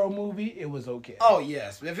superhero movie, it was okay. Oh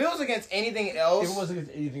yes, if it was against anything else, If it wasn't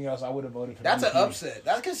against anything else, I would have voted for that's an that. upset.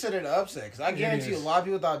 That's considered an upset because I guarantee you a is. lot of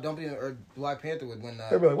people thought Don't Be or Black Panther would win They'd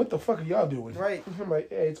that. be like, what the fuck are y'all doing? Right. I'm like,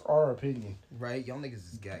 hey, it's our opinion. Right, y'all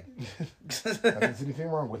niggas is gay. There's anything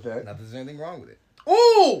wrong with that. Not that there's anything wrong with it.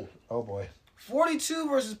 Ooh, Oh boy. 42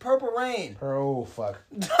 versus Purple Rain. Oh fuck.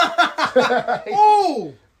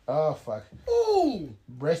 Ooh, Oh fuck. ooh,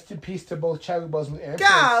 Rest in peace to both Chadwick Boseman and Prince.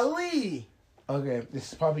 golly. Okay,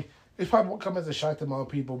 this probably won't come as a shock to most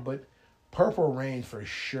people, but Purple Rain for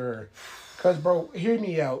sure. Cause bro, hear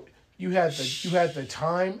me out. You had the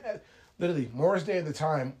time. Literally, Morris Day at the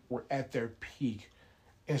time were at their peak,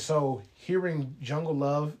 and so hearing Jungle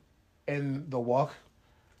Love and The Walk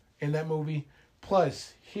in that movie,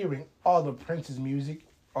 plus hearing all the Prince's music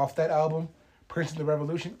off that album, Prince and the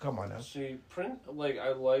Revolution. Come on now. See, Prince, like,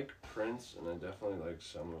 I like Prince, and I definitely like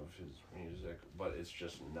some of his music, but it's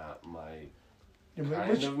just not my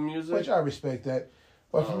kind of music. Which I respect that.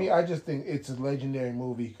 But for me, I just think it's a legendary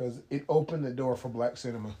movie because it opened the door for black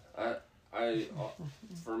cinema.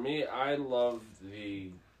 For me, I love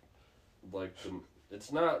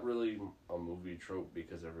it's not really a movie trope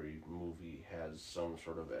because every movie has some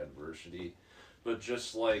sort of adversity, but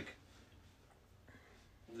just like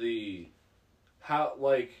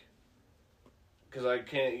because I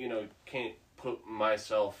can't put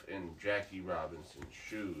myself in Jackie Robinson's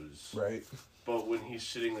shoes. Right. But when he's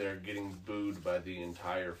sitting there getting booed by the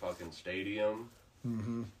entire fucking stadium,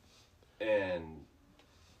 and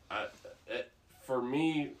for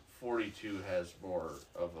me, 42 has more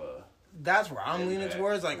of a. That's where I'm leaning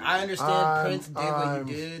towards. Like, I understand Prince did what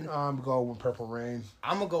he did. I'm going with Purple Rain.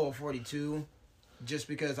 I'm gonna go with 42, just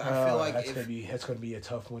because I feel like that's gonna be a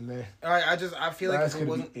tough one there. All right, I feel like That's if it gonna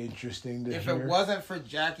wasn't be interesting to if hear. it wasn't for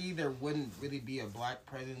Jackie, there wouldn't really be a black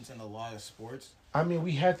presence in a lot of sports. I mean,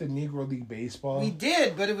 we had the Negro League Baseball. We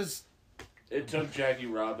did, but it was It took Jackie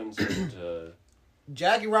Robinson to.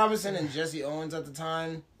 Jackie Robinson and Jesse Owens at the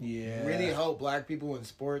time. Yeah. Really helped black people in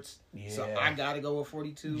sports. Yeah. So I gotta go with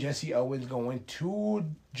 42. Jesse Owens going to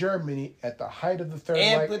Germany at the height of the Third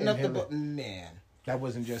and Reich. putting and up the man. That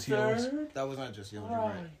wasn't Jesse Owens. That was not Jesse Owens. You're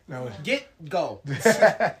right. That was. Go.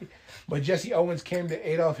 But Jesse Owens came to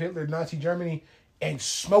Adolf Hitler, Nazi Germany, and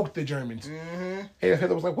smoked the Germans. Mm-hmm. Adolf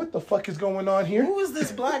Hitler was like, "What the fuck is going on here? Who is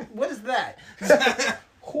this black? What is that?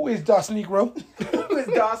 Who is Das Negro?" Who is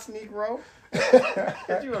Das Negro?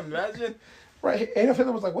 Could you imagine? Right, Adolf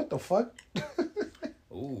Hitler was like, "What the fuck?"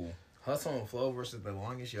 Ooh, Hustle and Flow versus The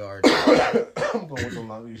Longest Yard. I'm going with the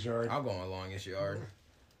Longest Yard. I'm going Longest Yard.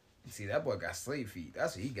 You see, that boy got slave feet.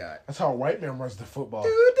 That's what he got. That's how a white man runs the football,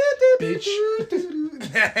 bitch.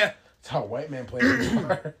 That's how a white man plays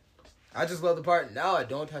guitar. I just love the part. Now I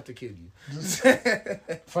don't have to kill you.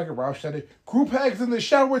 Fucking Rob shouted, "Group hugs in the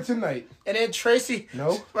shower tonight." And then Tracy.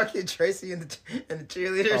 No. Fucking Tracy and the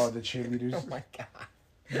cheerleaders. Oh, the cheerleaders. Oh my god.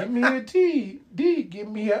 Give me a D. D. Give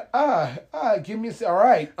me a I. Give me a C. All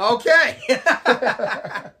right. Okay.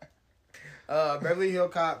 Beverly Hill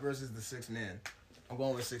Cop versus The Sixth Man. I'm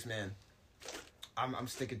going with Sixth Man. I'm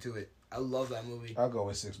sticking to it. I love that movie. I'll go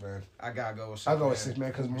with 6 Man. I gotta go with Sixth I'll go Man. with 6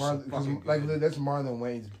 Man because fucking like good. that's Marlon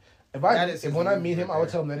Wayne's. If when I meet him, I would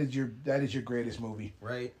tell him that is your greatest movie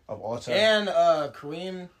Right. of all time. And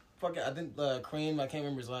Kareem, I think Kareem, I can't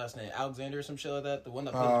remember his last name, Alexander or some shit like that. The one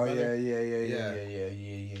that plays Oh his brother.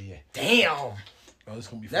 yeah. Damn. Oh, this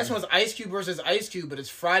gonna be. Next fun. one's Ice Cube versus Ice Cube, but it's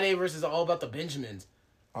Friday versus All About the Benjamins.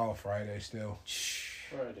 Oh, Friday still.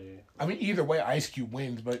 Friday. I mean, either way, Ice Cube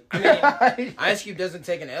wins, but Ice Cube doesn't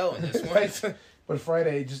take an L in this one. but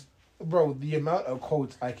Friday just, bro, the amount of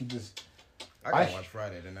quotes I could just. I gotta watch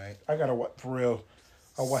Friday tonight. I gotta watch for real.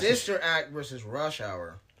 I'll watch Sister Act versus Rush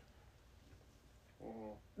Hour.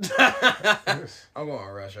 I'm going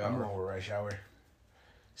with Rush Hour. I'm going with Rush Hour.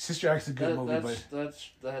 Sister Act's a good movie,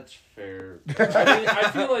 that's fair. I mean, I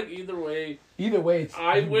feel like either way, it's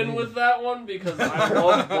I win with that one because I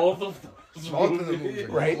love both of those. Both of the movies,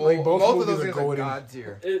 right? Like both of movies those are things are golden. god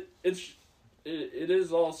tier. It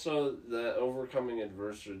is also that overcoming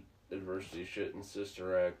adversity shit in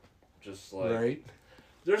Sister Act. Just like Right.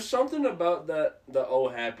 there's something about the Oh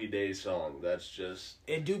Happy Day song that's just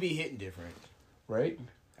It do be hitting different. Right.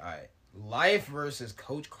 All right, Life versus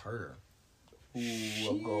Coach Carter. Ooh,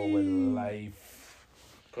 I'm going with Life.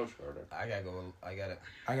 Coach Carter. I gotta.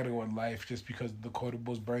 I gotta go with Life just because the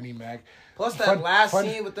quotables Bernie Mac. Plus that last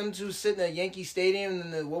scene with them two sitting at Yankee Stadium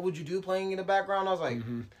and the What Would You Do playing in the background. I was like,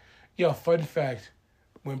 Yo, fun fact: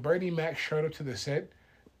 when Bernie Mac showed up to the set,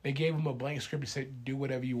 they gave him a blank script and said, "Do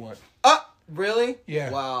whatever you want." Really? Yeah.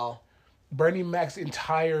 Wow. Bernie Mac's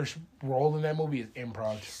entire role in that movie is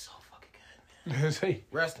improv. He's so fucking good, man. Say,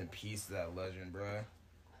 Rest in peace to that legend, bro.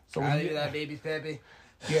 so How when do you, that, baby Pepe?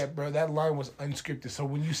 yeah, bro, that line was unscripted. So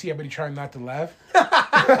when you see everybody trying not to laugh,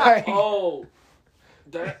 Oh,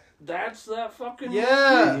 that's that fucking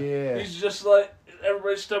Yeah. yeah, He's just like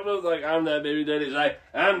everybody's stepping up like I'm that baby daddy. He's like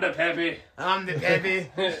I'm the Pepe. I'm the Pepe.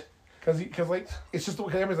 because like it's just the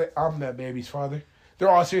way everybody's like, I'm that baby's father. They're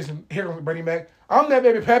all serious. And here comes Bernie Mac. I'm that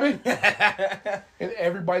baby Pepe. And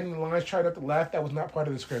everybody in the lines tried not to laugh. That was not part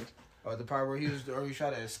of the script. Or the part where he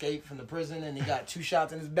tried to escape from the prison and he got 2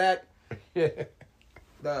 shots in his back. Yeah.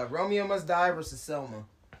 The Romeo Must Die versus Selma.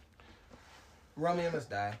 Romeo Must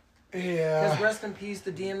Die. Yeah. Because rest in peace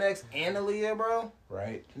to DMX and Aaliyah, bro.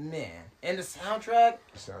 Right. Man. And the soundtrack.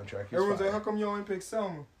 The soundtrack is Everyone's fire. like, how come you ain't pick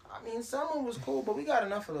Selma? I mean, Selma was cool, but we got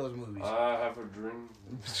enough of those movies. I have a dream.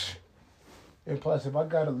 And plus, if I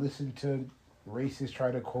gotta listen to racists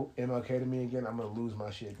try to quote MLK to me again, I'm gonna lose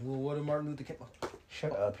my shit. Well, what did Martin Luther King?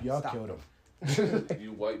 Shut up. Y'all Stop. killed him.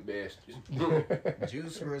 You white bastard.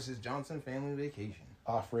 Juice versus Johnson Family Vacation.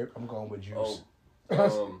 Off rip, I'm going with Juice.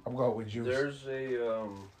 Oh, I'm going with Juice. there's a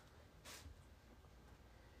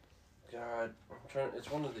God,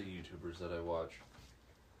 it's one of the YouTubers that I watch.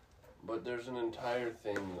 But there's an entire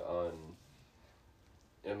thing on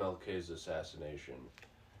MLK's assassination.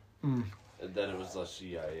 That it was the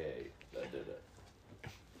CIA that did it.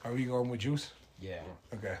 Are we going with Juice? Yeah.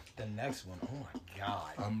 Okay. The next one, oh my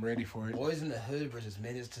god. I'm ready for it. Boys in the Hood versus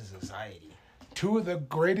Menace to Society. Two of the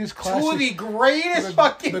greatest classic. Two of the greatest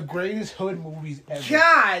fucking. The greatest hood movies ever.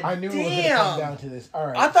 God I knew it was going to damn. come down to this. All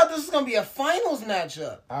right. I thought this was gonna be a finals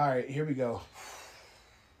matchup. All right, here we go.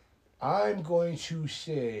 I'm going to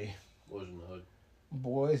say Boys in the Hood.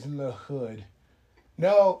 Boys in the Hood.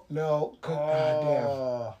 No.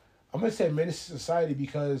 Damn. I'm going to say Menace to Society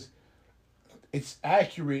because it's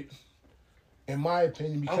accurate, in my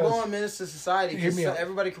opinion. Because I'm going Menace to Society Hear because me out.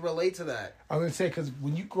 everybody can relate to that. I'm going to say because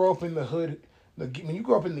when you grow up in the hood, when you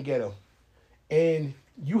grow up in the ghetto, and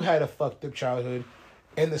you had a fucked up childhood,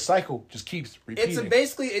 and the cycle just keeps repeating. It's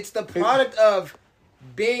the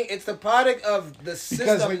product of the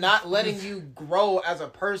system like, not letting you grow as a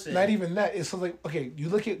person. Not even that. It's like, okay, you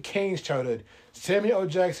look at Kane's childhood. Samuel L.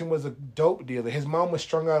 Jackson was a dope dealer. His mom was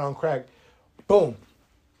strung out on crack. Boom.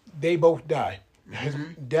 They both die. His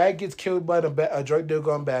dad gets killed by a drug deal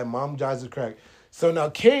gone bad. Mom dies of crack. So now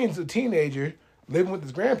Kane's a teenager living with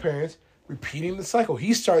his grandparents, repeating the cycle.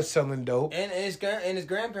 He starts selling dope. And his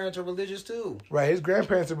grandparents are religious too. Right, his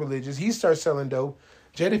grandparents are religious. He starts selling dope.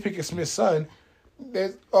 Jada Pinkett Smith's son,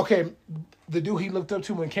 the dude he looked up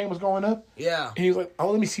to when Kane was growing up. Yeah. And he was like,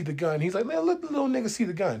 "Oh, let me see the gun." He's like, "Let the little nigga see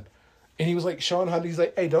the gun." And he was like showing how he's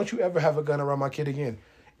like, "Hey, don't you ever have a gun around my kid again."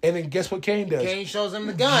 And then guess what Kane does? Kane shows him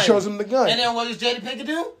the gun. He shows him the gun. And then what does Jada Pinkett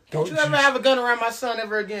do? Don't you Don't ever you- have a gun around my son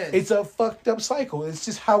ever again. It's a fucked up cycle. It's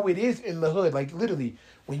just how it is in the hood. Like literally,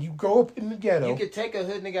 when you grow up in the ghetto, You could take a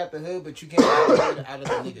hood nigga out the hood, but you can't take a hood out of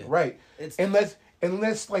the nigga. right? It's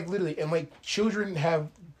Unless like literally, and like children have,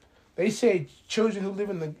 they say children who live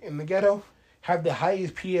in the ghetto have the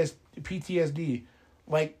highest PTSD,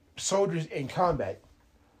 like soldiers in combat.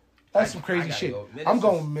 That's some crazy gotta shit. go. I'm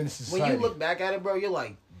going Menace to Society. when you look back at it, bro, you're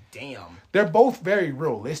like, damn. They're both very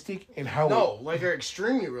realistic in how. No, like they're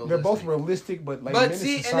extremely realistic. They're both realistic, but like But Menace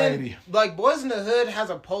see, to Society. and then like Boys in the Hood has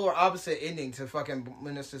a polar opposite ending to fucking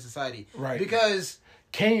Menace to Society, Right. Because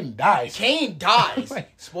Kane dies. Kane dies. Like,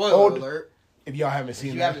 Spoiler old- alert. If y'all haven't seen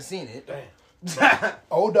If you that, haven't seen it.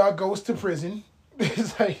 old dog goes to prison.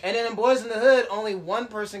 It's like, And then in Boys in the Hood, only one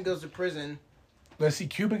person goes to prison. let's see,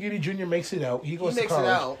 Cuba Gooding Jr. makes it out. He goes makes to it college.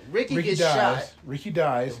 out. Ricky gets dies. shot. Ricky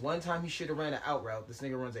dies. One time he should have ran an out route. This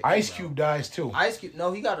nigga runs a Ice in Cube route. dies too. Ice Cube.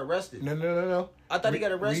 No, he got arrested. No. I thought he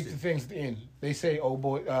got arrested. Read the things at the end. They say, "Oh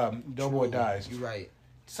boy, Doughboy dies." You're right.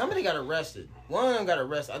 Somebody got arrested. One of them got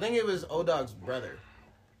arrested. I think it was O-Dog's brother.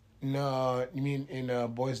 No, you mean in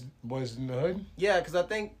Boys in the Hood? Yeah, because I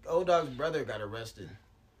think O-Dog's brother got arrested.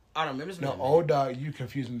 I don't remember his No, name. O-Dog, you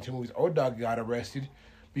confusing the two movies. O-Dog got arrested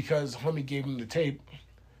because homie gave him the tape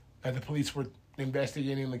and the police were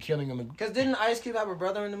investigating the killing of the... Because didn't Ice Cube have a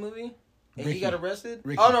brother in the movie? And Ricky. he got arrested?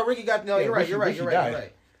 Ricky. Oh, no, Ricky got... No, Yeah, you're right, Ricky- you're right, Ricky you're right, died. you're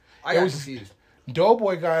right. I It got was- confused.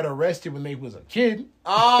 Doughboy got arrested when they was a kid.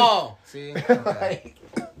 Oh! See? Okay.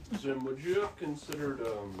 Jim, would you have considered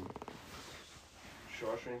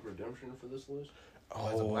Shawshank Redemption for this list? Oh,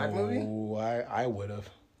 it's a black movie? Oh, I would have.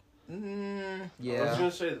 I was Yeah.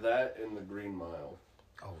 gonna say that and The Green Mile.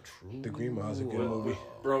 Oh, true. The Green Mile's a good But, movie.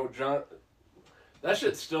 Bro, John, that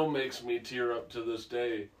shit still makes me tear up to this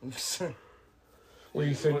day. When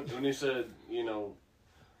he said, When he said,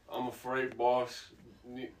 I'm afraid, boss,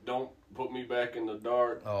 don't put me back in the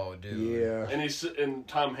dark. Oh, dude. yeah. And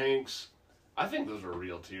Tom Hanks, I think those are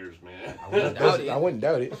real tears, man. I wouldn't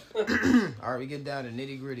doubt it. All right, we get down to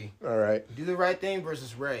nitty gritty. All right. Do the Right Thing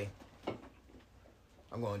versus Ray.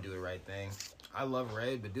 I'm going to Do the Right Thing. I love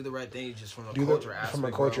Ray, but Do the Right Thing is just from a culture aspect. From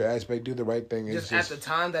a culture bro. aspect, Do the Right Thing is Just at the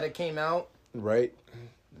time that it came out, right.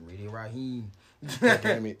 Ready Raheem. God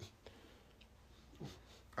damn it.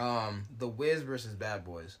 The Wiz versus Bad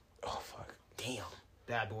Boys. Oh, fuck. Damn.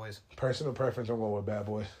 Bad Boys. Personal preference, I'm going with Bad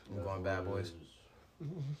Boys. I'm going Bad Boys.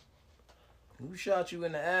 Who shot you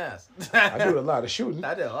in the ass? I do a lot of shooting.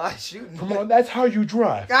 I did a lot of shooting. Come on, that's how you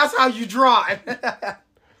drive. That's how you drive.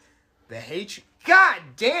 The Hate You. God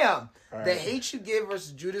damn. All The right. Hate You Give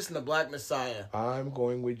versus Judas and the Black Messiah. I'm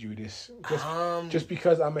going with Judas. Just Just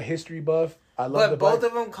because I'm a history buff, I love the But both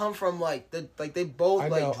Black. of them come from they both I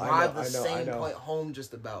know, drive I the know, same I know. point home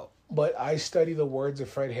just about. But I study the words of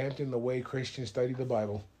Fred Hampton the way Christians study the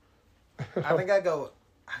Bible. I think I don't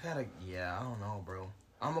know, bro.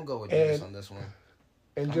 I'm gonna go with Judas And- on this one.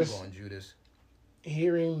 And I'm just going Judas.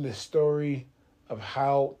 hearing the story of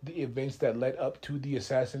how the events that led up to the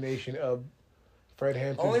assassination of Fred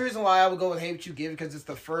Hampton. Only reason why I would go with Hate What You Give because it's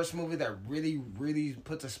the first movie that really, really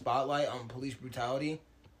puts a spotlight on police brutality.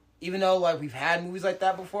 Even though we've had movies like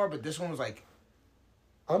that before, but this one was like,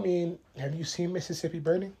 I mean, have you seen Mississippi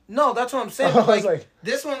Burning? no, that's what I'm saying. I was like-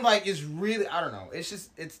 this one is really, I don't know. It's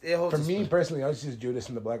just it holds. For a me spot. personally, I was just Judas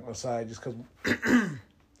and the Black Messiah, just because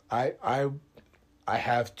I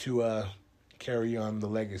have to carry on the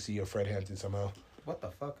legacy of Fred Hampton somehow. What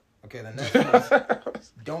the fuck? Okay, the next one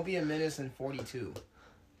is Don't Be a Menace in 42.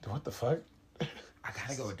 What the fuck? I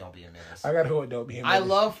gotta go with Don't Be a Menace. I gotta go with Don't Be a Menace. I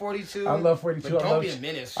love 42. I love 42. But I Don't love, Be a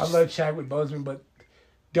Menace. I love Chadwick Boseman, but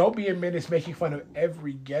Don't Be a Menace making fun of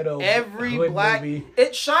every ghetto, every hood black. movie.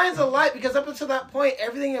 It shines a light because up until that point,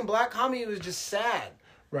 everything in black comedy was just sad,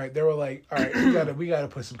 Right? They were like, all right, we gotta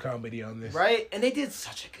put some comedy on this. right? And they did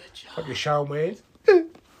such a good job. Fucking Shawn Wayans.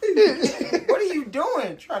 What are you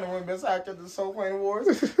doing? Trying to win Best Actor at the Soul Plane Awards?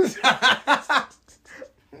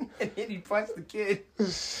 And then he punched the kid.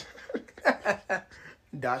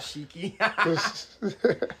 Dashiki.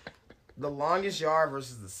 The Longest Yard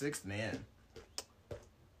versus The Sixth Man.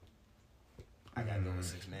 I gotta go with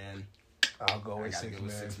Sixth Man. I'll go I with gotta Six go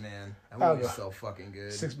with Man. Sixth Man. That I'll movie is go. so fucking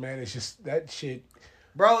good. Six Man is just that shit.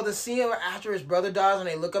 Bro, the scene where after his brother dies and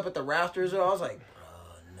they look up at the rafters, I was like,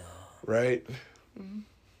 bro, no. Right?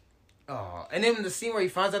 Oh, and then the scene where he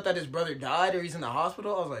finds out that his brother died or he's in the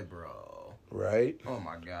hospital, I was like, bro. Right? Oh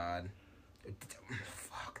my god.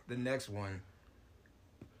 Fuck. The next one.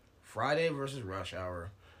 Friday versus Rush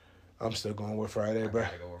Hour. I'm still going with Friday, I bro.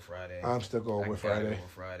 gotta go with Friday. I'm still going with I gotta Friday. go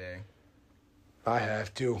with Friday. I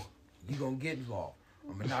have to. You gonna get involved.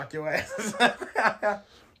 I'm gonna knock your ass.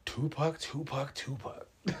 Tupac.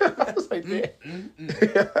 I was like, man.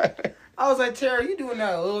 I was like, Terry, you doing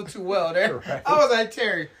that a little too well there. Right. I was like,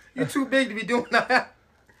 Terry, you too big to be doing that.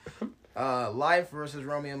 Life versus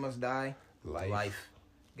Romeo Must Die. Life.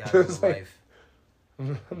 Gotta go with It's like- Life.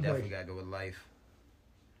 I'm Definitely like, gotta go with Life.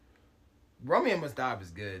 Romeo Must Die was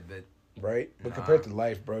good, but right? But Nah. compared to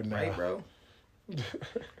life, bro, nah. right, bro?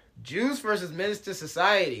 Juice versus Menace to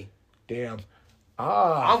Society. Damn.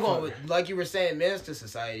 I'm going fuck. with, like you were saying, Menace to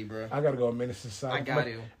Society, bro. I gotta go with Menace Society. I got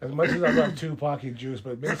to. As much as I love Tupac and Juice,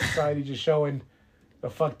 but Menace Society just showing the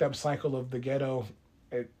fucked up cycle of the ghetto.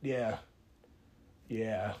 Yeah.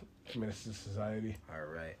 Menace Society. All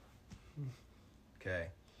right. Okay.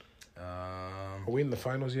 Are we in the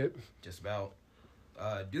finals yet? Just about.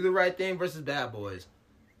 Do the Right Thing versus Bad Boys.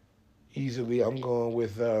 Easily, I'm going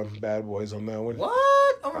with Bad Boys on that one.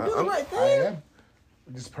 What? I'm gonna do the right I thing. am.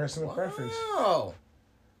 Just personal preference. Wow.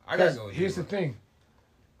 I gotta 'Cause go with here's you. the thing.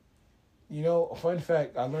 You know, fun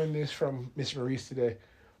fact, I learned this from Miss Maurice today.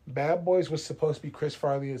 Bad Boys was supposed to be Chris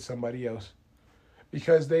Farley and somebody else.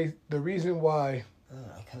 Because the reason why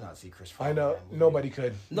I cannot see Chris Farley. I know in that movie. nobody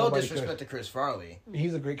could. No Nobody disrespect to Chris Farley. could.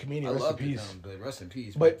 He's a great comedian. I Rest in love peace. him, but rest in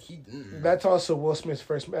peace. But he, that's also Will Smith's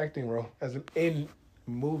first acting role in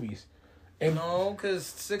movies. And no, because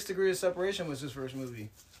 6 Degrees of Separation was his first movie.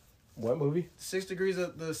 what movie? 6 Degrees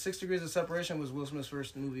of Separation was Will Smith's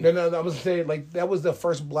first movie. No, I was saying like that was the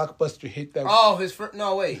first blockbuster hit that. Oh, his first.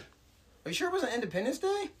 No, wait. Are you sure it wasn't Independence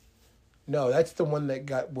Day? No, that's the one that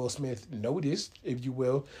got Will Smith noticed, if you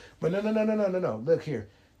will. But no. Look here.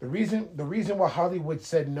 The reason why Hollywood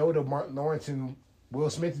said no to Martin Lawrence and Will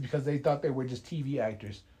Smith is because they thought they were just TV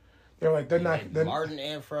actors. They were like, they're not. Martin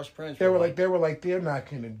and Fresh Prince. They were like, they're not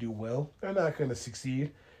gonna do well. They're not gonna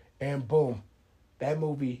succeed. And boom, that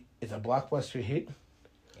movie is a blockbuster hit.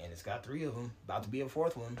 And it's got 3 of them. About to be a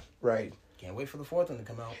 4th one. Right. Can't wait for the 4th one to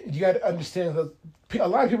come out. You got to understand that a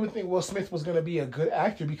lot of people think Will Smith was gonna be a good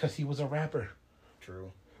actor because he was a rapper.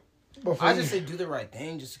 True. Before I just say Do the Right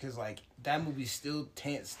Thing just because, like, that movie still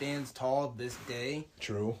stands tall this day.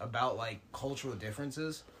 True. About, like, cultural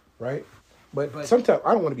differences. Right. But sometimes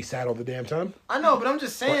I don't want to be sad all the damn time. I know, but I'm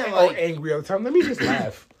just saying, or angry all the time. Let me just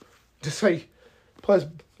laugh. Just like, plus,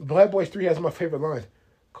 Bad Boys 3 has my favorite line.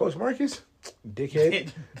 Coach Marcus,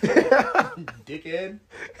 dickhead. Dickhead.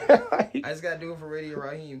 I just got to do it for Radio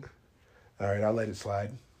Raheem. All right, I'll let it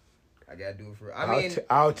slide. I got to do it for...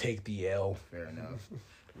 I'll take the L. Fair enough.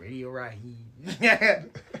 Radio Raheem.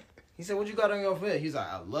 He said, what you got on your foot? He's like,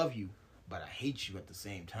 I love you, but I hate you at the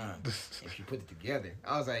same time. If you put it together.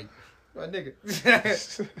 I was like, my nigga.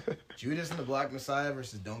 Judas and the Black Messiah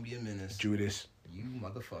versus Don't Be a Menace. Judas. You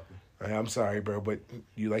motherfucker. I'm sorry, bro, but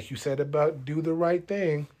like you said about Do the Right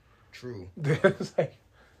Thing. True. It's like,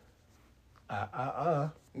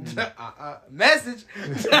 Message.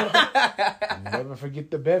 Never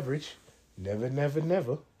forget the beverage. Never.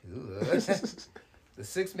 The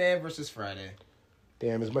 6 Man versus Friday.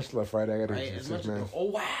 Damn, as much love Friday, I gotta give it 6 Man. Oh,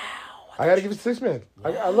 wow. I gotta give it 6 Man.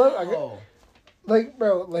 Wow.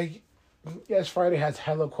 Yes, Friday has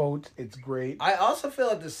hella quotes. It's great. I also feel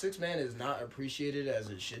like the 6 Man is not appreciated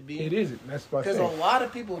as it should be. It isn't. That's what I'm Because saying. a lot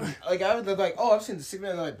of people, like, they're like, oh, I've seen the 6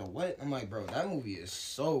 Man. They're like, the what? I'm like, bro, that movie is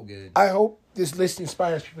so good. I hope this list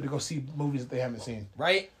inspires people to go see movies that they haven't seen.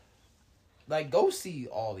 Right? Like, go see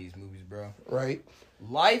all these movies, bro. Right?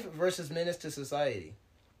 Life versus Menace to Society.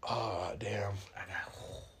 Oh, damn.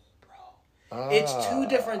 Bro. It's 2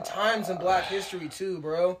 different times in Black history, too,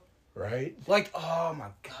 bro. Right? Like, oh, my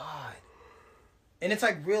God. And it's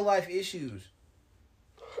like real life issues.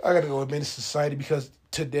 I gotta go with Menace to Society because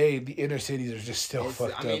today the inner cities are just still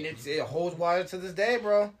fucked up. I mean, it holds water to this day,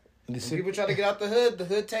 bro. When people try to get out the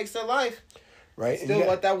hood takes their life. Right? Still,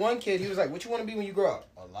 like that one kid, he was like, what you want to be when you grow up?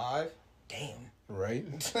 Alive? Damn. Right?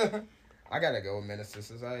 I gotta go with Menace to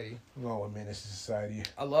Society. I'm going with Menace to Society.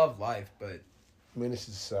 I love Life, but... Menace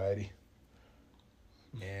to Society.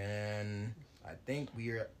 And I think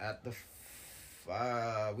we are at the...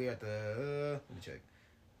 let me check.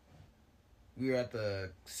 We are at the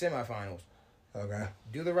semifinals. Okay.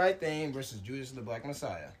 Do the Right Thing versus Judas and the Black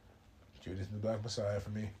Messiah. Judas and the Black Messiah for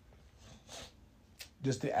me.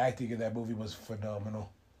 Just the acting in that movie was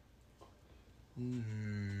phenomenal. Judas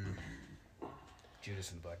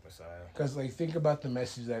and the Black Messiah. Because, like, think about the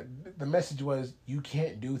message the message was you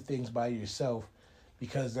can't do things by yourself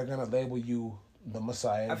because they're going to label you the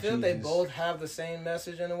Messiah. I feel Jesus. they both have the same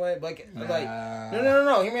message in a way. Like, Nah.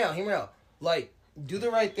 No. Hear me out. Like, Do the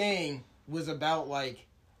Right Thing was about, like,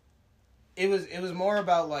 it was more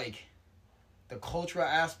about, like, the cultural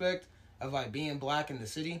aspect of, like, being black in the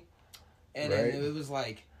city. And right. then it was,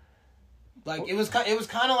 like it was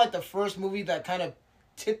kind of like the first movie that kind of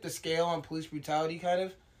tipped the scale on police brutality, kind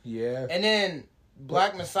of. Yeah. And then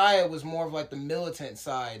Black Messiah was more of, like, the militant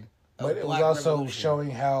side of But it was Black also Revolution. showing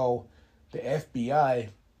how the FBI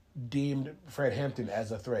deemed Fred Hampton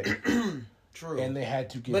as a threat. True. And they had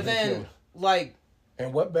to get But him then, killed. like...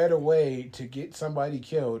 And what better way to get somebody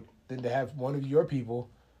killed than to have one of your people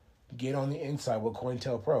get on the inside with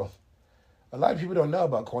COINTELPRO? A lot of people don't know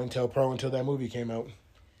about COINTELPRO until that movie came out.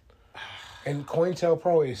 And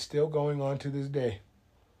COINTELPRO is still going on to this day.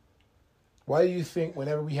 Why do you think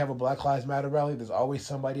whenever we have a Black Lives Matter rally, there's always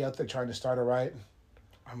somebody out there trying to start a riot?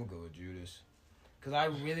 I'm going to go with Judas. Because I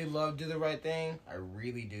really love Do the Right Thing. I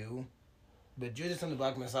really do. But Judas and the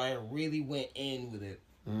Black Messiah really went in with it.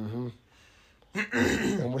 Mm-hmm.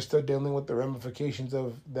 And we're still dealing with the ramifications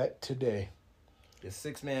of that today. The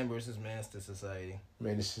 6 Man versus Menace to Society.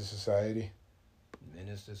 Menace to Society.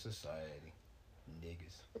 Menace to Society.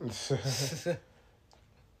 Niggas.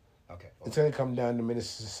 Okay. It's going to come down to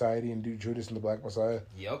Menace to Society and do Judas and the Black Messiah.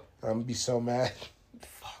 Yep. I'm going to be so mad.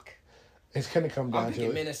 Fuck. It's going to come down I'm to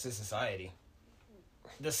picking it. Menace to Society.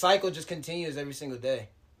 the cycle just continues every single day.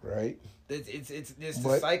 Right. It's the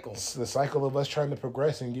But cycle. The cycle of us trying to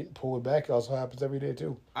progress and get pulled back also happens every day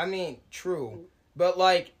too. I mean, true. But,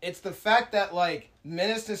 like, it's the fact that, like,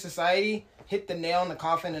 Menace to Society hit the nail in the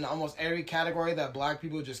coffin in almost every category that black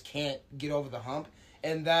people just can't get over the hump.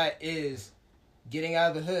 And that is getting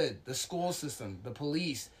out of the hood, the school system, the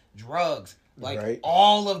police, drugs. Like, Right.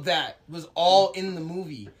 all of that was all in the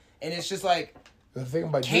movie. And it's just like, The thing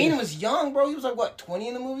about Kane Judas, was young, bro. He was, like, what, 20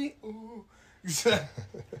 in the movie? Ooh.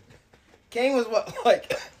 Kane was, what,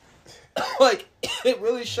 like, like, it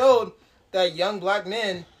really showed that young black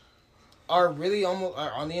men are really almost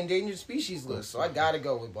are on the endangered species list. So I gotta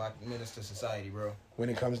go with Black Menace to Society, bro. when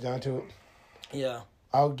it comes down to it, Yeah.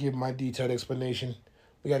 I'll give my detailed explanation.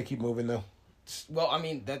 We got to keep moving though. Well, I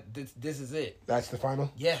mean, this is it. That's the final.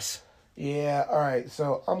 Yes. Yeah. All right.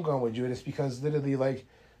 So I'm going with Judas because literally, like,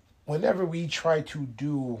 whenever we try to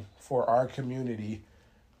do for our community,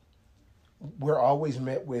 we're always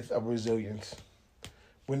met with a resilience.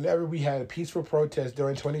 Whenever we had a peaceful protest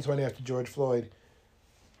during 2020 after George Floyd,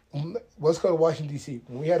 let's go to Washington, D.C.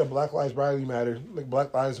 When we had a Black Lives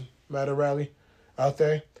Matter rally out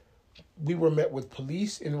there, we were met with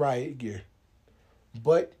police in riot gear.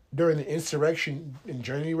 But during the insurrection in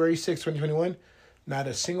January 6, 2021, not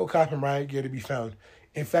a single cop in riot gear to be found.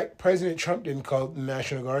 In fact, President Trump didn't call the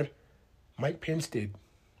National Guard. Mike Pence did.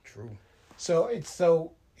 True. So it's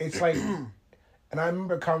like, and I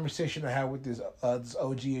remember a conversation I had with this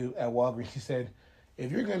OG at Walgreens. He said,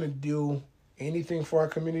 if you're going to do anything for our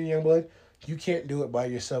community, Youngblood, you can't do it by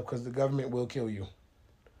yourself because the government will kill you.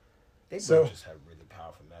 They So- both just have really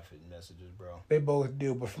powerful messages, bro. They both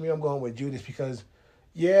do. But for me, I'm going with Judas because,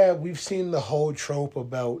 yeah, we've seen the whole trope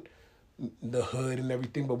about the hood and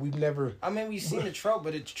everything, but we've never... I mean, we've seen the trope,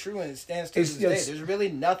 but it's true and it stands to It's- this day. yes. There's really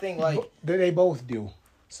nothing like... They both do.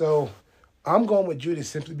 So I'm going with Judas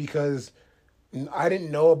simply because I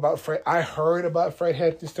didn't know about Fred. I heard about Fred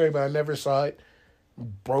Hampton's story, but I never saw it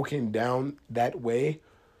broken down that way.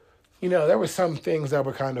 You know, there were some things that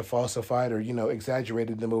were kind of falsified or, you know,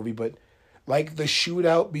 exaggerated in the movie, but like the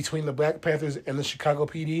shootout between the Black Panthers and the Chicago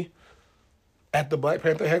PD at the Black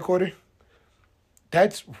Panther headquarters,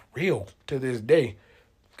 that's real to this day.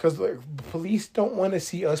 Because the police don't want to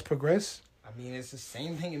see us progress. I mean, it's the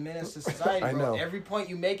same thing in Menace to Society, bro. I know. Every point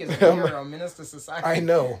you make is a mirror on Menace to Society. I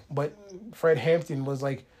know, but Fred Hampton was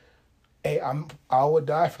like, hey, I would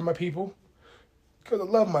die for my people because I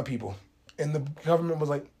love my people. And the government was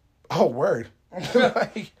like, oh, word.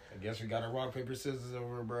 Like, I guess we got our rock, paper, scissors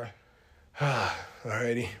over, bro.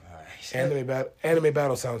 alrighty. Alright. Anime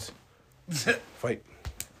battle sounds. Fight.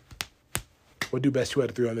 We'll do best 2 out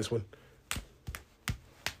of 3 on this one.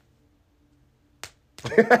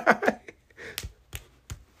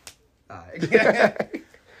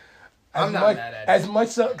 I'm not mad at it. As much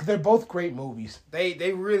so, 'cause they're both great movies. They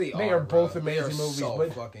really are. They are bro. both amazing they are movies, So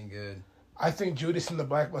but- fucking good. I think Judas and the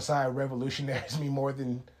Black Messiah revolutionized me more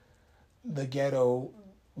than the ghetto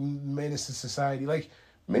Menace to Society. Like,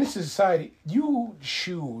 Menace to Society, you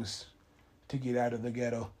choose to get out of the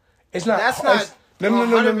ghetto. It's not. That's it's- not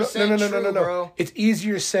 100% true, bro. It's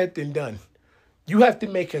easier said than done. You have to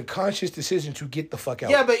make a conscious decision to get the fuck out.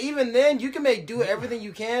 Yeah, but even then, you can do everything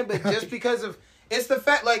you can, but just because of it's the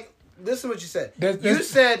fact. Like, listen to what you said. You There's-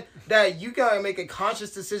 said that you gotta make a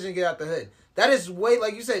conscious decision to get out the hood. That is way,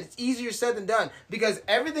 like you said, it's easier said than done because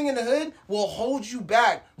everything in the hood will hold you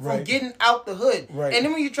back from Right. getting out the hood. Right. And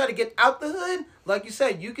then when you try to get out the hood, like you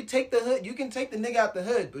said, you can take the hood, you can take the nigga out the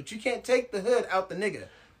hood, but you can't take the hood out the nigga.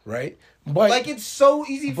 right. But Like, it's so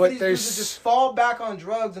easy for but these dudes there's- to just fall back on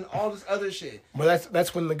drugs and all this other shit.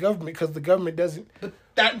 that's when the government, because the government doesn't. But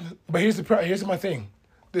that But here's my thing.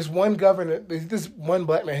 This one governor, this one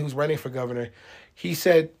black man who's running for governor, he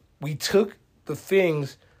said we took the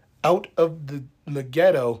things out of the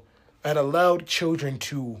ghetto that allowed children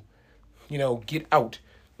to, you know, get out.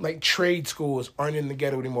 Like trade schools aren't in the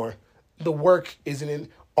ghetto anymore. The work isn't in.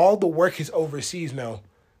 All the work is overseas now,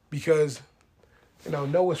 because, you know,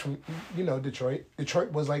 Noah's from, you know, Detroit.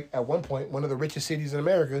 Detroit was like at one point one of the richest cities in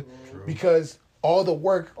America because all the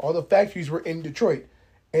work, all the factories were in Detroit.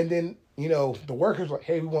 And then, you know, the workers were like,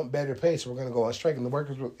 hey, we want better pay, so we're going to go on strike. And the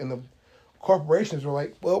workers were, and the corporations were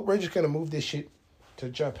like, well, we're just going to move this shit to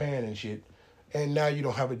Japan and shit. And now you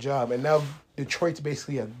don't have a job. And now Detroit's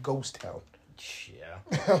basically a ghost town. yeah.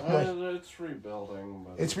 It's rebuilding.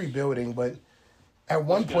 But It's rebuilding, but at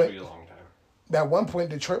one it's gonna point, be a long time. at one point,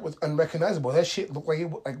 Detroit was unrecognizable. That shit looked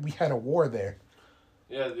like we had a war there.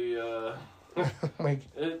 Yeah, the Like,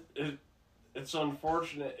 it's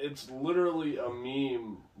unfortunate. It's literally a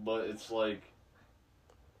meme, but it's like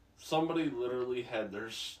somebody literally had their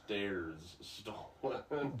stairs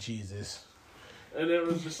stolen. Jesus. And it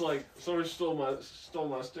was just like, somebody stole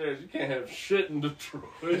my stairs. You can't have shit in Detroit.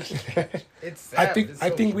 It's sad. I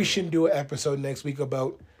think we should do an episode next week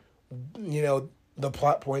about, the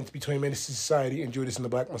plot points between Menace to Society and Judas and the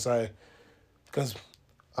Black Messiah, because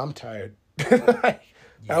I'm tired. That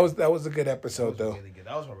was a good episode though. Really good.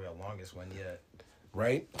 That was probably our longest one yet.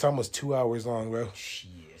 Right? It's almost 2 hours long, bro.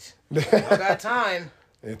 Shit. I got time.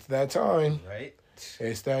 It's that time. Right?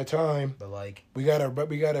 It's that time. But like, we gotta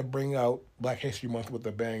bring out Black History Month with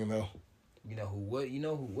a bang though. You know who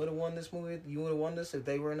would have won this movie? You would have won this if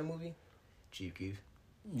they were in the movie? Chief Keef.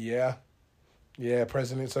 Yeah,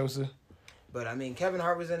 President Sosa. But I mean, Kevin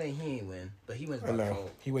Hart was in it. He ain't win, but he wins by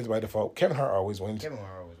default. He wins by default. Kevin Hart always wins. Kevin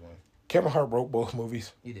Hart always wins. Kevin Hart wrote both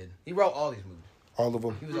movies. He did. He wrote all these movies. All of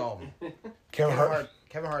them. He was all of them. Kevin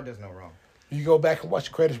Hart does no wrong. You go back and watch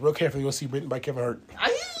the credits real carefully. You'll see written by Kevin Hart.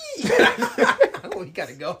 Oh, you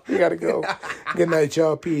gotta go. You gotta go. Good night,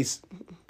 y'all. Peace.